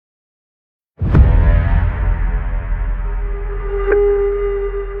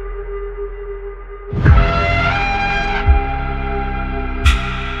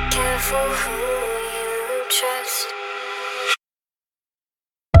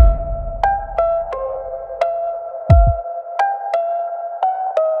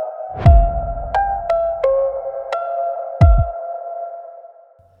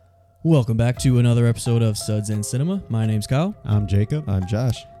Welcome back to another episode of Suds and Cinema. My name's Kyle. I'm Jacob. I'm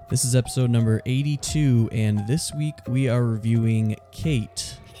Josh. This is episode number 82, and this week we are reviewing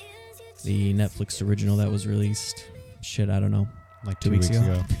Kate, the Netflix original that was released, I don't know, Like 2 2 weeks weeks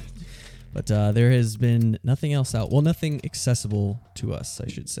ago. But there has been nothing else out. Well, nothing accessible to us, I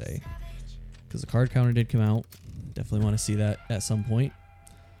should say, because the card counter did come out. Definitely want to see that at some point.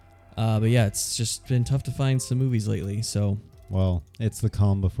 But yeah, it's just been tough to find some movies lately, so... Well, it's the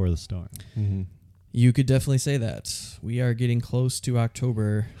calm before the storm. Mm-hmm. You could definitely say that. We are getting close to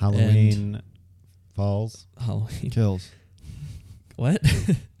October. Halloween falls. Halloween. Kills. What?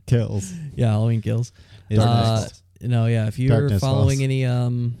 Kills. Yeah, Halloween kills. Is next. No, yeah. If you're Darkness following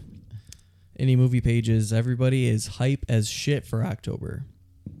falls. any movie pages, everybody is hype as shit for October.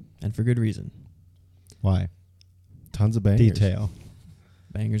 And for good reason. Why? Tons of bangers. Detail.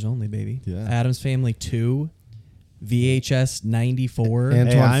 Bangers only, baby. Yeah. Adam's Family 2. VHS 94.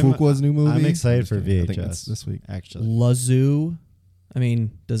 Antoine I'm- Fuqua's new movie. I'm excited for I think VHS. that's this week. Actually. Lazoo. I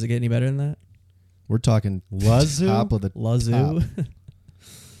mean, does it get any better than that? We're talking Lazoo? top of the Lazoo.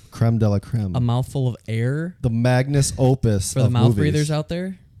 creme de la creme. A Mouthful of Air. The magnus opus For the of mouth movies. breathers out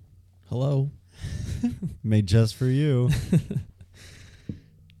there. Hello. Made just for you.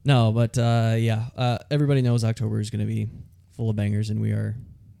 No, but everybody knows October is going to be full of bangers, and we are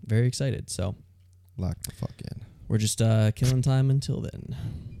very excited. So Lock the fuck in. we're just killing time until then.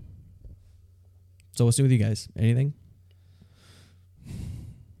 So what's new with you guys? Anything?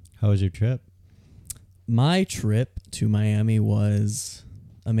 How was your trip? My trip to Miami was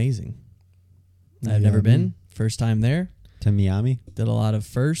amazing. I've never been. First time there. To Miami? Did a lot of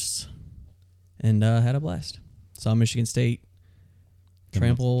firsts, and had a blast. Saw Michigan State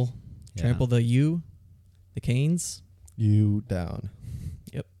trample the U, the Canes. You down.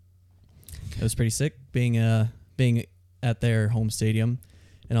 It was pretty sick being at their home stadium,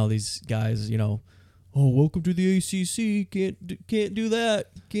 and all these guys, oh, welcome to the ACC. Can't do that.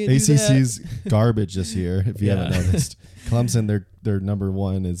 Can't do that. ACC's garbage this year. If you haven't noticed, Clemson, their number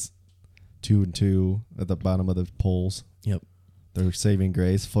one is 2-2 at the bottom of the polls. Yep. They're saving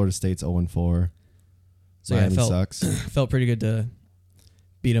grace. Florida State's 0-4. So Miami yeah, sucks. felt pretty good to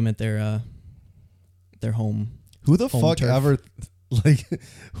beat them at their home. Who the home fuck turf. ever,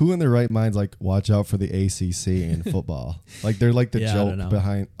 who in their right mind's like, watch out for the ACC in football? Like, they're like the Yeah, I don't know.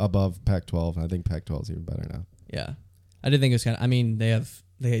 joke above Pac-12, and I think Pac-12 is even better now. Yeah, I did think it was kind of. I mean,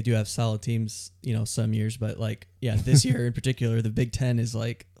 they do have solid teams, some years, but this year in particular, the Big Ten is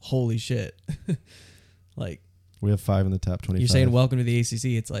like, holy shit. Like, We have 5 in the top 25. you're saying welcome to the ACC.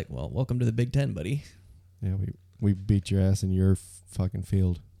 It's like, well, welcome to the Big Ten, buddy. Yeah, we beat your ass in your fucking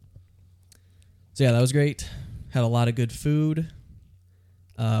field. So yeah, that was great. Had a lot of good food.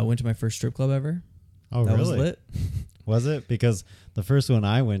 Went to my first strip club ever. Oh, That really? was lit. Was it? Because the first one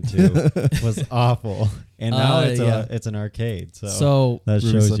I went to was awful. And now it's an arcade. So that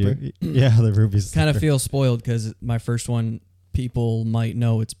Ruby shows Slipper? you. Yeah, the Ruby Slipper. Kind of feel spoiled because my first one, people might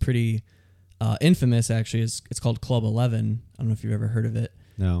know it's pretty infamous. Actually, it's called Club 11. I don't know if you've ever heard of it,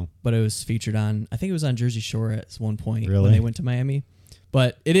 No. but it was featured on. I think it was on Jersey Shore at one point Really? when they went to Miami.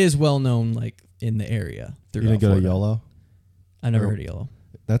 But it is well known, in the area. You didn't go to YOLO? I never Or- heard of YOLO.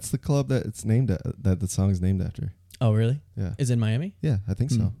 That's the club that it's named that the song is named after. Oh, really? Yeah. Is it in Miami? Yeah, I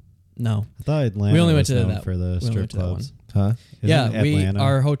think so. No. I thought Atlanta We only went was to known that- for the we only strip went to that clubs. Huh? Isn't Atlanta?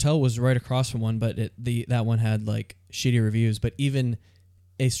 Our hotel was right across from one, but that one had shitty reviews. But even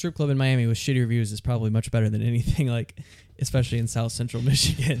a strip club in Miami with shitty reviews is probably much better than anything, especially in South Central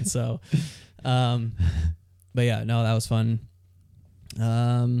Michigan. So, but yeah, no, that was fun.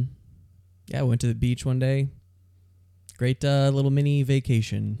 I went to the beach one day. Great little mini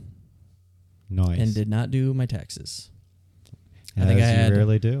vacation, Nice. and did not do my taxes. As I think I you had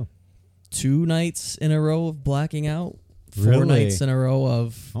rarely do. 2 nights in a row of blacking out. 4 Really? nights in a row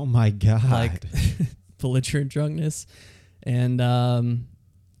of Oh my God. belligerent drunkenness, and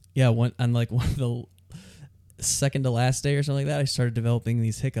went on one of the second to last day or something like that. I started developing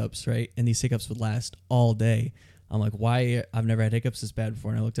these hiccups, right? And these hiccups would last all day. I'm like, why? I've never had hiccups this bad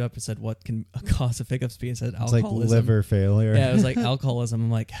before. And I looked it up and said, what can a cause of hiccups be? And said It's like alcoholism. liver failure. Yeah, it was like alcoholism. I'm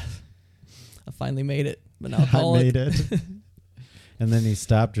like, I finally made it, but now I made it. And then he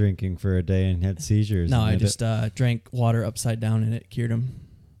stopped drinking for a day and had seizures. No, and I had just drank water upside down and it cured him.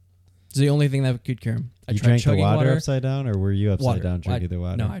 It's the only thing that could cure him. I You tried drank the chugging water upside down, or were you upside Water. down drinking the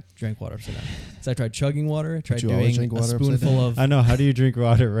water? No, I drank water upside down. So I tried chugging water. I tried you always doing drink a water upside spoonful down? of. I know. How do you drink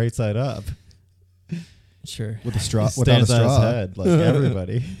water right side up? Sure. With a straw, It without a stands on his straw. head, like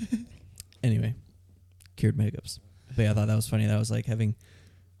everybody. Anyway, cured my hiccups. But yeah, I thought that was funny. That was like having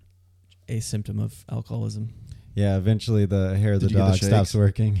a symptom of alcoholism. Yeah, eventually the hair of the Did you get the dog stops shakes?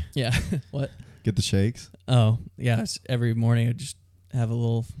 working. Yeah. What? Get the shakes. Oh, yeah. Every morning I just have a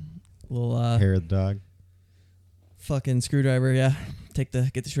little Hair of the dog. fucking screwdriver. Yeah. Get the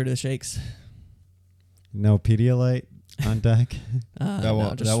rid of the shakes. No Pedialyte on deck. That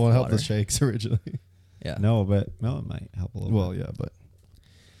won't just help water. the shakes originally. Yeah. No, but it might help a little. Well, bit. yeah, but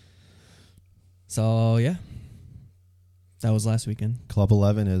So yeah, that was last weekend. Club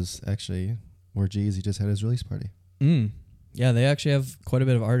 11 is actually where Jeezy just had his release party. Yeah, they actually have quite a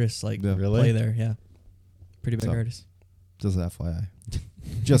bit of artists like Yeah. Really? play there. Yeah, pretty big So, artists. Just FYI,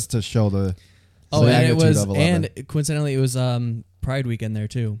 just to show the Oh, and it magnitude was, of 11. and coincidentally, it was Pride weekend there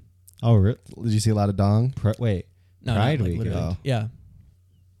too. Oh, Did you see a lot of dong? wait. No, Pride not, like, weekend. literally. Oh. Yeah, I was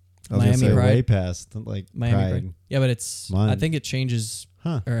gonna Miami say, They're Pride. way past like Miami Pride. Pride. Yeah, but it's Month. I think it changes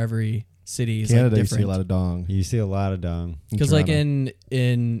Huh. or every city is Canada, like you different. see a lot of dong. You see a lot of dong. Because like Toronto.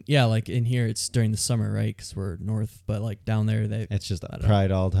 in like in here it's during the summer, right? Because we're north, but like down there they. It's just I don't know.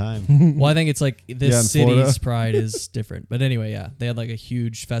 Pride all time. Well, I think it's like this Yeah, in city's Florida. Pride is different. But anyway, yeah, they had like a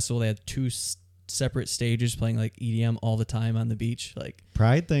huge festival. They had two separate stages playing like EDM all the time on the beach. Like,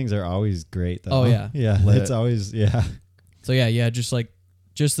 Pride things are always great though. Oh, yeah. Yeah. Lit. It's always so yeah,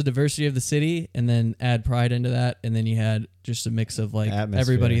 just the diversity of the city, and then add Pride into that, and then you had just a mix of like Atmosphere.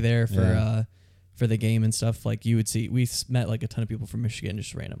 everybody there Yeah. for the game and stuff. Like you would see, we met like a ton of people from Michigan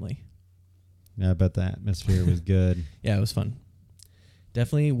just randomly. Yeah, I bet the atmosphere was good. Yeah, it was fun.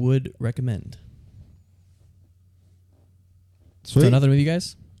 Definitely would recommend. Sweet. So nothing with you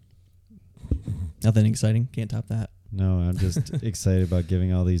guys? Nothing exciting. Can't top that. No, I'm just excited about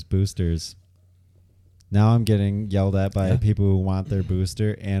giving all these boosters. Now I'm getting yelled at by Yeah. people who want their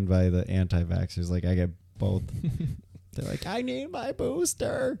booster and by the anti-vaxxers. Like I get both. They're like, I need my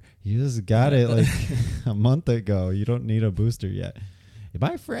booster. You just got it like a month ago. You don't need a booster yet.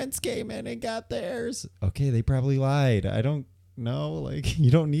 My friends came in and got theirs. Okay, they probably lied. I don't know. Like,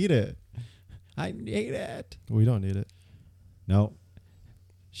 you don't need it. I need it. We don't need it. No.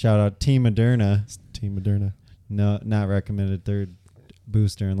 Shout out Team Moderna. It's Team Moderna. No, not recommended third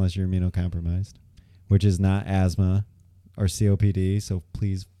booster unless you're immunocompromised, which is not asthma or COPD. So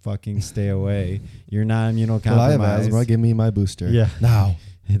please fucking stay away. You're not immunocompromised. Well, I have asthma. Give me my booster. Yeah. Now.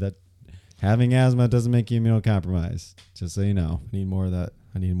 That having asthma doesn't make you immunocompromised. Just so you know. I need more of that.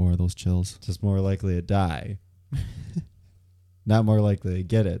 I need more of those chills. Just more likely to die. Not more likely to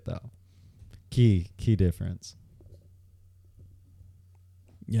get it though. Key difference.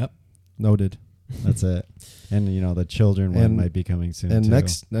 Yep. Noted. That's it. And the children one And- might be coming soon And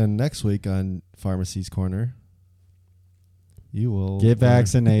too. next week on Pharmacy's Corner, you will Get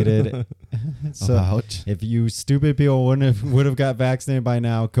vaccinated. So About. if you stupid people would have got vaccinated by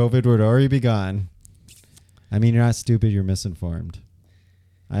now, COVID would already be gone. I mean, you're not stupid, you're misinformed.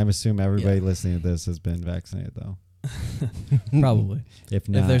 I assume everybody Yeah. listening to this has been vaccinated though. Probably. If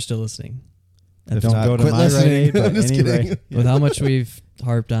not, If they're still listening. If don't not, go to quit my Rite listening. Aid, but I'm just any kidding. Rite- With how much we've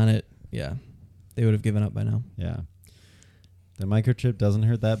harped on it, yeah, they would have given up by now. yeah. The microchip doesn't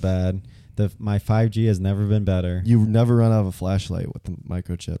hurt that bad. My 5G has never been better. You never run out of a flashlight with the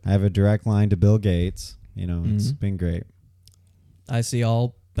microchip. I have a direct line to Bill Gates. It's Mhm. been great. I see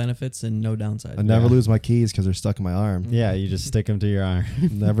all benefits and no downside. I never Yeah. lose my keys because they're stuck in my arm. Yeah, you just stick them to your arm.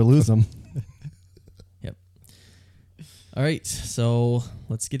 Never lose them. All right, so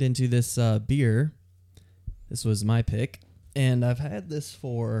let's get into this beer. This was my pick, and I've had this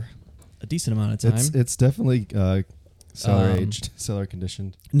for a decent amount of time. It's definitely cellar Um, aged, cellar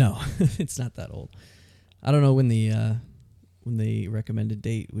conditioned. No, it's not that old. I don't know when the recommended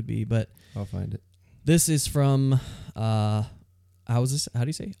date would be, but I'll find it. this is from how do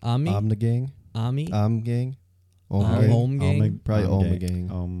you say? Ommegang. Ami? Omgang. Omgang? Probably Ommegang.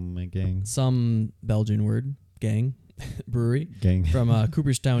 Ommegang. Some Belgian word, gang, brewery Gang. from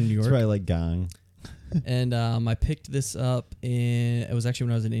Cooperstown, New It's York. probably like gong. And I picked this up it was actually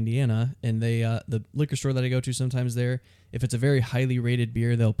when I was in Indiana, and they the liquor store that I go to sometimes there, if it's a very highly rated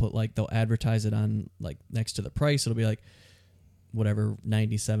beer, they'll advertise it on like next to the price. It'll be like whatever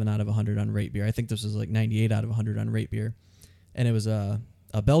 97 out of 100 on rate beer. I think this was like 98 out of 100 on rate beer, and it was a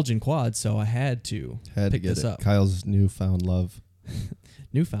Belgian quad, so I had to pick get this it. up. Kyle's newfound love.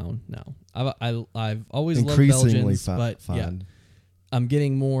 Newfound, no, I've always loved Increasingly Belgians, but yeah, fond. I'm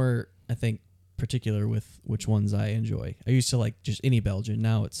getting more, I think, particular with which ones I enjoy. I used to like just any Belgian.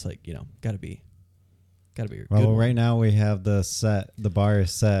 Now it's like, gotta be a good Well, one. right now we have the bar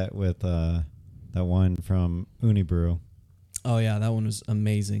is set with that one from Unibrew. Oh yeah, that one was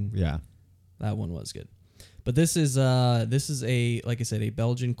amazing. Yeah. That one was good. But this is a, like I said, a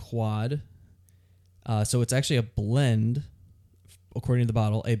Belgian quad. So it's actually a blend according to the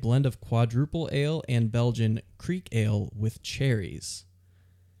bottle, a blend of quadruple ale and Belgian Creek ale with cherries.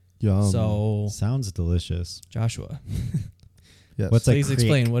 Yum. So, Sounds delicious. Joshua, yes. What's a please Creek?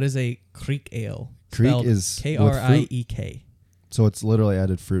 explain, what is a Creek ale? Creek Spelled is with Kriek. So it's literally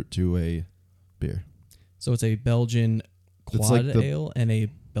added fruit to a beer. So it's a Belgian It's quad like the- ale and a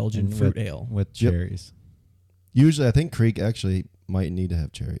Belgian And fruit ale. with Yep. cherries. Usually, I think Creek actually might need to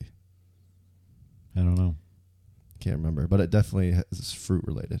have cherry. I don't know. Can't remember, but it definitely is fruit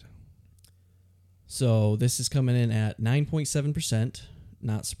related. So this is coming in at 9.7%.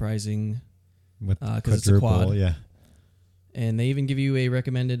 Not surprising. With 'Cause it's a quadruple, quad. yeah. And they even give you a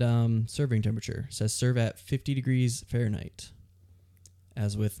recommended serving temperature. It says serve at 50 degrees Fahrenheit.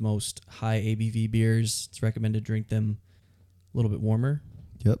 As with most high ABV beers, it's recommended drink them a little bit warmer.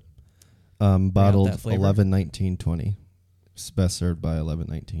 Yep. Bottled that flavor. 11/19/20. It's best served by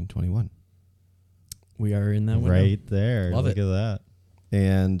 11/19/21. We are in that window. Right there. Love Look it. at that.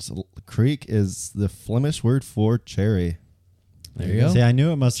 And Creek is the Flemish word for cherry. There you go. See, I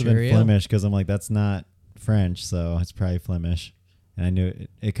knew it must have been Cherry ale. Flemish because I'm like, that's not French, so it's probably Flemish. And I knew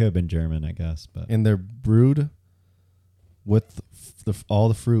it could have been German, I guess. But And they're brewed with all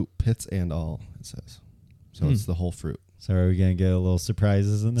the fruit, pits and all, it says. So it's the whole fruit. so are we gonna get a little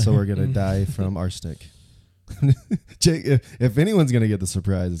surprises in there? So we're going to die from arsenic. Jake, if anyone's going to get the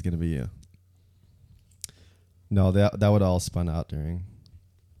surprise, it's going to be you. No, that would all spun out during.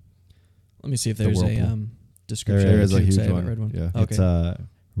 Let me see if The there's a whirlpool. description. There is a Tubes. huge I haven't one. read one. Yeah. Okay. It's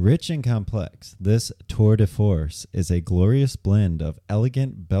rich and complex. This tour de force is a glorious blend of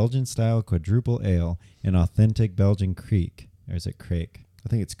elegant Belgian-style quadruple ale and authentic Belgian Creek. Or is it Creek? I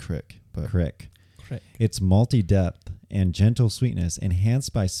think it's Crick. But Crick. Correct. Its malty depth and gentle sweetness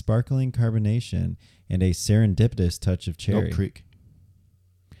enhanced by sparkling carbonation and a serendipitous touch of cherry. no, Creek.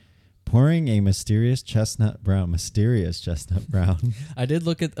 Pouring a mysterious chestnut brown. I did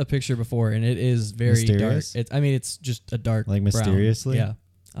look at a picture before, and it is very Mysterious? dark. It's just a dark Like brown. mysteriously? Yeah.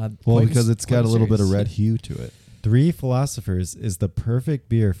 Well, Quite because it's quite got a little bit of mysterious. red hue to it. Three Philosophers is the perfect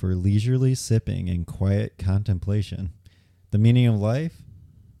beer for leisurely sipping and quiet contemplation. The meaning of life?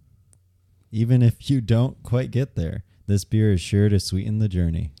 Even if you don't quite get there, this beer is sure to sweeten the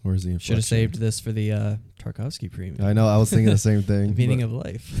journey. Where's the Should have inflection? saved this for the Tarkovsky premium. I know. I was thinking the same The thing. meaning but of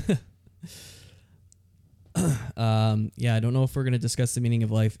life. Yeah, I don't know if we're going to discuss the meaning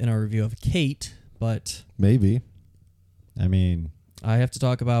of life in our review of Kate, but maybe. I mean, I have to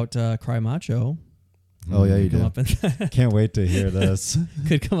talk about Cry Macho. Oh, yeah, you Come do. up in can't wait to hear this.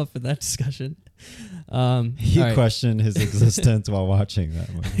 could come up in that discussion. He all right. questioned his existence while watching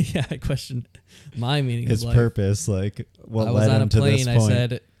that movie. Yeah, I questioned my meaning His of life. purpose, like what I was led on him a to plane. this I point.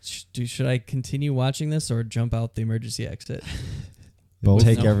 said, should I continue watching this or jump out the emergency exit Both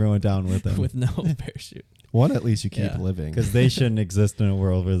take no- everyone down with him. with no parachute? One, at least you keep Yeah. living. Because they shouldn't exist in a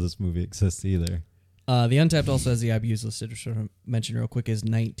world where this movie exists either. The Untapped also has the IBUs listed, which I mentioned real quick, is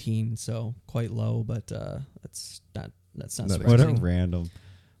 19, so quite low, but that's not What What a surprising. random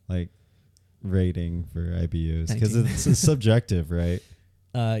like rating for IBUs because 19. it's subjective, right?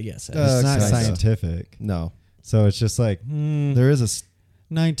 Yes. Uh, It's not kinda. scientific, No. so it's just like There is a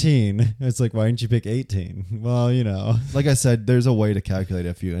 19. It's like, why didn't you pick 18? Well, you know. like I said, there's a way to calculate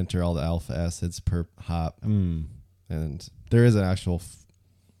if you enter all the alpha acids per hop, Mm. and there is an actual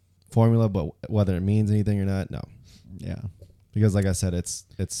formula, but whether it means anything or not, no. Yeah, Because like I said, it's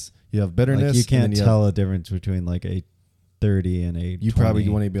you have bitterness. like you and can't then you tell a difference between like a 30 and a. You 20. probably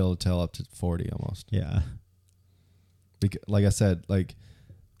wouldn't be able to tell up to 40 almost. Yeah, Like I said, like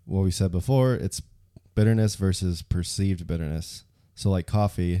what we said before, it's bitterness versus perceived bitterness. So like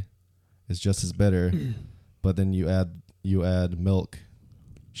coffee is just as bitter, but then you add milk,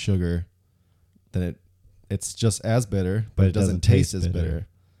 sugar, then it's just as bitter, but it doesn't taste as bitter.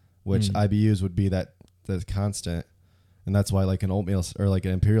 Which IBUs would be that constant, and that's why like an oatmeal or like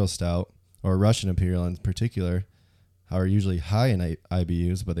an imperial stout or a Russian imperial in particular are usually high in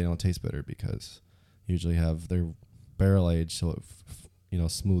IBUs, but they don't taste bitter because usually have their barrel aged, so it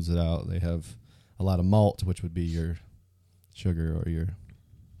smooths it out. They have a lot of malt, which would be your sugar or your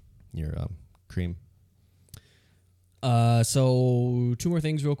cream. So two more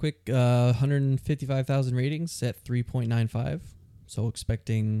things real quick. 155,000 ratings at 3.95. So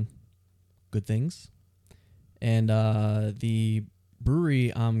expecting good things. And the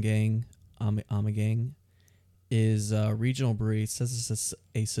brewery Ommegang is a regional brewery. It says it's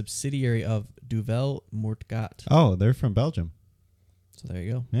a subsidiary of Duvel Moortgat. Oh, they're from Belgium. So there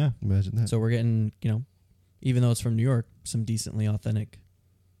you go. Yeah. Imagine that. So we're getting, even though it's from New York, some decently authentic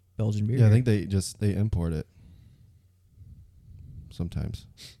Belgian beer. Yeah, I here. think they import it sometimes.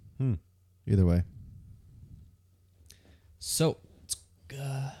 Hmm. Either way. So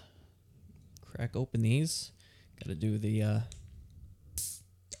crack open these. Got to do the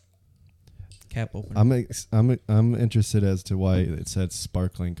cap opener. I'm interested as to why it said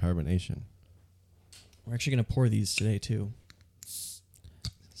sparkling carbonation. We're actually gonna pour these today too.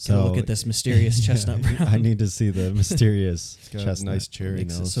 So Look at this mysterious chestnut brown. I need to see the mysterious It's got a chestnut. nice cherry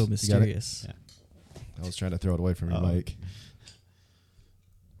Makes it nose. so You got it? mysterious. Yeah. I was trying to throw it away from your Oh. mic.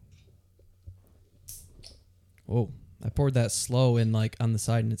 Whoa! I poured that slow and like on the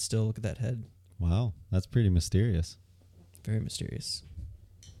side, and it's still, look at that head. Wow, that's pretty mysterious. Very mysterious.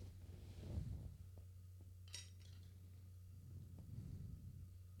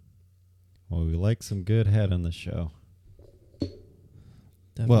 Well, we like some good head on the show.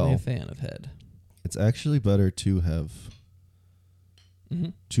 Definitely Well- a fan of head. It's actually better to have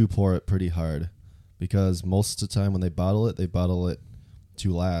to pour it pretty hard, because most of the time when they bottle it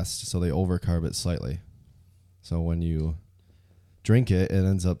to last, so they overcarb it slightly. So when you drink it, it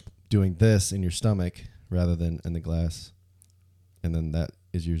ends up doing this in your stomach rather than in the glass, and then that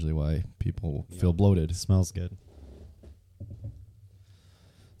is usually why people feel bloated. It smells good.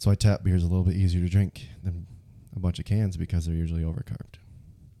 So I tap beers a little bit easier to drink than a bunch of cans because they're usually overcarbed.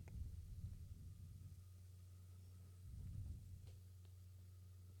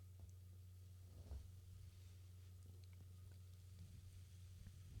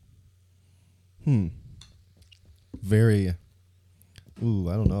 Very. Ooh,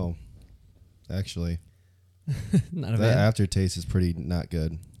 I don't know. Actually, Not a that fan. aftertaste is pretty not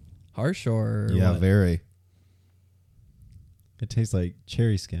good. Harsh or Yeah, what? very. It tastes like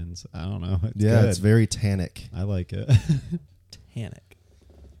cherry skins. I don't know. It's Yeah, good. it's very tannic. I like it. tannic.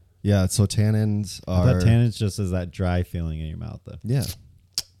 Yeah, so tannins I are. thought tannins just is that dry feeling in your mouth, though. Yeah,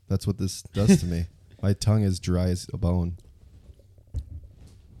 that's what this does to me. My tongue is dry as a bone.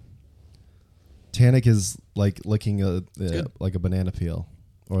 Tannic is like licking good. like a banana peel,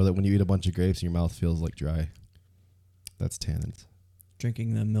 or that when you eat a bunch of grapes and your mouth feels like dry. That's tannins.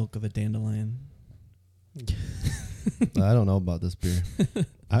 Drinking the milk of a dandelion. I don't know about this beer.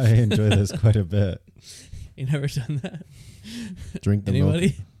 I enjoy this quite a bit. You never done that? Drink the milk.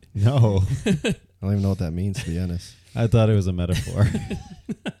 Anybody? No, I don't even know what that means, to be honest. I thought it was a metaphor.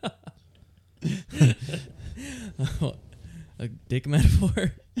 A dick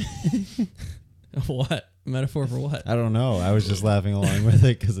metaphor? What? Metaphor for what? I don't know. I was just laughing along with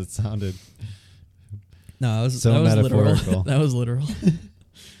it because it sounded No, so that was metaphorical. literal. That was literal.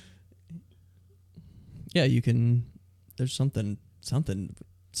 Yeah, you can. There's something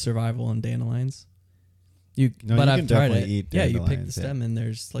survival in dandelions. No, but you I've can tried definitely it. eat Yeah, you pick the dandelions, yeah. stem and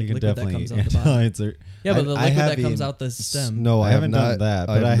there's like you can liquid that definitely comes eat out the bottom. dandelions or- Yeah, but the I liquid have that comes eaten out the stem. No, I haven't have done not, that,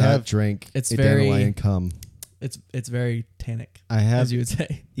 but I have have- not drank It's a very- dandelion cum. It's very tannic, I have as you would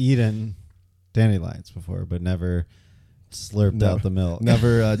say. eaten dandelions before, but never slurped No. out the milk.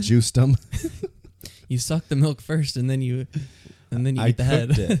 Never juiced them. You suck the milk first, and then you I eat the head.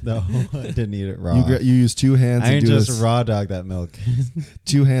 cooked it. No, I didn't eat it raw. You use two hands I and ain't do just this. raw dog that milk.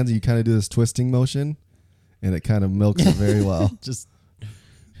 Two hands, and you kind of do this twisting motion, and it kind of milks it very well. Just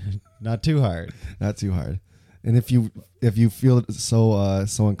not too hard. Not too hard. And if you feel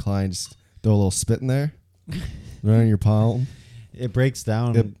so inclined, just throw a little spit in there, right on your palm. It breaks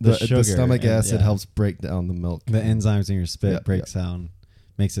down The sugar. stomach and- acid yeah. helps break down the milk. The enzymes in your spit Yeah, breaks down,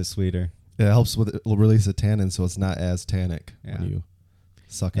 makes it sweeter. It helps with it'll release the tannin, so it's not as tannic Yeah. when you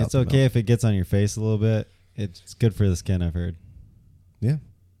suck out It's the okay milk. if it gets on your face a little bit. It's good for the skin, I've heard. Yeah.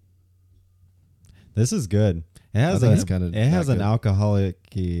 This is good. It has think a, it's kinda it has not an good.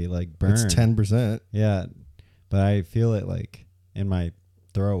 alcoholic-y like burn. It's 10%. Yeah, but I feel it like in my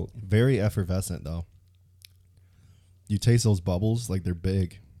throat. Very effervescent though. You taste those bubbles like they're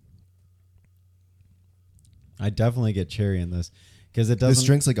big. I definitely get cherry in this because it doesn't. This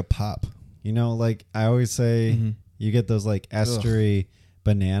drink's like a pop. You know, like I always say, Mhm. you get those like estery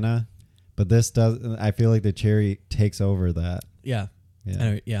banana, but this does. I feel like the cherry takes over that. Yeah,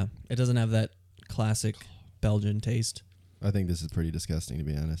 Yeah, yeah. It doesn't have that classic Belgian taste, I think this is pretty disgusting, to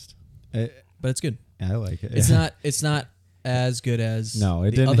be honest. but it's good. I like it. It's not. It's not as good as No,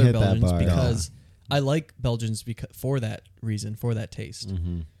 it the didn't other hit that Belgians bar. because I like Belgians for that reason, for that taste.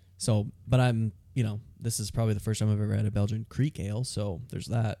 Mm-hmm. So, but this is probably the first time I've ever had a Belgian Creek Ale, so there's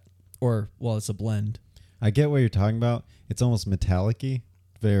that. Or, well, it's a blend. I get what you're talking about. It's almost metallic-y.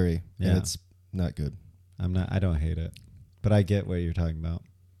 Very. Yeah. And it's not good. I don't hate it, but I get what you're talking about.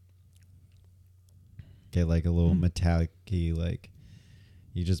 Get like a little metallic-y, like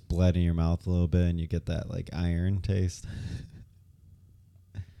you just bled in your mouth a little bit and you get that like iron taste.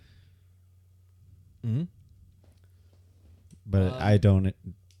 Mm-hmm. But I don't.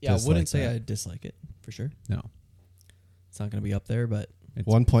 Yeah, I dislike wouldn't say that. I dislike it, for sure. No. It's not going to be up there, but It's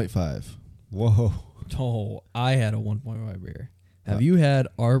 1.5. Whoa. Oh, I had a 1.5 beer. Have Uh, you had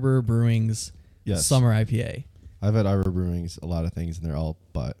Arbor Brewing's Yes. Summer IPA? I've had Arbor Brewing's a lot of things, and they're all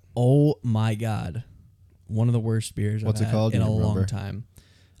butt. Oh my God. One of the worst beers What's I've it had called? in Do a you long remember? time.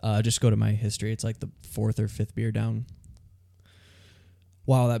 Just go to my history. It's like the 4th or 5th beer down.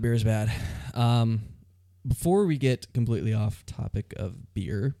 Wow, that beer is bad. Before we get completely off topic of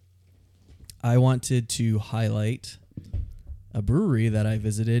beer, I wanted to highlight a brewery that I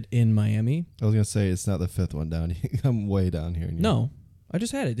visited in Miami. I was gonna say it's not the 5th one down. I'm way down here. No, I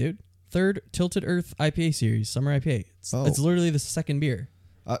just had it, dude. 3rd Tilted Earth IPA series, Summer IPA. It's literally the second beer.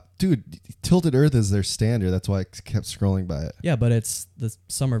 Dude, Tilted Earth is their standard. That's why I kept scrolling by it. Yeah, but it's the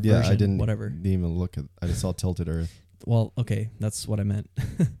summer Yeah, version. I didn't Whatever. even look at. I just saw Tilted Earth. Well, okay, that's what I meant.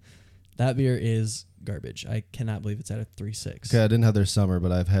 That beer is garbage. I cannot believe it's at a 3.6. Okay, I didn't have their summer,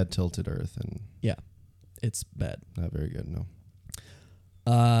 but I've had Tilted Earth, and It's bad. not very good. No.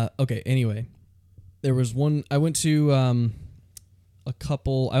 Okay, anyway. There was one I went to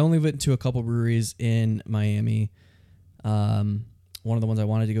I only went to a couple breweries in Miami. One of the ones I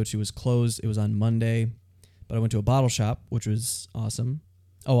wanted to go to was closed. It was on Monday, but I went to a bottle shop, which was awesome.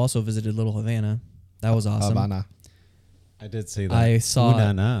 Oh, also visited Little Havana. That was awesome. Havana. I did see that. I saw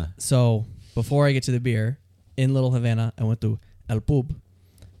Ooh-na-na. So before I get to the beer, in Little Havana, I went to El Pub,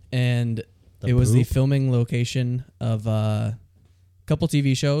 and it was the filming location of a couple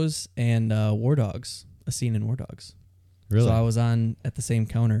TV shows and War Dogs, a scene in War Dogs. Really? So I was at the same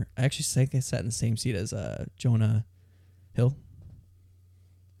counter. I actually think I sat in the same seat as Jonah Hill.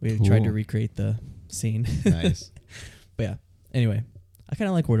 We tried to Cool. recreate the scene. Nice. But yeah, anyway, I kind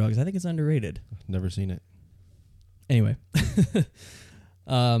of like War Dogs. I think it's underrated. Never seen it. Anyway,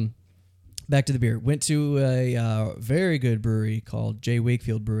 back to the beer. Went to a very good brewery called J.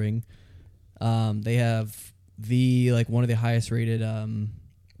 Wakefield Brewing. They have one of the highest rated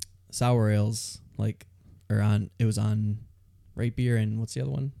sour ales. It was on Right Beer and what's the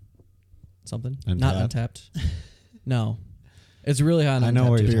other one? Something not Untapped. No, it's really high on I know Untapped.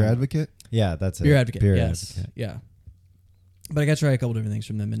 where too. you're Beer talking- Advocate. Yeah, that's it. Beer Advocate. Beer Yes. Advocate. Yeah. But I got to try a couple different things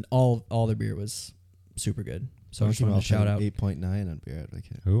from them, and all their beer was super good. So I just wanted to shout out 8.9 on Beer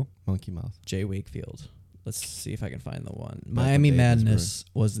Advocate. Who? Monkey Mouth. J. Wakefield. Let's see if I can find the one. Back Miami in Davis Madness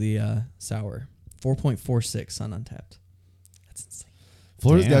was the sour. 4.46 on Untapped. That's insane.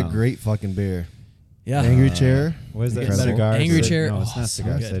 Florida's got Damn. great fucking beer. Yeah. Angry Chair. What is that? Incredible. Cigar Angry City? Chair, No, it's oh, not so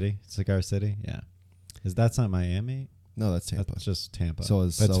Cigar good. City. Cigar City? Yeah. That's not Miami? No, that's Tampa. That's just Tampa. So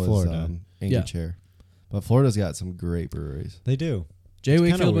is That's Florida. Angry Yeah. Chair. But Florida's got some great breweries. They do. J. It's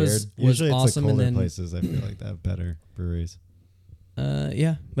kinda Wakefield weird. was Usually it's awesome, the and colder then places I feel like that have better breweries.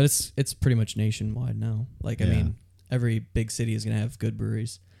 yeah, but it's pretty much nationwide now. I Yeah. mean, every big city is gonna have good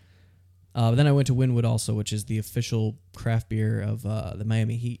breweries. But then I went to Wynwood also, which is the official craft beer of the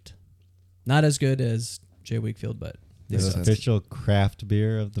Miami Heat. Not as good as J. Wakefield, but they Yeah, The that's- suck. official craft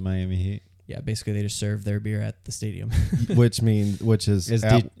beer of the Miami Heat. Yeah, basically they just serve their beer at the stadium. which is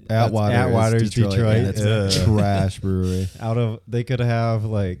that's Atwater. Atwater's is Detroit. Detroit. And it's a Ugh. trash brewery. They could have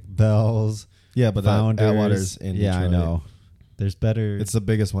like Bell's, Yeah, but Founders. Atwater's in yeah, Detroit. I know. There's better. It's the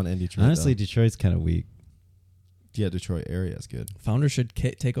biggest one in Detroit. honestly, though. Detroit's kind of weak. Yeah, Detroit area is good. Founders should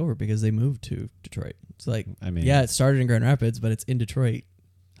take over because they moved to Detroit. It's like, I mean, yeah, it started in Grand Rapids, but it's in Detroit.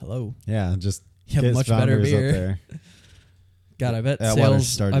 Hello. yeah, just You have get much better Founders up beer. there. God, I bet Atwater's sales.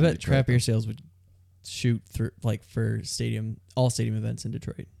 started I in bet Detroit, craft beer though. sales would shoot through for all stadium events in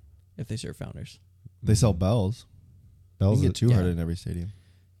Detroit if they serve Founders. They sell Bells. You Bell's. can get is- 200 yeah. in every stadium.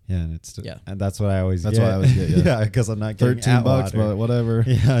 yeah, and it's Yeah. and that's what I always. That's get. what I always get, yeah. yeah, because I'm not getting 13 bucks, Atwater. but whatever.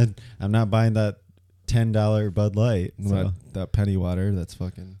 Yeah, I'm not buying that $10 Bud Light. So. That penny water, that's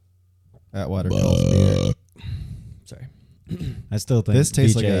fucking Atwater Bell's beer. Sorry. I still think This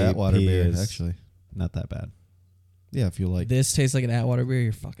tastes like an VJP Atwater beer, is actually. not that bad. Yeah, if you like This tastes like an Atwater beer.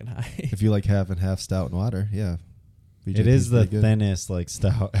 You're fucking high. if you like half and half stout and water, yeah. It VJP is the pretty good. thinnest like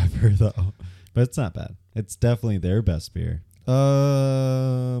stout ever though, but it's not bad. It's definitely their best beer.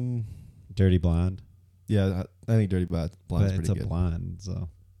 Dirty Blonde, Yeah, I think Dirty Blonde's but pretty it's a good. blonde, so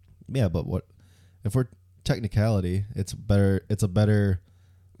Yeah, but what if we're technicality? It's better. It's a better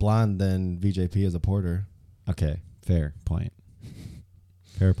blonde than VJP as a porter. okay, fair point.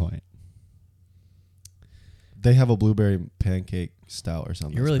 Fair point. They have a blueberry pancake stout or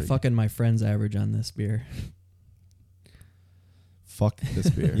something. You're that's really pretty fucking my friend's average on this beer. good. Fuck this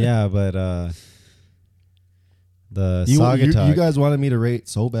beer. Yeah, but the you Saugatuck, guys wanted me to rate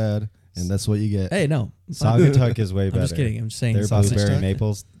so bad, and that's what you get. Hey, no. I'm fine. Saugatuck is way I'm better. just kidding. I'm just saying. Their Sausage blueberry tuck?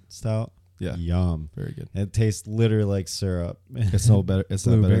 maple stout, Yeah, yum. very good. It tastes literally like syrup. It's no better. It's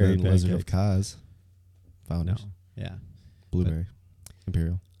not better Blueberry than Wizard of pancakes. Kaz. No, Founders yeah. blueberry.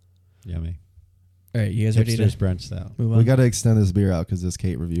 Imperial. Yummy. All right, you guys ready to Hipsters brunch style. move on? We got to extend this beer out because this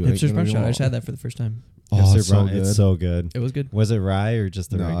Kate review. ain't Hipsters gonna brunch go out. I just long. had that for the first time. Oh, Hipster it's so brunch- good. It's so good. It was good. Was it rye or just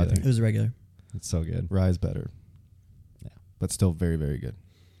the No, I regular? think- It was a regular. It's so good. Rye's better. Yeah. But still very, very good.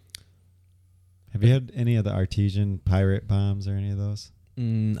 Have you had any of the artesian pirate bombs or any of those? I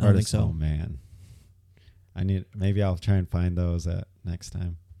don't think Artisan- so. Oh man, maybe I'll try and find those at next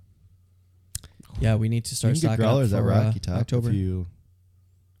time. Yeah, we need to start You can get stocking up growlers at for Rocky Top. October. If you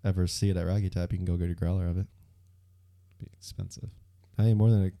ever see it at Rocky Top, you can go get a growler of it. Be expensive. Hey, more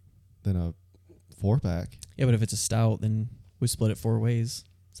than a 4-pack. Yeah, but if it's a stout, then we split it 4 ways.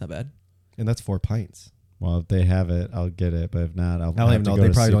 It's not bad. And that's 4 pints. Well, if they have it, I'll get it. But if not, I'll I don't have even to know. go They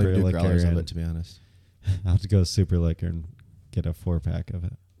to probably don't Super even do Liquor growlers of and- it, to be honest. I'll have to go to Super Liquor and get a 4-pack of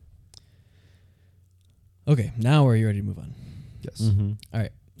it. Okay, now are you ready to move on? Yes. Mm-hmm. All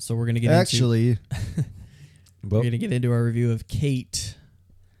right, so we're gonna get Actually, we're gonna get into our review of Kate.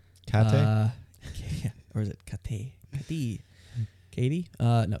 Kate? Or is it Kate? Katie?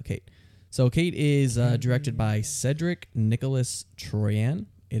 No, Kate. So Kate is directed by Cedric Nicholas Troyan.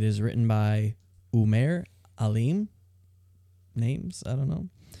 It is written by Umair Alim. Names? I don't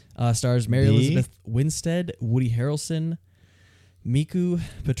know. Stars Mary Elizabeth Winstead, Woody Harrelson, Miku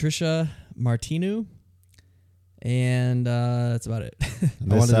Patricia Martinu, and that's about it. This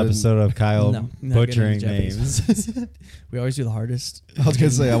wanted to- episode of Kyle No, not butchering getting into names. We always do the hardest. I was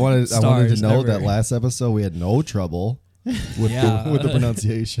gonna say I wanted Stars to know ever. that last episode we had no trouble with Yeah. with the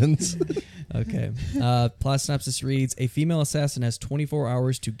pronunciations. Okay. Plot synopsis reads: A female assassin has 24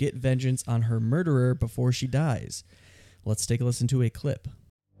 hours to get vengeance on her murderer before she dies. Let's take a listen to a clip.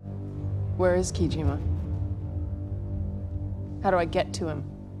 Where is Kijima? How do I get to him?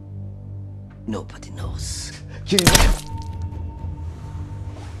 Nobody knows.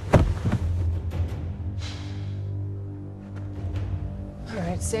 All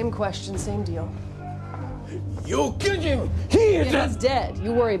right, same question, same deal. You killed him! He is Yeah, he's dead.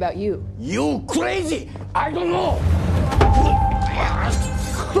 You worry about you. You crazy! I don't know!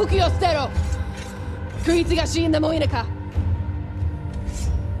 Fuki Ostero! Kuitsu ga shinda mo ine ka?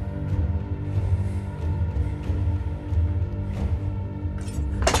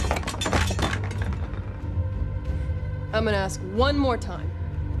 I'm gonna ask one more time.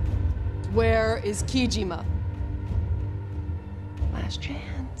 Where is Kijima? Last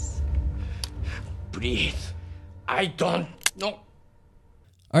chance. Please. I don't know.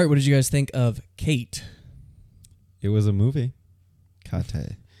 All right, what did you guys think of Kate? It was a movie.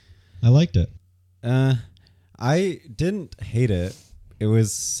 Kate. I liked it. I didn't hate it. It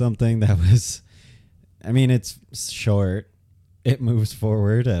was something that was, I mean, it's short. It moves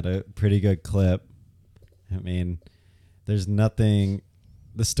forward at a pretty good clip. I mean, there's nothing,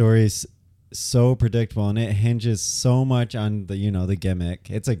 the story's so predictable and it hinges so much on the gimmick.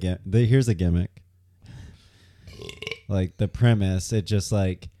 It's here's a gimmick. Like the premise, it just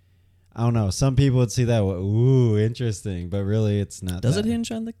like, I don't know. Some people would see that, ooh, interesting, but really it's not. Does that. it hinge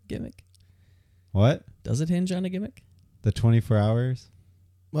on the gimmick? What? Does it hinge on a gimmick? The 24 hours?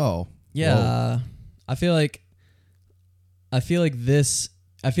 Oh. Yeah. I feel like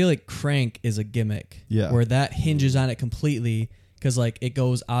Crank is a gimmick. Yeah. Where that hinges on it completely because like it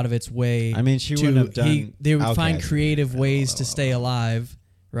goes out of its way. I mean, she wouldn't have done. They would find Outcast. creative ways to stay alive,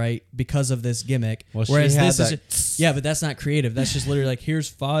 right? Because of this gimmick. Well, she Whereas had this that- is yeah, but that's not creative. That's just literally like here's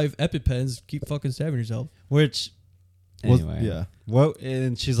 5 EpiPens. Keep fucking stabbing yourself. Which, Was- anyway. yeah. What?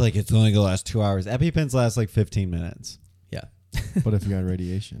 And she's like, it's only gonna last 2 hours. EpiPens last like 15 minutes. Yeah. But if you're on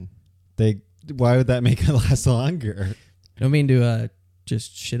radiation, Why would that make it last longer? I don't mean to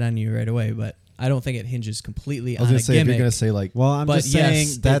just shit on you right away, but I don't think it hinges completely I was on gonna a say if gimmick. you're gonna say like, Well, I'm But just saying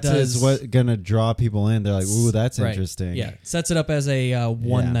yes, it that's is does- what gonna draw people in. They're like, ooh, that's Right. interesting. Yeah, sets it up as a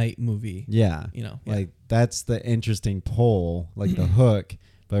one night movie. Yeah. You know, yeah. Like that's the interesting pull, like the hook,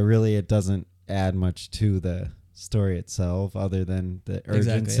 but really it doesn't add much to the story itself other than the Exactly,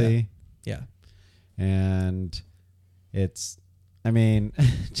 urgency. Yeah. And it's, I mean,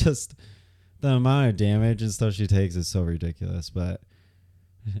 just the amount of damage and stuff she takes is so ridiculous, but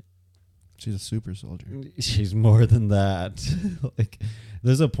she's a super soldier. she's more than that. Like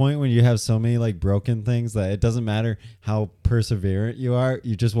there's a point when you have so many like broken things that it doesn't matter how perseverant you are,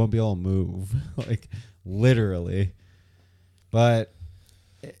 you just won't be able to move. Like literally. But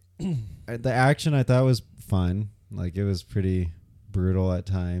the action I thought was fun. Like it was pretty brutal at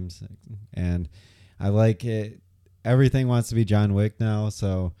times, and I like it. Everything wants to be John Wick now,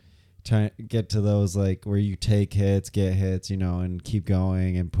 so try to get to those like where you take hits, get hits, and keep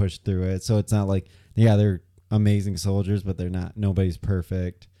going and push through it. So it's not like, yeah, they're amazing soldiers, but they're not. Nobody's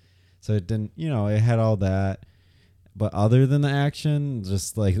perfect. So it didn't, it had all that. but other than the action,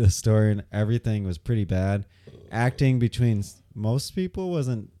 just like the story and everything was pretty bad. Acting between most people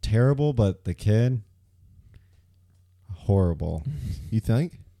wasn't terrible, but the kid, horrible. You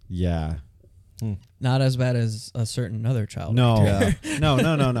think? Yeah. Not as bad as a certain other child. No, Yeah. no.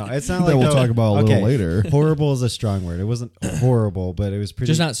 It's not That like we'll talk about a little okay, later. Horrible is a strong word. It wasn't horrible, but it was pretty.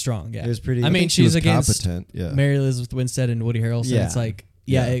 Just not strong. Yeah. It was pretty. I mean, She was she's against competent. Yeah. Mary Elizabeth Winstead and Woody Harrelson. Yeah. It's like,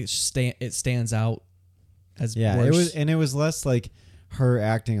 Yeah. it stands out as yeah. worse. It was less like her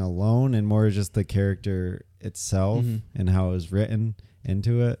acting alone and more just the character itself Mhm. and how it was written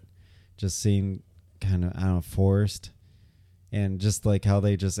into it. Just seemed kind of, I don't know, forced. And just like how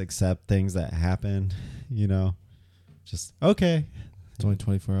they just accept things that happen, you know, just okay. It's only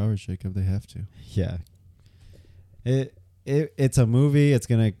 24 hours, Jacob. They have to. Yeah. It's a movie. It's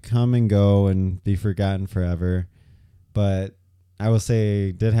going to come and go and be forgotten forever. But I will say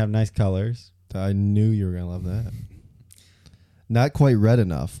it did have nice colors. I knew you were gonna love that. Not quite red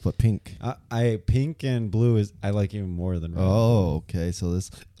enough, but pink. I pink and blue is I like even more than red. Oh, okay. So this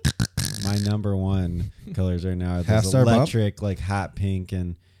My number one colors right now are Half those star bump? electric, like hot pink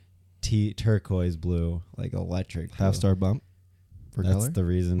and turquoise blue, like electric. half blue. star bump for That's color. the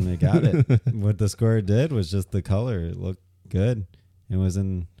reason they got it. What the score did was just the color. It looked good. It was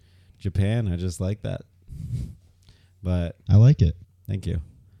in Japan. I just like that. But I like it. thank you.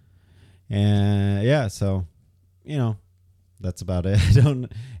 And yeah, so you know, that's about it.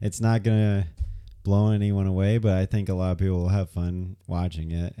 It's not gonna blow anyone away, but I think a lot of people will have fun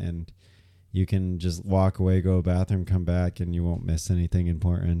watching it, and you can just walk away, go to the bathroom, come back, and you won't miss anything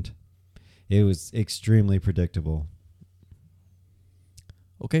important. It was extremely predictable.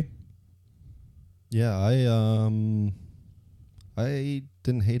 Okay. Yeah, I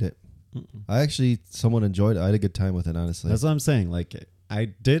didn't hate it. Mm-mm. I actually somewhat enjoyed it. I had a good time with it, honestly. That's what I'm saying. Like, I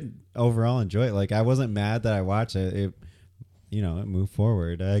did overall enjoy it. Like, I wasn't mad that I watched it. It moved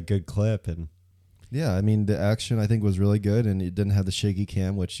forward. I had a good clip, and Yeah, I mean the action I think was really good, and it didn't have the shaky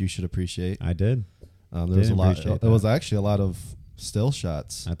cam, which you should appreciate. I did. There was a Didn't lot. appreciate There was that. actually a lot of still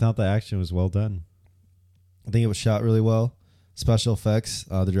shots. I thought the action was well done. I think it was shot really well. Special effects.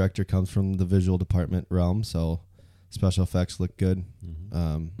 The director comes from the visual department realm, so special effects look good.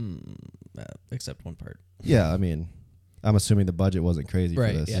 Except one part. Yeah, I mean, I'm assuming the budget wasn't crazy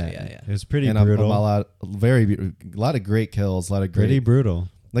Right, for this. yeah. It was pretty And brutal. a lot of great kills, a lot of Pretty great. brutal.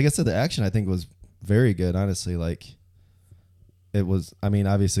 Like I said, the action I think was very good. Honestly, like it was. I mean,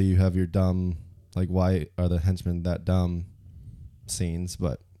 obviously you have your dumb, like why are the henchmen that dumb scenes,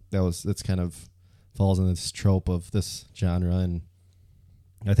 but it's kind of falls in this trope of this genre, and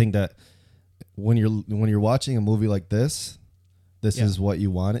I think that when you're watching a movie like this Yeah. is what you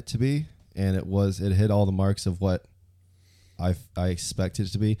want it to be, and it hit all the marks of what I expected it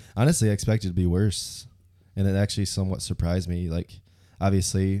to be. Honestly, I expected it to be worse, and it actually somewhat surprised me. Like,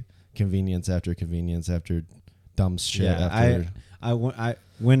 obviously, convenience after dumb shit Yeah, after I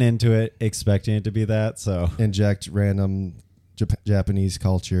went into it expecting it to be that. So inject random Japanese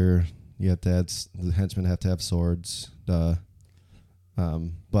culture. You have to add the henchmen have to have swords. But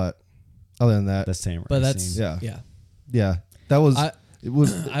other than that, the samurai But that's scene. Yeah. yeah. that was I- it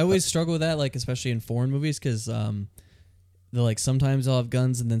was. I always struggle with that, like especially in foreign movies, because they're like sometimes they'll have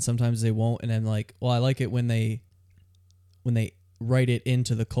guns and then sometimes they won't, and then like, well, I like it when they write it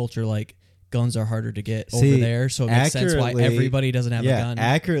into the culture, like guns are harder to get See, over there, so it makes sense why accurately- everybody doesn't have a gun.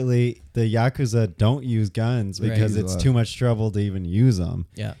 accurately, the Yakuza don't use guns Right. because it's too much trouble to even use them.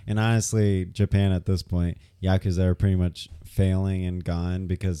 Yeah. And honestly, Japan at this point, Yakuza are pretty much failing and gone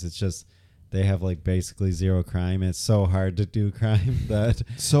because it's just they have like basically zero crime. It's so hard to do crime that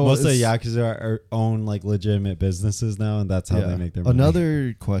So most of the it's- Yakuza own like legitimate businesses now, and that's how they make their money.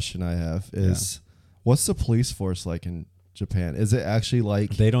 Another question I have is, what's the police force like in Japan? Is it actually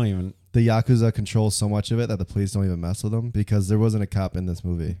like They don't even. the Yakuza controls so much of it that the police don't even mess with them? Because there wasn't a cop in this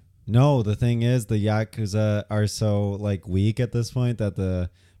movie. No, the thing is, the Yakuza are so like weak at this point that the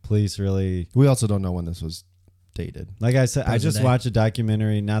police really. We also don't know when this was dated. Like I said, I Present just day. watched a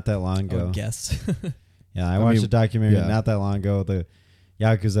documentary not that long I ago. would guess. Yeah, I watched mean, a documentary yeah. not that long ago. The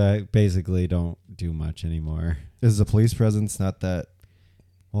Yakuza basically don't do much anymore. Is the police presence not that?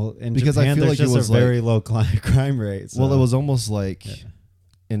 Well, in Because I Japan, feel there's like it just was a very low crime rate. Well, so- it was almost like Yeah.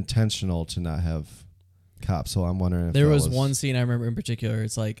 intentional to not have cops. So I'm wondering if There that was one scene I remember in particular.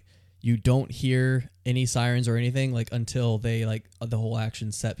 It's like you don't hear any sirens or anything like until they like the whole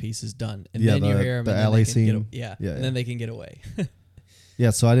action set piece is done, and Yeah, then you the- hear them. the and then alley they can scene. yeah, Yeah, and yeah. then they can get away. Yeah,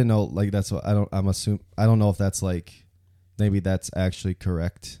 so I didn't know. Like that's what I don't. I don't know if that's like maybe that's actually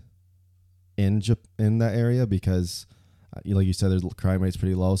correct in that area because, like you said, there's crime rate's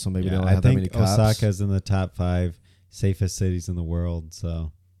pretty low. So maybe they don't I have that think many cops. Osaka's in the top 5. safest cities in the world.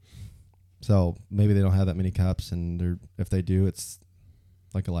 So maybe they don't have that many cops, and if they do, it's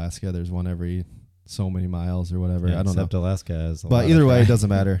like Alaska. There's one every so many miles or whatever. yeah, I don't know. except Alaska has a lot But of either way, it crime. doesn't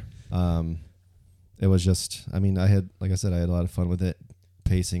matter. It was just, I mean, I had a lot of fun with it.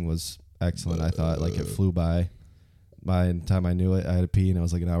 Pacing was excellent. I thought like it flew by. By the time I knew it, I had to pee, and it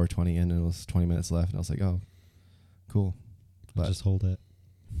was like an hour 20 in, and it was 20 minutes left, and I was like, oh, cool. I'll But just hold it.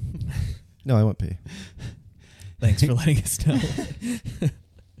 no, I went pee. Thanks for letting us know.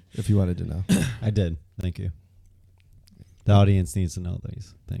 If you wanted to know. I did. Thank you. The audience needs to know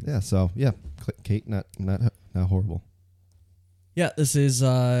these things. Yeah. So yeah, Kate, not horrible. Yeah, this is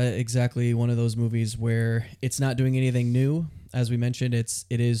exactly one of those movies where it's not doing anything new. As we mentioned, it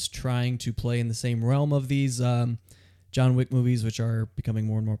is trying to play in the same realm of these John Wick movies, which are becoming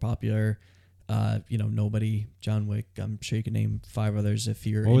more and more popular. Nobody, John Wick. I'm sure you can name 5 others if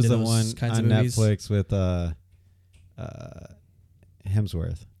you're What was into the those one kinds on of movies. Netflix with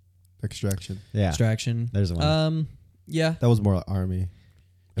Hemsworth? Extraction. Yeah, Extraction. there's one. Yeah. That was more like army.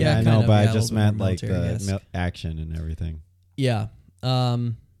 Yeah, I kind know, of, but yeah, I a just little bit meant more like military, I the guess. action and everything. Yeah.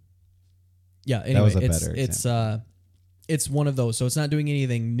 Yeah. Anyway, That was a it's better it's example. it's one of those. So it's not doing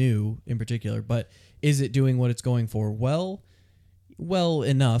anything new in particular, but is it doing what it's going for? Well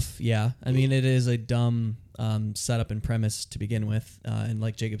enough. Yeah. I mean, it is a dumb setup and premise to begin with, and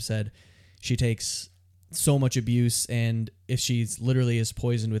like Jacob said, she takes so much abuse, and if she's literally is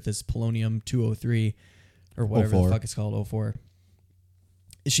poisoned with this polonium 203 or whatever 04. the fuck it's called, 04.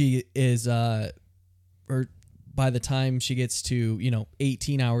 She is or by the time she gets to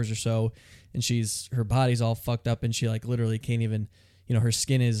 18 hours or so, and her body's all fucked up, and she like literally can't even, her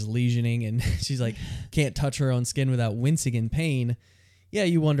skin is lesioning, and she's like can't touch her own skin without wincing in pain. Yeah,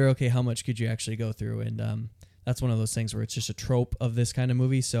 you wonder, okay, how much could you actually go through? And that's one of those things where it's just a trope of this kind of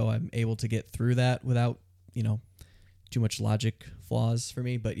movie, so I'm able to get through that without too much logic flaws for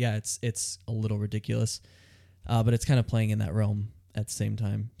me. But yeah, it's a little ridiculous, but it's kind of playing in that realm at the same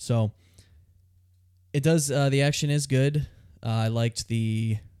time. So it does. The action is good. I liked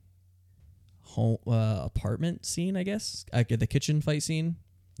the home apartment scene, I guess. The kitchen fight scene.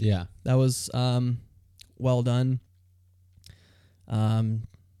 Yeah, That was well done.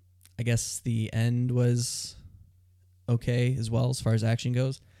 I guess the end was okay as well as far as action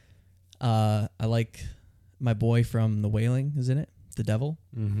goes. I like my boy from The Wailing is in it, the devil.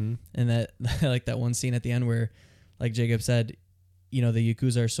 mm-hmm. And that I like that one scene at the end where, like Jacob said, the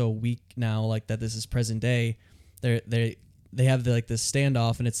Yakuza are so weak now, like that this is present day. They have this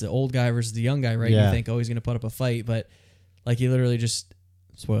standoff, and it's the old guy versus the young guy, right? Yeah. You think, oh, he's gonna put up a fight, but like he literally just,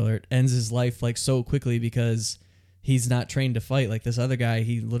 spoiler alert, ends his life like so quickly because he's not trained to fight. Like this other guy,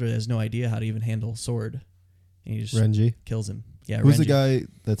 he literally has no idea how to even handle a sword, and he just Renji. kills him. Yeah, Who's the Renji. guy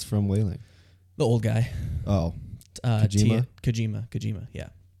that's from Wailing? The old guy. Oh, Kojima? Kojima, yeah.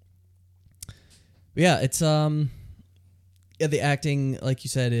 But yeah, it's the acting, like you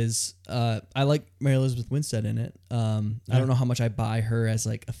said, is I like Mary Elizabeth Winstead in it. I don't know how much I buy her as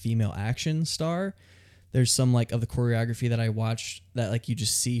like a female action star. There's some like of the choreography that I watched that like you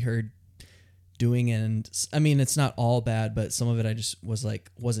just see her doing, and I mean it's not all bad, but some of it I just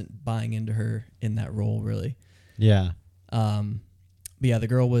wasn't buying into her in that role really. Yeah, But yeah, the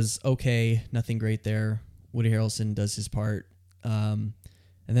girl was okay, nothing great there. Woody Harrelson does his part. And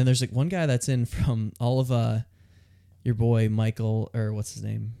then there's like one guy that's in from all of your boy Michael, or what's his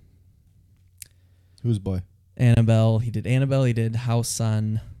name? whose boy? Annabelle. He did Annabelle. He did House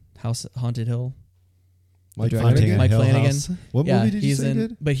Haunted Hill. Mike director. Flanagan. Mike Hill Flanagan. House. What Yeah, movie did you he's say he in,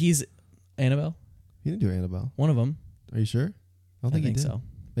 did? but he's Annabelle. He didn't do Annabelle. One of them. Are you sure? I don't think he did. so.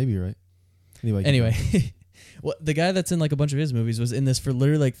 Maybe you're right. Anyway. Anyway, well, the guy that's in like a bunch of his movies was in this for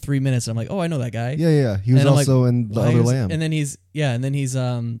literally like 3 minutes. And I'm like, oh, I know that guy. Yeah. He was And I'm like, also in The Why Other is- Lamb. And then he's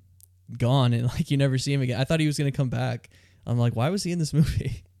gone, and like you never see him again. I thought he was gonna come back. I'm like, why was he in this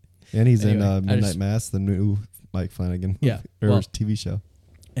movie? And he's Anyway, I in Midnight just- Mass, the new Mike Flanagan Yeah, or well- TV show.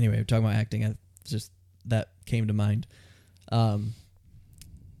 Anyway, we're talking about acting. Just that came to mind.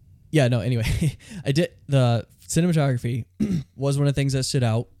 Yeah, no, anyway, I did the cinematography was one of the things that stood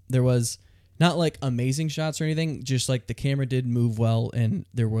out. There was not like amazing shots or anything, just like the camera did move well and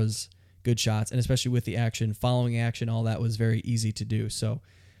there was good shots, and especially with the action, following action, all that was very easy to do. So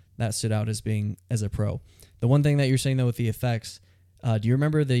that stood out as a pro. The one thing that you're saying though with the effects, do you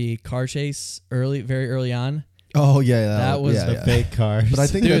remember the car chase very early on? Oh yeah, That was yeah, the fake cars. But I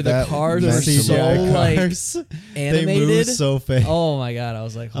think Dude, that the cars meant were to so be- like They animated. move so fake. Oh my god! I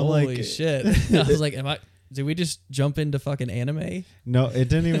was like, I'm holy like- shit! I was like, did we just jump into fucking anime? No, it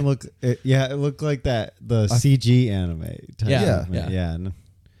didn't even look. It looked like the CG anime. Type Yeah, of- yeah. yeah.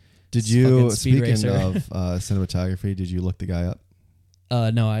 Did fucking you, Speed speaking Racer. of cinematography, did you look the guy up?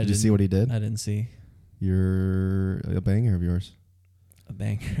 No, I Did didn't. you see what he did? I didn't see You're a banger of yours. a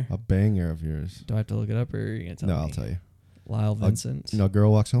banger. A banger of yours. Do I have to look it up, or are you gonna tell me? No, I'll tell you. Lyle Vincent. No,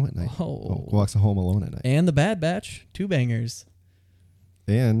 girl walks home at night. Oh. Walks home alone at night. And The Bad Batch, 2 bangers.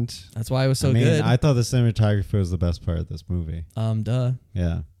 And That's why it was so I mean, good. I thought the cinematography was the best part of this movie. Duh.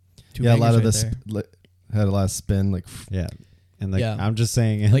 Yeah, 2 yeah, a lot of bangers this right had a lot of spin. Like yeah, and like Yeah. I'm just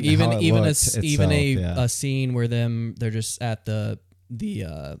saying, there. Like how even it even looked even a itself, yeah. a scene where they're just at the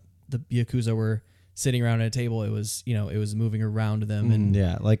Yakuza were sitting around at a table. It was it was moving around them and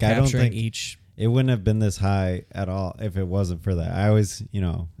Yeah, like I don't capturing think each. it wouldn't have been this high at all if it wasn't for that. I always,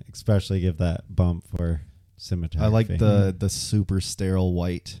 especially give that bump for cinematography. I like the super sterile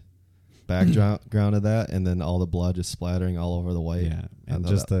white background of that, and then all the blood just splattering all over the white. Yeah, I and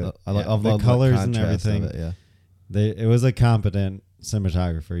thought just that- the I love the colors and contrast of everything. it, yeah. It was a competent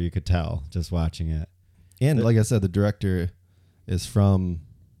cinematographer. You could tell just watching it. And like I said, the director is from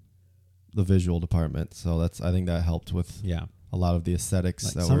the visual department, so I think that helped with Yeah, a lot of the aesthetics.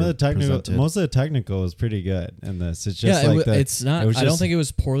 like that some were of the technical, presented. most of the technical was pretty good in this. It's Yeah, just like it's not. it was I don't just- think it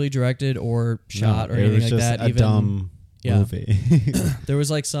was poorly directed or shot no, or it anything was like just that. a Even dumb yeah. movie. there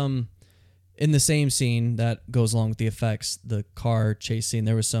was like some in the same scene that goes along with the effects, the car chase scene.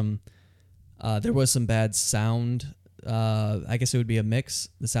 There was some bad sound. I guess it would be a mix,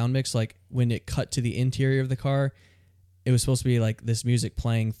 the sound mix. Like when it cut to the interior of the car, it was supposed to be like this music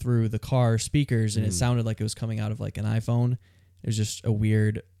playing through the car speakers, and it sounded like it was coming out of like an iPhone. It was just a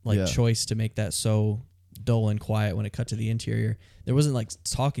weird choice to make that so dull and quiet when it cut to the interior. There wasn't like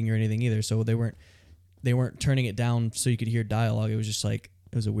talking or anything either, so they weren't turning it down so you could hear dialogue. It was just like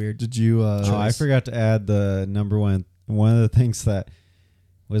it was a weird. Did you? Oh, I forgot to add the number one. One of the things that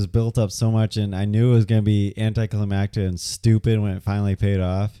was built up so much, and I knew it was going to be anticlimactic and stupid when it finally paid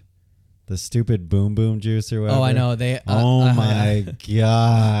off. The stupid boom boom juice or whatever. Oh, I know they. Oh my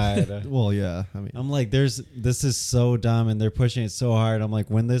god. Well, yeah. I mean, I'm like, this is so dumb, and they're pushing it so hard. I'm like,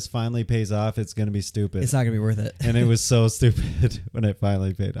 when this finally pays off, it's going to be stupid. It's not gonna be worth it. And it was so stupid when it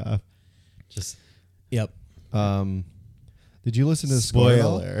finally paid off. Just Yep. did you listen to the score at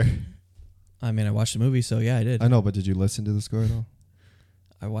all? spoiler. I mean, I watched the movie, so yeah, I did. I know, but did you listen to the score at all?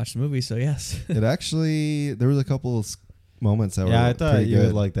 I watched the movie, so yes. It actually, there was a couple of moments that were Yeah, I thought pretty you would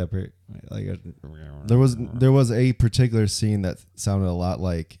good. like that. There was a particular scene that sounded a lot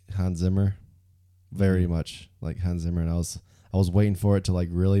like Hans Zimmer, very much like Hans Zimmer, and I was waiting for it to like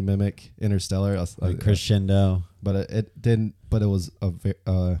really mimic Interstellar. I was, like crescendo. but it didn't. But it was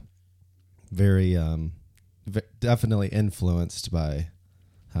a very definitely influenced by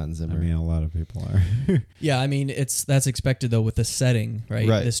Hans I Zimmer. mean, a lot of people are. Yeah, I mean, that's expected though with the setting, right?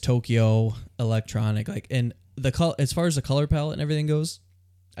 Right. This Tokyo electronic, like, and the color, as far as the color palette and everything goes,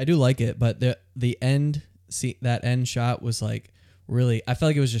 I do like it, but the end, that end shot was like really. I felt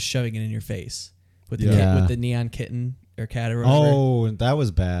like it was just shoving it in your face with the Yeah. with the neon kitten or cat or whatever. Oh, that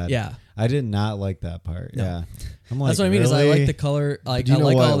was bad. Yeah. I did not like that part. No. Yeah, I'm like, That's what I mean. Is I really? like the color, like Do you I know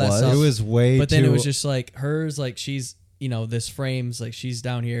like what all it that was? stuff. It was way but then too. it was just like hers, like she's this frames like she's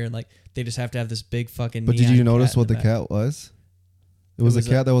down here, and like they just have to have this big fucking. But did neon you notice cat in what the back. cat was? It was a was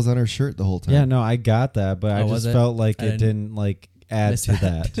cat that was on her shirt the whole time. yeah, no, I got that, but I Oh, was just it? felt like I it didn't like add miss to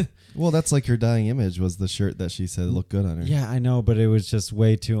that. Well, that's like her dying image was the shirt that she said looked good on her. Yeah, I know, but it was just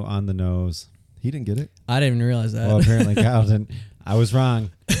way too on the nose. He didn't get it. I didn't even realize that. Well, apparently Kyle didn't. I was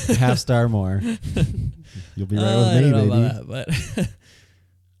wrong. Half star more. You'll be right I with me, don't know baby. about that, but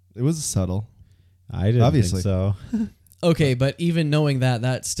It was subtle. I didn't Obviously. think so. okay. But even knowing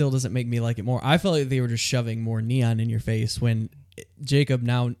that still doesn't make me like it more. I felt like they were just shoving more neon in your face when Jacob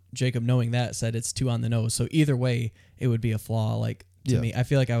knowing that said it's too on the nose. So either way, it would be a flaw. Like to Yeah. me, I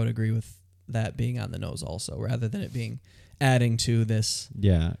feel like I would agree with that being on the nose also, rather than it being adding to this.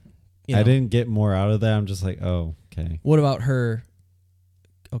 Yeah, You know. I didn't get more out of that. I'm just like, oh, okay. What about her?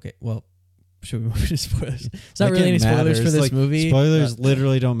 Okay, well, should we move to spoilers? It's not Like, really it any spoilers matters. for this Like, movie. Spoilers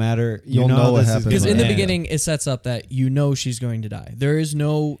literally don't matter. You'll know what this is happens Because gonna in the end. beginning, it sets up that she's going to die. There is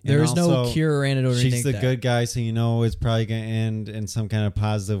no And no also, cure or antidote or anything. She's the like that. good guy, so you know it's probably gonna end in some kind of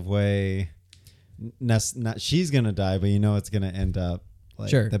positive way. Not she's gonna die, but you know it's gonna end up like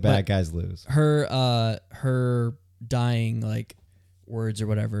Sure, the bad but- guys lose. Her dying like words or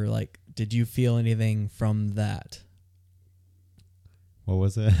whatever. Like, did you feel anything from that? What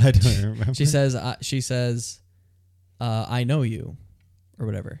was it? I don't remember. She says, I know you, or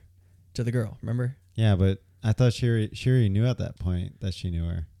whatever, to the girl. Remember? Yeah, but I thought Shuri knew at that point that she knew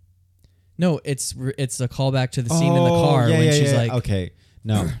her. No, it's a callback to the scene in the car when she's like, okay,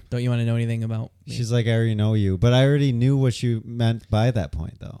 no. "Don't you want to know anything about me?" She's like, I already know you, but I already knew what she meant by that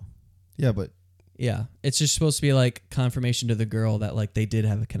point, though. Yeah, but Yeah, it's just supposed to be like confirmation to the girl that like they did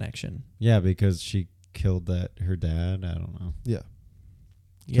have a connection. Yeah, because she killed her dad. I don't know. yeah,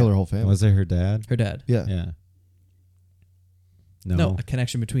 Yeah. kill her whole family. Was it her dad? Her dad. Yeah. Yeah. No, a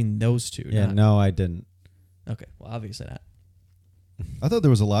connection between those two. Yeah, not- no, I didn't. Okay, well, obviously not. I thought there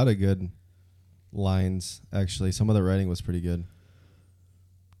was a lot of good lines. Actually, some of the writing was pretty good.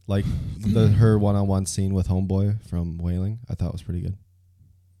 Like her one-on-one scene with Homeboy from Wailing, I thought was pretty good.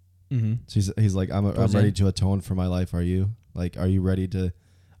 Mm-hmm. He's like, I'm ready to atone for my life. Are you? Like, are you ready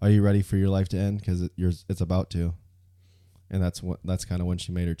for your life to end? Because it's about to. And that's kind of when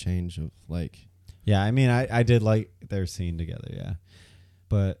she made her change of like. Yeah, I mean, I did like their scene together. Yeah,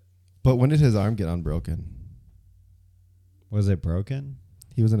 but when did his arm get unbroken? was it broken?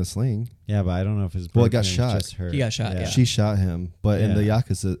 He was in a sling. Yeah, but I don't know if it's broken. Well, it got or shot. Just hurt. He got shot, yeah. She shot him, but in the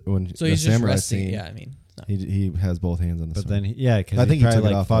Yakuza when So the he's just samurai resting. scene, Yeah, I mean, no. he has both hands on the But sword. then, because I think he probably took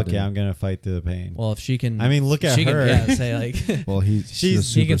it like, off, fuck though, yeah, didn't I'm gonna fight through the pain. Well, if she can, I mean, look at she her. Can, say like, well, she's a he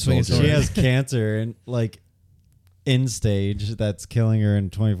super can swing a soldier. sword. She has cancer and like in stage that's killing her in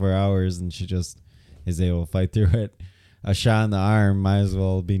 24 hours, and she just is able to fight through it. A shot in the arm might as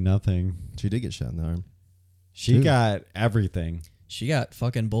well be nothing. She did get shot in the arm. She Dude. got everything. she got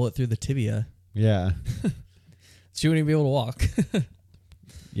fucking bullet through the tibia. Yeah, She wouldn't even be able to walk.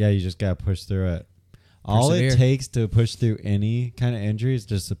 yeah. You just gotta push through it. All Persevere. it takes to push through any kind of injury is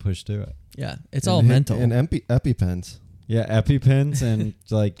just to push through it. Yeah, it's And all hit- mental. And EpiPens. Yeah, EpiPens and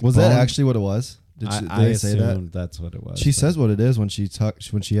like Was that bone- actually what it was? Did I they say that? assumed that's what it was. She but- says what it is when she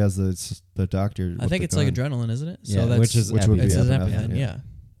has the doctor. I with think the it's like gun. adrenaline, isn't it? Yeah, that's, which is which would be it's an epinephrine, EpiPen. yeah. Yeah,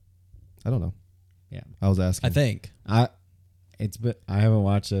 I don't know. Yeah. I was asking. I think. I haven't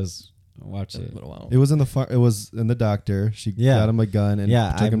watched this. Watch It's it. been a while. It was in the doctor. She Yeah. got him a gun and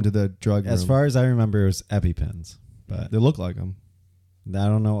Yeah, took him to the drug room. As far as I remember, it was EpiPens, but they look like him. I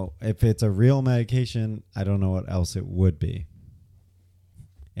don't know if it's a real medication. I don't know what else it would be.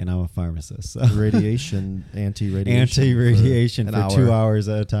 And I'm a pharmacist, so Anti-radiation anti-radiation an for hour. 2 hours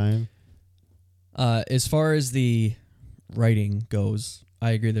at a time. As far as the writing goes,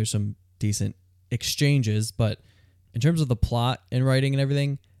 I agree there's some decent exchanges, but in terms of the plot and writing and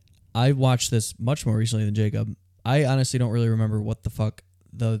everything, I watched this much more recently than Jacob. I honestly don't really remember what the fuck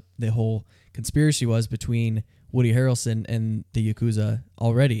the whole conspiracy was between Woody Harrelson and the Yakuza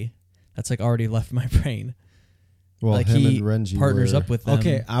already. That's like already left my brain. Well, like him he and Renji partners were up with them.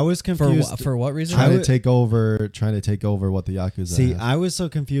 Okay, I was for confused. for what reason? trying I to would- take over what the Yakuza See, have. I was so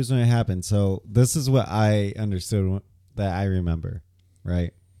confused when it happened. So this is what I understood that I remember,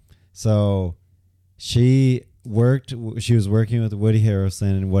 right? So she was working with Woody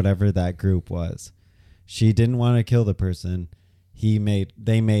Harrelson and whatever that group was. She didn't want to kill the person.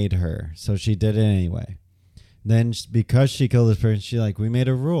 They made her, so she did it anyway. Then because she killed this person, she we made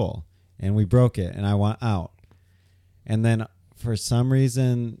a rule and we broke it, and I want out. And then for some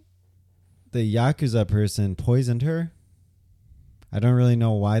reason, the Yakuza person poisoned her. I don't really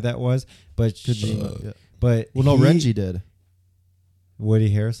know why that was, but Yeah. but Well, no, Renji did.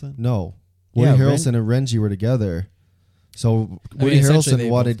 Woody Harrelson. No, Woody Yeah, Harrelson and Renji were together. So I Woody mean, essentially Harrelson they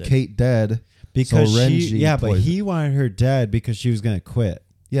wanted both did. Kate dead Because so Renji but poisoned. he wanted her dead because she was gonna quit.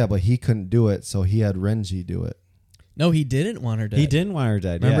 Yeah, but he couldn't do it, so he had Renji do it. No, he didn't want her dead. He didn't want her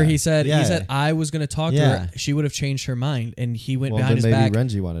dead. Remember, yeah. he said Yeah. I was going to talk to Yeah. her. She would have changed her mind, and he went Well, behind his then maybe back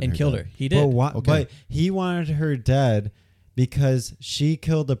Renji wanted and her killed dead. her. He did. Okay. But he wanted her dead because she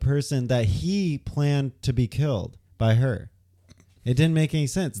killed the person that he planned to be killed by her. It didn't make any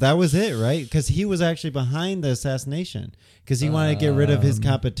sense. That was it, right? Because he was actually behind the assassination because he wanted to get rid of his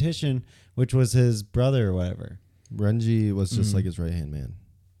competition, which was his brother or whatever. Renji was just like his right hand man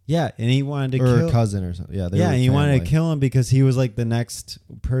Yeah, and he wanted to or kill cousin or something. Yeah, they yeah, were and he wanted to family. kill him because he was like the next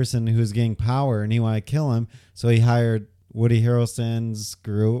person who was getting power, and he wanted to kill him. So he hired Woody Harrelson's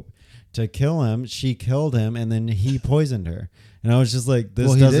group to kill him. She killed him, and then he poisoned her. And I was just like, this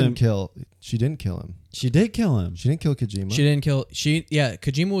Well, he doesn't. didn't kill. She didn't kill him. She did kill him. She didn't kill Kojima. She didn't kill.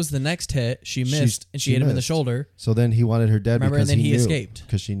 Kojima was the next hit. She missed, and she hit him in the missed. shoulder. So then he wanted her dead Remember, because and then he knew, escaped.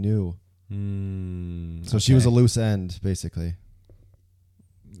 because she knew. Mm, So she was a okay. loose end, basically.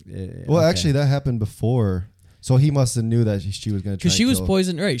 Eh, Well, okay. actually, that happened before. So he must have knew that she was going to. Because she was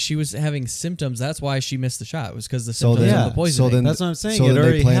poisoned, right? She was having symptoms. That's why she missed the shot. It was because the So symptoms then, of the poisoning. so then That's what I'm saying. So It then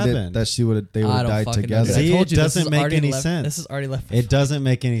already they planned happened. it that they would I have don't died fucking know. together. See, I told it you this doesn't is make already any left- sense. This is already left. It doesn't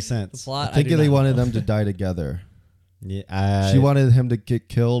make any The sense. plot. I think do they not wanted know. them to die together. Yeah, She wanted him to get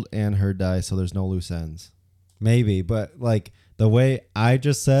killed and her die, so there's no loose ends. maybe, but like the way I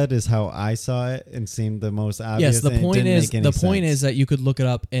just said is how I saw it and seemed the most obvious. Yes, the and it point didn't is make any point sense. is that you could look it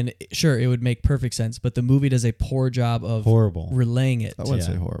up, and sure, it would make perfect sense. But the movie does a poor job of horrible. relaying it. I wouldn't Yeah.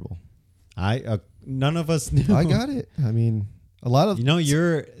 say horrible. None of us knew. I got it. I mean, a lot of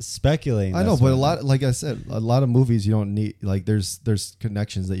you're speculating. I know, that's but what a lot, like I said, a lot of movies you don't need. Like there's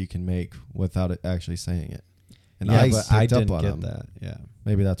connections that you can make without it actually saying it. And yeah, I but I picked up didn't on get them. that. Yeah,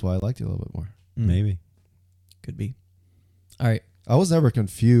 Maybe that's why I liked it a little bit more. maybe. Could be. All right. I was never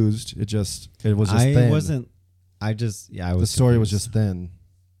confused. It was just I thin. wasn't. I just I was. The story was confused. just thin.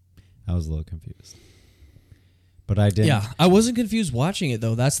 I was a little confused, but I didn't. Yeah, I wasn't confused watching it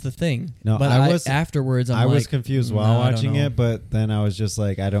though. That's the thing. No, but I was- afterwards. I I'm was like, confused "No, while I don't watching know." it, but then I was just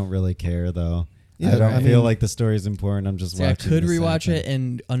like, I don't really care though. Yeah, I don't I feel mean- like the story's important. I'm just See, I watching. could the same rewatch thing. it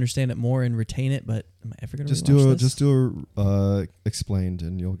and understand it more and retain it, but am I ever gonna Just rewatch do this? a explained,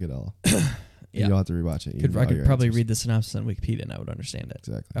 and you'll get all. Yeah. You don't have to rewatch it. You I know could your probably answers. read the synopsis on Wikipedia and I would understand it.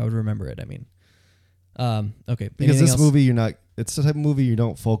 Exactly. I would remember it. I mean, okay. Because anything this else? movie, it's the type of movie you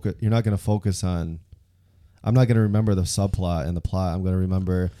don't focus. You're not going to focus on. I'm not going to remember the subplot and the plot. I'm going to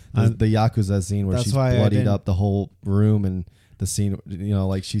remember the Yakuza scene where That's she's why I bloodied didn't- up the whole room, and the scene,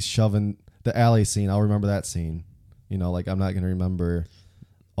 like she's shoving the alley scene. I'll remember that scene. Like I'm not going to remember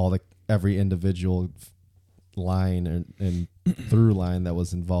every individual line and through line that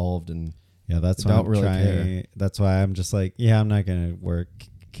was involved. And Yeah, that's I why don't I'm really trying. care. That's why I'm just like, yeah, I'm not gonna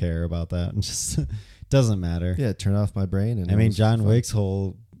care about that. And just doesn't matter. yeah, turn off my brain. And I it mean, was John fun. Wick's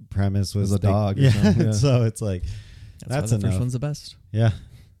whole premise was a dog or Yeah, something, yeah. so it's like that's why the enough. first one's the best. Yeah,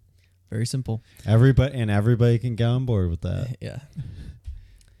 Very simple. everybody can get on board with that. Yeah.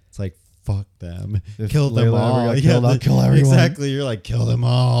 It's like fuck them, If kill them Layla ever all. got killed, I'll kill everyone. Exactly. You're like kill them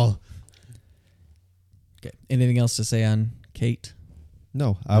all. Okay. Anything else to say on Kate?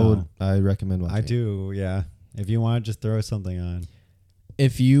 No, No. I recommend watching. I do. Yeah. If you want to just throw something on.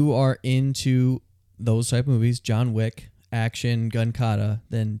 If you are into those type of movies, John Wick, action, gun kata,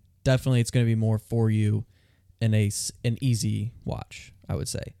 then definitely it's going to be more for you and an easy watch, I would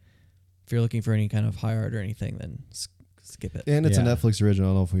say. If you're looking for any kind of high art or anything, then skip it. And it's a Yeah. Netflix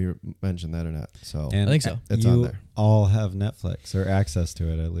original. I don't know if we mentioned that or not. So And I think so. It's you on there. all have Netflix or access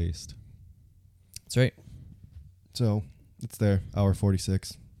to it at least. That's right. So it's there. Hour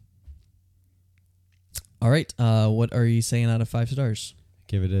 46. All right. What are you saying out of 5 stars?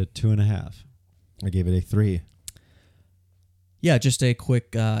 Give it a 2.5. I gave it a 3. Yeah, just a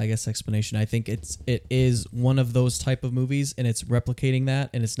quick, I guess, explanation. I think it is one of those type of movies, and it's replicating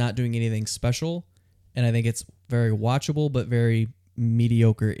that, and it's not doing anything special. And I think it's very watchable, but very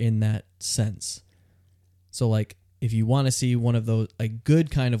mediocre in that sense. So, like, if you want to see one of those, a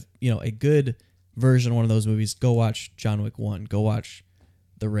good kind of, a good version of one of those movies, go watch John Wick 1. Go watch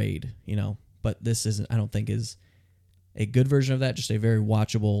The Raid, But this isn't, I don't think, is a good version of that. Just a very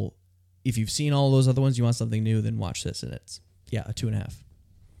watchable. If you've seen all those other ones, you want something new, then watch this, and it's. Yeah, a 2.5.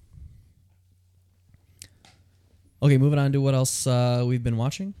 Okay, moving on to what else we've been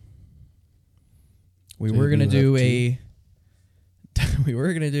watching. We were gonna do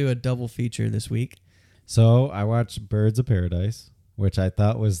a double feature this week. So I watched Birds of Paradise, which I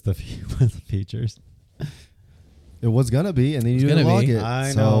thought was one of the features. It was gonna be, and then you It's didn't gonna log be. it.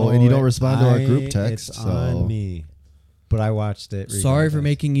 I so, know. and you don't respond to our group It's text. So on me. But I watched it. Sorry for regardless.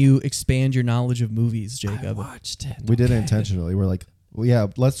 making you expand your knowledge of movies, I Jacob. watched it. we did it intentionally. We're like, well, yeah,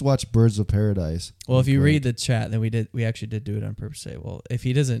 let's watch Birds of Paradise. Well, if you Great. read the chat, then we actually did do it on purpose. Say, well, if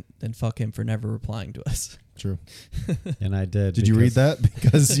he doesn't, then fuck him for never replying to us. True. And I did. Did you read that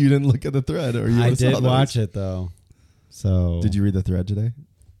because you didn't look at the thread, or you I would've saw did those? watch it though. So Did you read the thread today?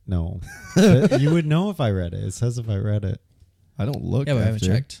 No. But you would know if I read it. It says if I read it. I don't look. Yeah, we haven't after.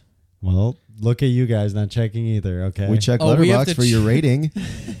 checked. Well, look at you guys not checking either. Okay. We check Oh, we have Letterbox to for your rating.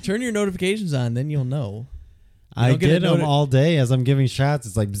 Turn your notifications on, then you'll know. I don't get a did them noti- all day as I'm giving shots.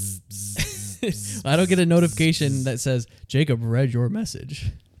 It's like. Bzz, bzz, bzz, I don't get a notification that says Jacob read your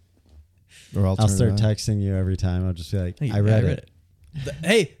message. Or I'll I'll turn start it on. texting you every time. I'll just be like, Hey, I read it.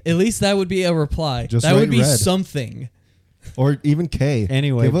 Hey, at least that would be a reply. Just that would write be red. something. Or even K.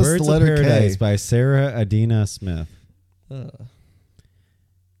 Anyway, Give us Birds the of letter Paradise K. by Sarah Adina Smith. Uh,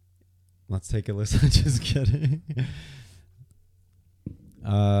 Let's take a listen. Just kidding.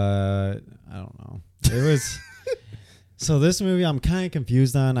 I don't know. It was so this movie I'm kind of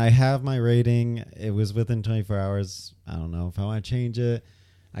confused on. I have my rating. It was within 24 hours. I don't know if I want to change it.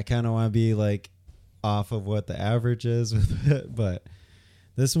 I kind of want to be like off of what the average is with it, but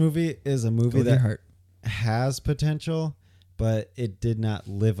this movie is a go movie with your that heart. has potential, but it did not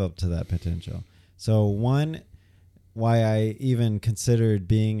live up to that potential. So one, why I even considered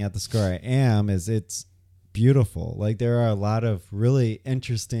being at the score I am is it's beautiful. Like there are a lot of really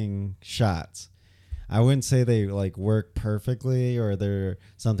interesting shots. I wouldn't say they like work perfectly or they're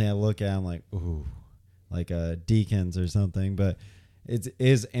something I look at and I'm like, ooh, like a Deakins or something, but it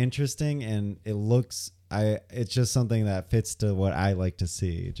is interesting, and it looks. It's just something that fits to what I like to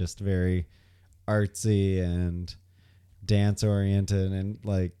see. Just very artsy and dance oriented, and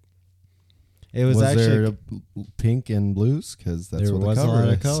like it was actually there a pink and blues because that's there what was the a cover lot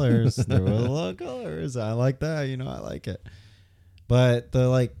is. of colors. There was a lot of colors. I like that. I like it. But the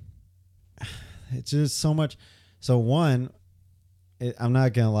like, it's just so much. So one, I'm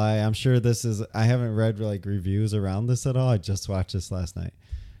not gonna lie. I'm sure this is. I haven't read like reviews around this at all. I just watched this last night,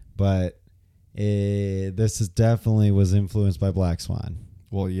 but this is definitely was influenced by Black Swan.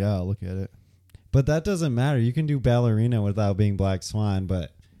 Well, yeah, look at it. But that doesn't matter. You can do Ballerina without being Black Swan,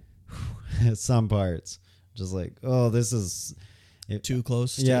 but some parts, just like, oh, this is Too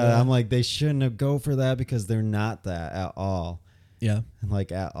close. Yeah, I'm like, they shouldn't have go for that because they're not that at all. Yeah.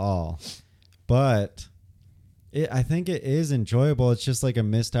 Like at all. But I think it is enjoyable. It's just like a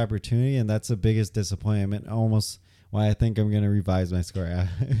missed opportunity, and that's the biggest disappointment. Almost why I think I'm going to revise my score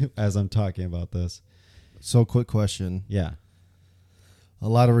as I'm talking about this. So, quick question. Yeah. A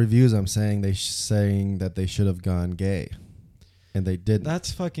lot of reviews I'm saying saying that they should have gone gay, and they didn't.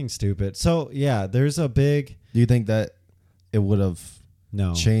 That's fucking stupid. So, yeah, there's a big... Do you think that it would have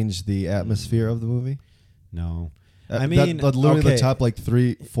No. changed the atmosphere of the movie? No. I mean, literally okay. the top like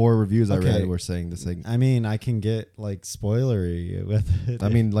 3-4 reviews I Okay. read were saying this thing. I mean, I can get like spoilery with it. I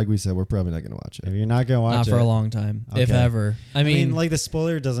mean, like we said, we're probably not going to watch if it. you're not going to watch Not it... for a long time, if Okay. ever. I mean, like the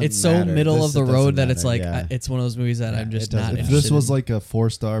spoiler doesn't it's so matter. middle This of the doesn't road that it's matter, like yeah. it's one of those movies that Yeah, I'm just it doesn't not matter. If interested this was in. like a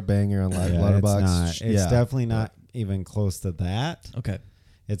 4-star banger on Yeah, Letterboxd, it's not. It's yeah. definitely not even close to that. Okay.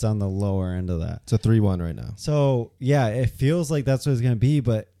 It's on the lower end of that. It's a 3-1 right now. So yeah, it feels like that's what it's gonna be,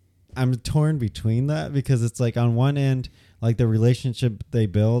 but I'm torn between that because it's like on one end, like the relationship they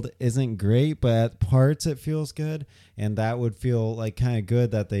build isn't great, but at parts it feels good, and that would feel like kind of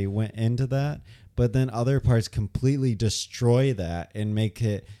good that they went into that. But then other parts completely destroy that and make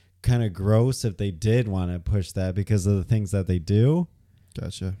it kind of gross if they did want to push that because of the things that they do.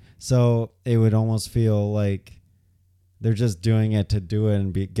 Gotcha. So it would almost feel like they're just doing it to do it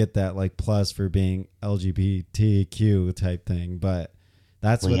and get that like plus for being LGBTQ type thing. But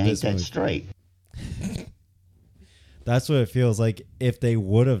that's what this movie. straight. That's what it feels like. If they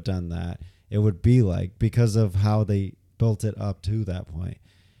would have done that, it would be like because of how they built it up to that point.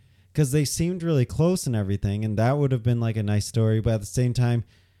 Because they seemed really close and everything, and that would have been like a nice story. But at the same time,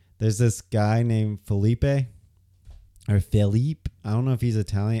 there's this guy named Felipe. Or Philippe. I don't know if he's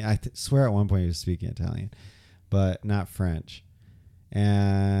Italian. I swear at one point he was speaking Italian, but not French.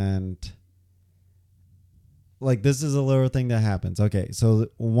 And like this is a little thing that happens. Okay, so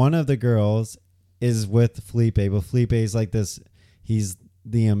one of the girls is with Felipe, but Felipe is like this. He's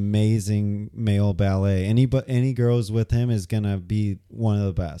the amazing male ballet. Any girls with him is gonna be one of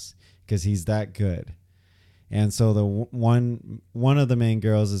the best because he's that good. And so the one of the main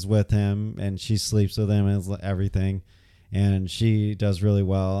girls is with him, and she sleeps with him and everything, and she does really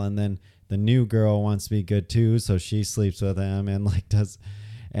well. And then the new girl wants to be good too, so she sleeps with him and like does.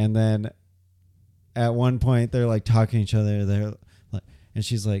 And then at one point they're like talking to each other. They're like, and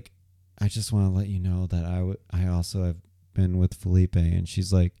she's like, "I just want to let you know that I also have been with Felipe." And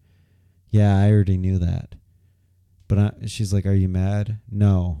she's like, "Yeah, I already knew that." But she's like, "Are you mad?"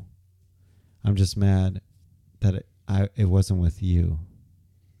 "No, I'm just mad that it wasn't with you."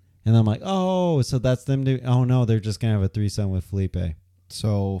 And I'm like, oh, so that's them doing. Oh no, they're just gonna have a threesome with Felipe.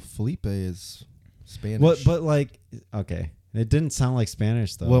 So Felipe is Spanish. What? But like, okay, it didn't sound like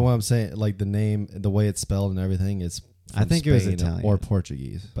Spanish though. Well, what I'm saying, like the name, the way it's spelled and everything is I from think it was Spain Italian. or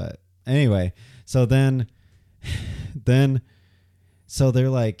Portuguese. But anyway, so then, so they're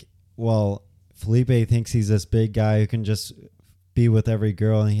like, well, Felipe thinks he's this big guy who can just be with every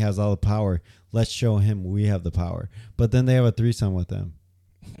girl and he has all the power. Let's show him we have the power. But then they have a threesome with him.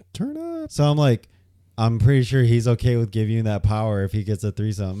 Turn up. So I'm like, I'm pretty sure he's okay with giving you that power if he gets a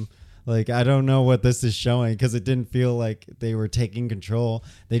threesome. Like, I don't know what this is showing because it didn't feel like they were taking control.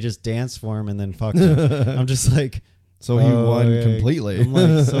 They just danced for him and then fucked him. I'm just like, So he won okay. completely. I'm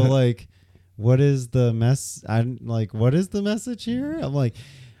like, so like, what is the mess? I'm like, what is the message here? I'm like,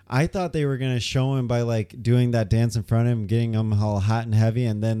 I thought they were going to show him by like doing that dance in front of him, getting him all hot and heavy,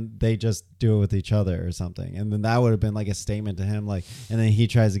 and then they just do it with each other or something. And then that would have been like a statement to him. Like, and then he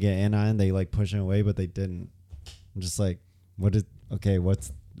tries to get in on, they like push him away, but they didn't. I'm just like, what's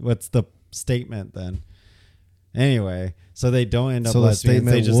the statement then? Anyway, so they don't end up So the lesbians.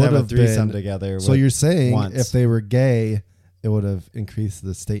 They statement just would have a have threesome been- together. So with you're saying once. if they were gay, it would have increased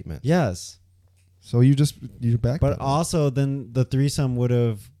the statement. Yes. So you're back. But also then the threesome would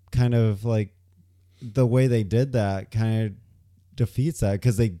have kind of like the way they did that kind of defeats that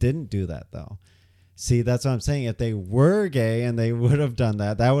because they didn't do that though. See, that's what I'm saying. If they were gay and they would have done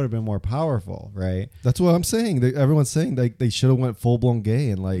that, that would have been more powerful, right? That's what I'm saying. Everyone's saying they should have went full blown gay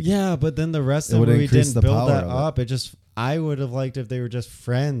and like. Yeah, but then the rest It of the would movie increase didn't the build power that of it. up. It just, I would have liked if they were just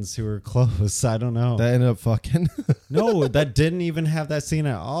friends who were close. I don't know. That ended up fucking. No, that didn't even have that scene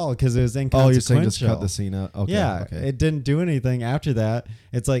at all because it was Oh, inconsequential. you're saying just cut the scene out? Okay. Yeah, Okay. it didn't do anything after that.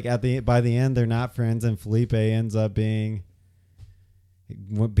 It's like by the end they're not friends, and Felipe ends up being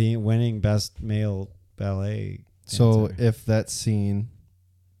winning best male ballet. So dancer. if that scene,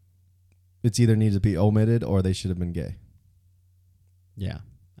 it's either needed to be omitted or they should have been gay. Yeah,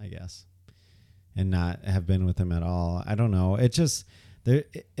 I guess, and not have been with him at all. I don't know. It just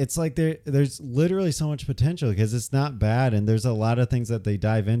it's like there's literally so much potential because it's not bad, and there's a lot of things that they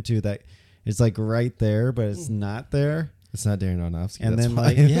dive into that it's like right there, but it's not there. It's not Darren Aronofsky. And that's then fine.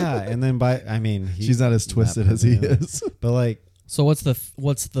 like yeah, and then she's not as twisted as he is. But like So what's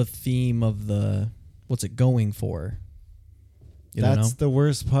the theme of what's it going for? You don't know? that's the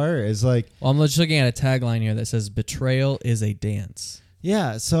worst part. Is like Well, I'm just looking at a tagline here that says "Betrayal is a dance."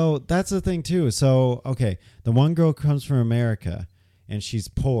 yeah, so that's the thing too. So okay, the one girl comes from America and she's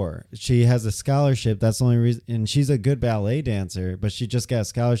poor. She has a scholarship. That's the only reason, and she's a good ballet dancer, but she just got a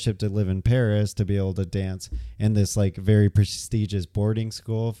scholarship to live in Paris to be able to dance in this like very prestigious boarding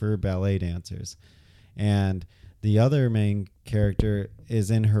school for ballet dancers. And the other main character is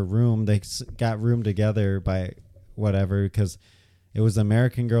in her room. They got room together by whatever because it was the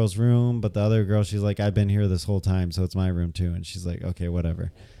American girl's room, but the other girl, she's like, I've been here this whole time, so it's my room too. And she's like, okay,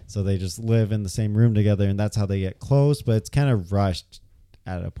 whatever. So they just live in the same room together, and that's how they get close, but it's kind of rushed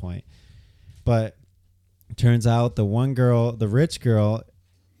at a point. But turns out the one girl, the rich girl,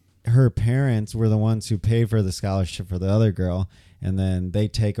 her parents were the ones who paid for the scholarship for the other girl, and then they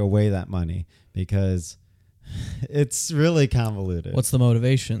take away that money because it's really convoluted. What's the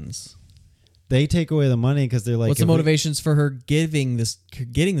motivations? They take away the money because they're like, What's the if we- motivations for her getting the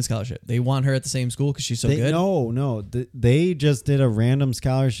scholarship? They want her at the same school because she's so good. No. They just did a random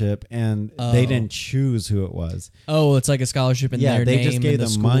scholarship, and they didn't choose who it was. Oh, it's like a scholarship in their they name. just gave and the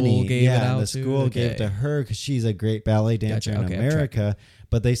them school money. Gave it out and the school gave it to her because she's a great ballet dancer Gotcha. in Okay, I'm America.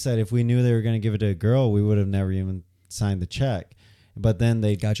 But they said if we knew they were going to give it to a girl, we would have never even signed the check. But then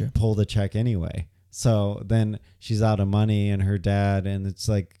they pull the check anyway. So then she's out of money, and her dad, and it's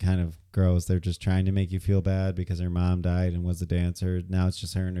like kind of gross. They're just trying to make you feel bad because her mom died and was a dancer. Now it's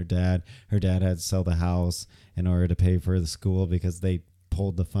just her and her dad. Her dad had to sell the house in order to pay for the school because they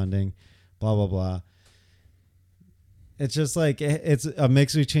pulled the funding. Blah, blah, blah. It's just like it's a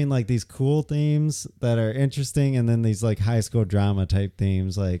mix between like these cool themes that are interesting and then these like high school drama type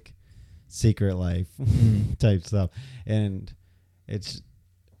themes like Secret Life type stuff. And it's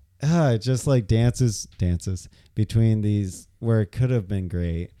just like dances between these where it could have been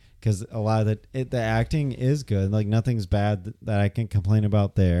great because a lot of the acting is good. Like nothing's bad that I can complain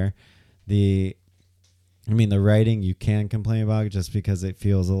about there. The writing you can complain about just because it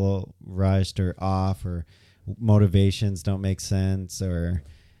feels a little rushed or off or motivations don't make sense or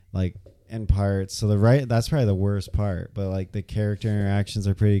like in parts. So that's probably the worst part. But like the character interactions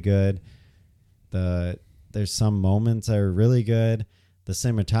are pretty good. There's some moments that are really good. The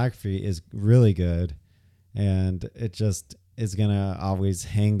cinematography is really good, and it just is gonna always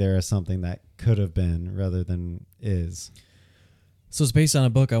hang there as something that could have been rather than is. So it's based on a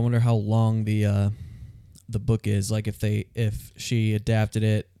book. I wonder how long the book is. Like if she adapted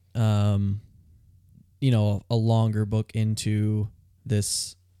it, a longer book into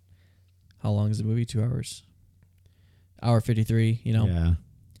this. How long is the movie? 2 hours. Hour 53. Yeah.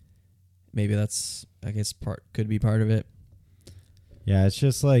 Maybe that's could be part of it. Yeah, it's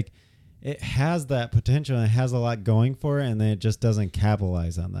just like it has that potential and it has a lot going for it, and then it just doesn't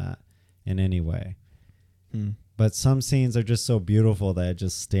capitalize on that in any way. But some scenes are just so beautiful that it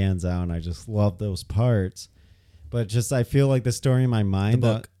just stands out, and I just love those parts. But just I feel like the story in my mind,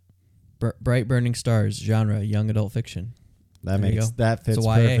 The book, Bright Burning Stars, genre, young adult fiction. that There you fits It's a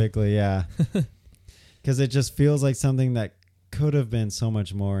YA. perfectly, yeah. Because it just feels like something that could have been so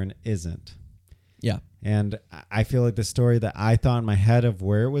much more and isn't. Yeah. And I feel like the story that I thought in my head of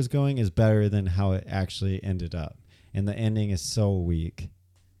where it was going is better than how it actually ended up. And the ending is so weak.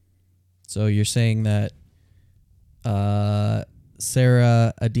 So you're saying that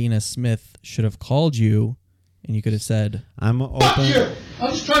Sarah Adina Smith should have called you and you could have said, I'm open. Fuck you!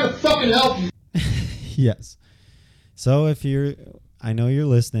 I'm just trying to fucking help you. Yes. So I know you're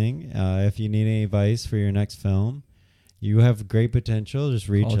listening. If you need any advice for your next film, you have great potential. Just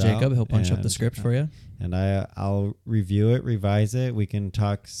reach call out. Jacob. He'll punch up the and, script for you. And I'll review it, revise it. We can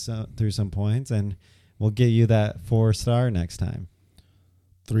talk through some points, and we'll get you that 4-star next time.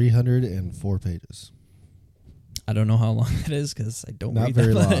 304 pages. I don't know how long it is because I don't Not read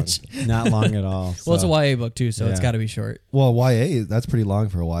very that long. much. Not long at all. Well, it's a so. YA book too, so it's Yeah. got to be short. Well, YA, that's pretty long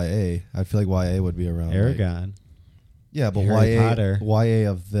for a YA. I feel like YA would be around. like- Aragon. yeah, but Harry YA, Potter. YA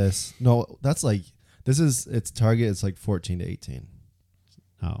of this. No, that's like, this is, its target is like 14 to 18,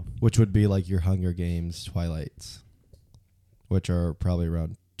 Oh, which would be like your Hunger Games Twilights, which are probably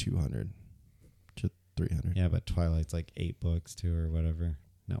around 200 to 300. yeah, but Twilight's like 8 books too, or whatever.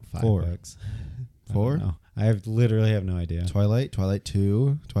 No, 5 4. books. 4? No, I have literally have no idea. Twilight, Twilight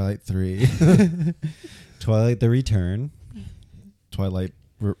 2, Twilight 3, Twilight: The Return. Twilight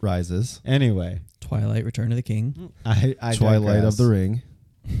Rises, Anyway, Twilight, Return of the King. I Twilight digress. of the Ring,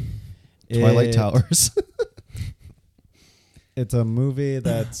 Twilight It- Towers. It's a movie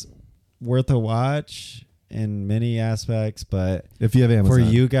that's worth a watch in many aspects, but If you have Amazon. for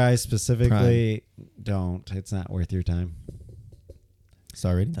you guys specifically, don't. It's not worth your time.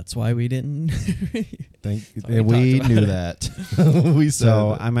 Star rating. That's why we didn't. Thank we and we talked about knew it. that. We said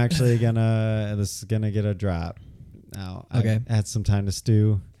So it. I'm actually this is gonna get a drop. Now Okay. I had some time to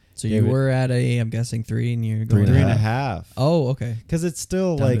stew. So Gave you it- were at I'm guessing 3, and you're Three going and a Three and a half. half. Oh, okay. Because it's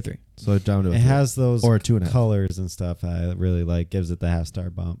still Down to like 3. So down to a it 3. has those Or a 2.5. colors and stuff. I really like. Gives it the half-star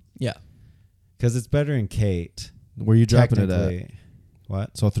bump. Yeah. Because it's better than Kate. Where you dropping it at? technically.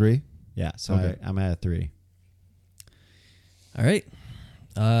 What? So 3. Yeah. So Okay. I'm at a 3. All right.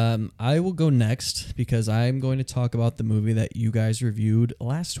 I will go next because I'm going to talk about the movie that you guys reviewed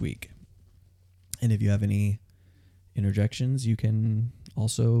last week. And if you have any interjections, you can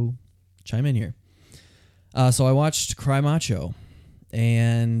also chime in here. So I watched Cry Macho,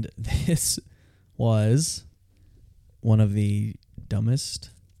 and this was one of the dumbest,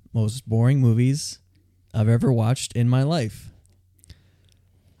 most boring movies I've ever watched in my life.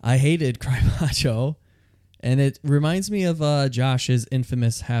 I hated Cry Macho, and it reminds me of Josh's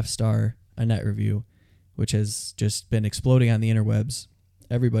infamous half-star net review, which has just been exploding on the interwebs.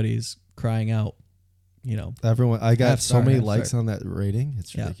 Everybody's crying out, Everyone, I got Half so star, many half likes star. on that rating.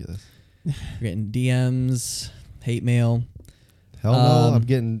 It's Yeah. ridiculous. You're getting DMs, hate mail. Hell no, I'm Um,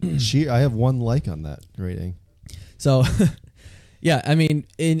 getting I have 1 like on that rating. So, yeah, I mean,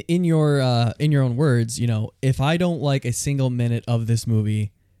 in your own words, if I don't like a single minute of this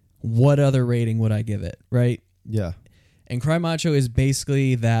movie, what other rating would I give it, right? Yeah. And Cry Macho is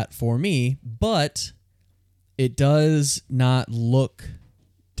basically that for me, but it does not look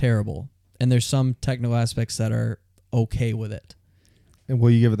terrible. And there's some technical aspects that are okay with it. And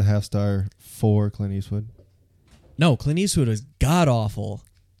will you give it the half star for Clint Eastwood? No, Clint Eastwood was god awful.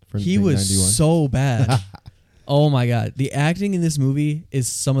 For He was 91? so bad. Oh my god, the acting in this movie is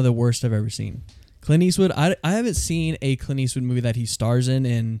some of the worst I've ever seen. Clint Eastwood, I haven't seen a Clint Eastwood movie that he stars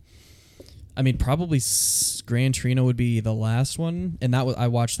in. I mean, probably Gran Torino would be the last one, and I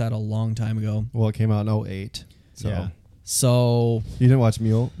watched that a long time ago. Well, it came out in 08. So Yeah. So you didn't watch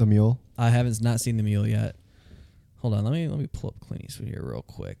The Mule? I haven't not seen The Mule yet. Hold on, let me pull up Clint Eastwood here real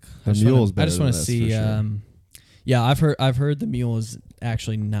quick. The I just Mule wanna- is better I just than want to this, see. for sure. Yeah, I've heard The Mule is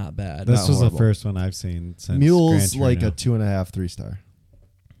actually not bad. This Not was horrible. the first one I've seen since Mule's Gran like a Torino. 2.5, 3 star.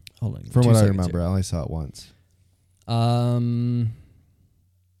 Hold on, From 2 what I seconds remember, I only saw it once. here.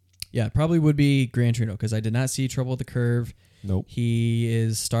 Yeah, it probably would be Gran Torino because I did not see Trouble with the Curve. Nope. He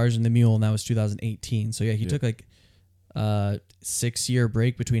stars in The Mule, and that was 2018. So yeah, he Yeah. took like 6-year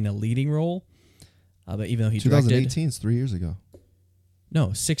break between a leading role. But even though he directed, 2018 is 3 years ago.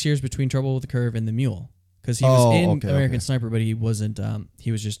 no, 6 years between Trouble with the Curve and The Mule, because he was in okay, American okay. Sniper, but he wasn't.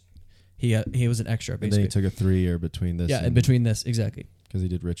 He was just he was an extra And then basically. he took a 3-year between this. Yeah, in between this exactly. Because he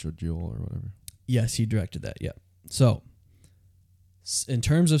did Richard Jewell or whatever. Yes, he directed that. Yeah. So, in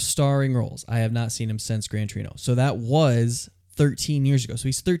terms of starring roles, I have not seen him since Gran Torino. So that was 13 years ago. So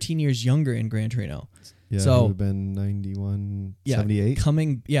he's 13 years younger in Gran Torino. Yeah, So- he would have been 91, Yeah,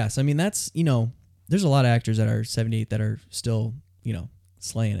 78. Yes, I mean that's there's a lot of actors that are 78 that are still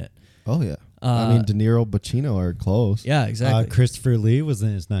slaying it. Oh, yeah. I mean, De Niro, Pacino are close. Yeah, exactly. Christopher Lee was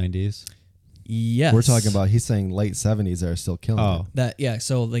in his 90s. Yes, We're talking about, he's saying late 70s that are still killing Oh. it. that. Yeah,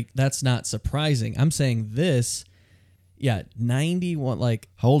 so like that's not surprising. I'm saying this. Yeah, 91. Like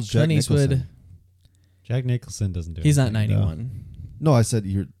How old's Jack Clint Eastwood. Nicholson? Jack Nicholson doesn't do He's not anything, though. 91. No, I said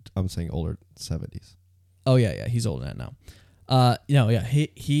I'm saying older 70s. Oh yeah, he's older than that now.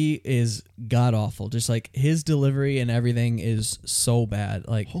 He is god awful. Just like his delivery and everything is so bad.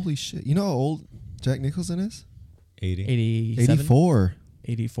 Like Holy shit. You know how old Jack Nicholson is? 80. 87? 84.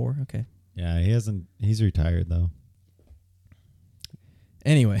 84. Okay. Yeah, he's retired though.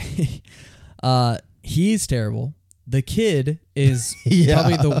 Anyway, he's terrible. The kid is Yeah.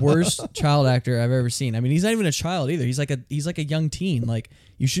 probably the worst child actor I've ever seen. I mean, he's not even a child either. He's like a young teen. Like,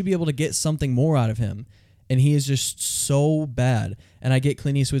 you should be able to get something more out of him. And he is just so bad. And I get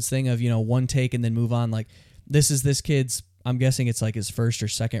Clint Eastwood's thing of, one take and then move on. Like, this is this kid's, I'm guessing it's like his first or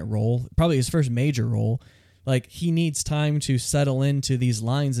second role, probably his first major role. Like, he needs time to settle into these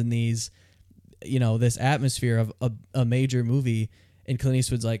lines and these, this atmosphere of a major movie. And Clint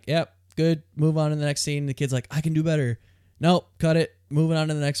Eastwood's like, yep, good, move on to the next scene. The kid's like, I can do better. Nope, cut it, moving on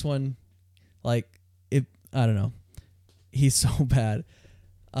to the next one. Like, I don't know. He's so bad.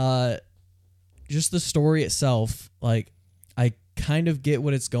 Just the story itself, like, I kind of get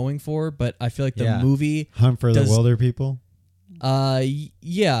what it's going for, but I feel like the movie Hunt for the Wilder People.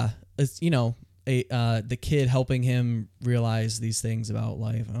 Yeah, it's the kid helping him realize these things about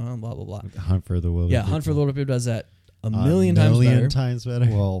life. Blah blah blah. Hunt for the Wilder. Yeah, People. Hunt for the Wilder People does that a million times better.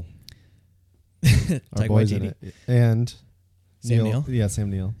 Well, our Taika boys in Waititi. it. And Sam Neill. Yeah, Sam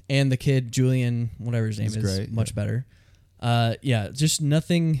Neill. And the kid Julian, whatever his name He's is, great, much better. Just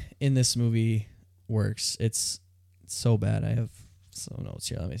nothing in this movie works. It's so bad. I have some notes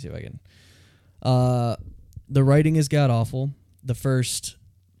here. Let me see if I can. The writing is god awful. The first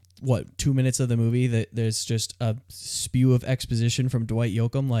 2 minutes of the movie, that there's just a spew of exposition from Dwight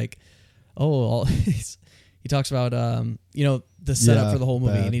Yoakam. Like, he talks about the setup for the whole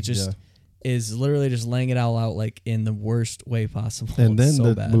movie, and he just is literally just laying it all out like in the worst way possible. And It's then so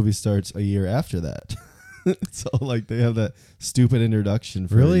the bad. movie starts a year after that. So like they have that stupid introduction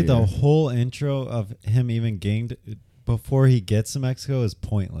for Really, a the year. whole intro of him even getting before he gets to Mexico is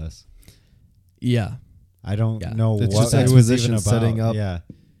pointless. Yeah. I don't Yeah. know It's what just it was exposition even about. setting up. Yeah,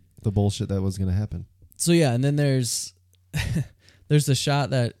 the bullshit that was going to happen. So yeah, and then there's there's the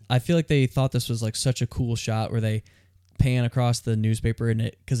shot that I feel like they thought this was like such a cool shot where they pan across the newspaper and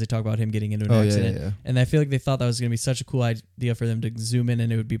it because they talk about him getting into an accident. Yeah. And I feel like they thought that was going to be such a cool idea for them to zoom in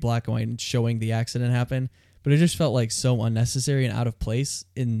and it would be black and white and showing the accident happen. But it just felt like so unnecessary and out of place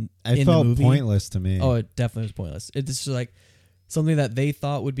in it in felt the movie. pointless to me. Oh, it definitely was pointless. It's just like something that they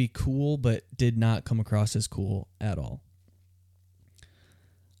thought would be cool, but did not come across as cool at all.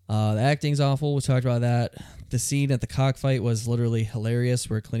 The acting's awful. We talked about that. The scene at the cockfight was literally hilarious,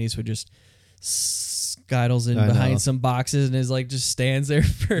 where Clint Eastwood just skytles in I know. behind some boxes and is like just stands there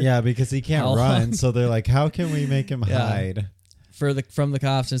for Yeah, because he can't How run, long? so they're like, "How can we make him Yeah. hide?" from the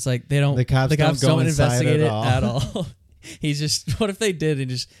cops. And it's like they don't. The cops don't go don't inside investigate at it all. at all. He's just. What if they did and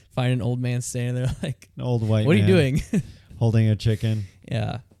just find an old man standing there like, An old white "What are you man doing?" holding a chicken.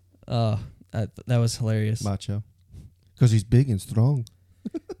 Yeah. That was hilarious. Macho. Because he's big and strong.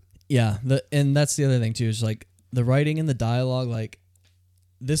 Yeah, and that's the other thing too, is like the writing and the dialogue. Like,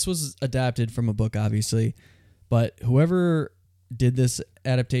 this was adapted from a book, obviously, but whoever did this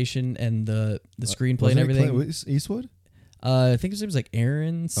adaptation and the screenplay and Wasn't it everything, Clint Eastwood? I think his name was like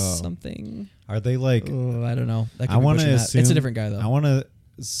Aaron Oh. something. Are they like? Oh, I don't know. That could I be want to pushing that. assume It's a different guy though. I want to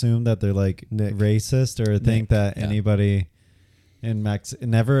assume that they're like Nick. racist or think that yeah. anybody in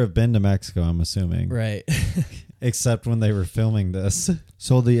never have been to Mexico. I'm assuming, Right. except when they were filming this.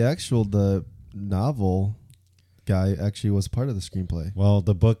 So the novel guy actually was part of the screenplay. Well,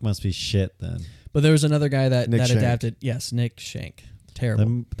 the book must be shit then. But there was another guy that Nick Shank. adapted. Yes, Nick Shank.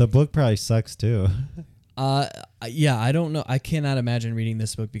 Terrible. The book probably sucks too. Yeah, I don't know. I cannot imagine reading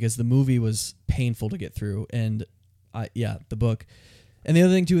this book because the movie was painful to get through, and the book. And the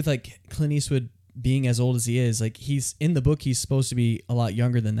other thing too with like Clint Eastwood being as old as he is, like he's in the book, he's supposed to be a lot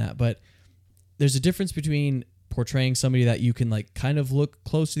younger than that, but there's a difference between portraying somebody that you can like kind of look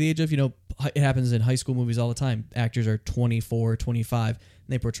close to the age of. It happens in high school movies all the time. Actors are 24, 25, and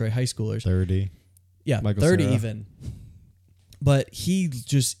they portray high schoolers. 30. Yeah, Michael 30 Cera. even. But he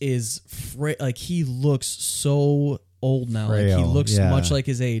just is like he looks so old now. Like he Frail, looks yeah. much like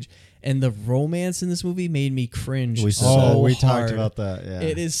his age. And the romance in this movie made me cringe. We so saw we hard. talked about that. Yeah.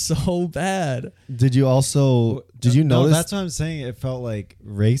 It is so bad. Did you No, notice? that's what I'm saying. It felt like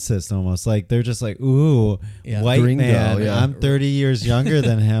racist almost. Like they're just like, ooh, Yeah. white Gringo, man. yeah. I'm 30 years younger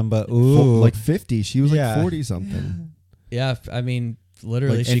than him, but ooh, like 50. She was Yeah. like 40 something. Yeah, I mean,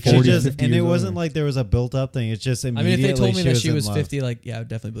 literally, Like, she and could. she 40, just, 50 and it years wasn't older. like there was a built up thing. It's just I mean, immediately if they told me that she in was love. 50, like, yeah, I would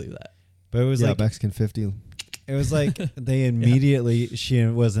definitely believe that. But it was Yeah, like Mexican 50. it was like they immediately she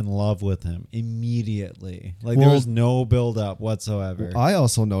was in love with him immediately. Like there Well- was no build up whatsoever. I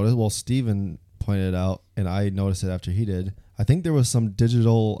also noticed, Steven pointed it out, and I noticed it after he did. I think there was some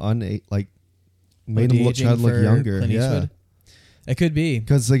digital, made him look, De-aging try to look for younger. Clint Yeah. Eastwood? It could be.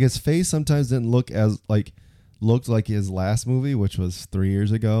 Because like his face sometimes didn't look looked like his last movie, which was 3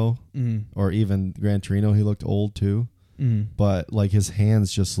 years ago, Mm. or even Gran Torino. He looked old too, Mm. but like his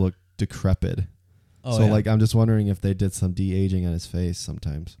hands just looked decrepit. Oh, so yeah. like I'm just wondering if they did some de-aging on his face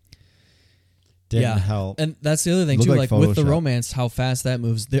sometimes. Didn't help. And that's the other thing Looked too. like Like with the Photoshop. romance, how fast that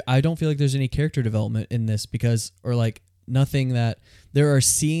moves. I don't feel like there's any character development in this because, or like nothing that there are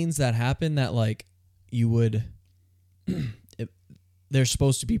scenes that happen that like you would. They're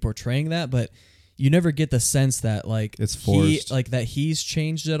supposed to be portraying that, but you never get the sense that like It's forced. that he's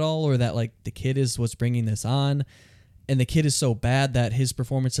changed at all, or that like the kid is what's bringing this on, and the kid is so bad that his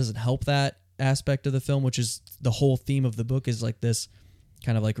performance doesn't help that aspect of the film, which is the whole theme of the book is like this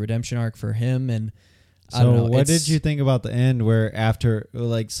kind of like redemption arc for him. And I don't So know, what it's- did you think about the end where after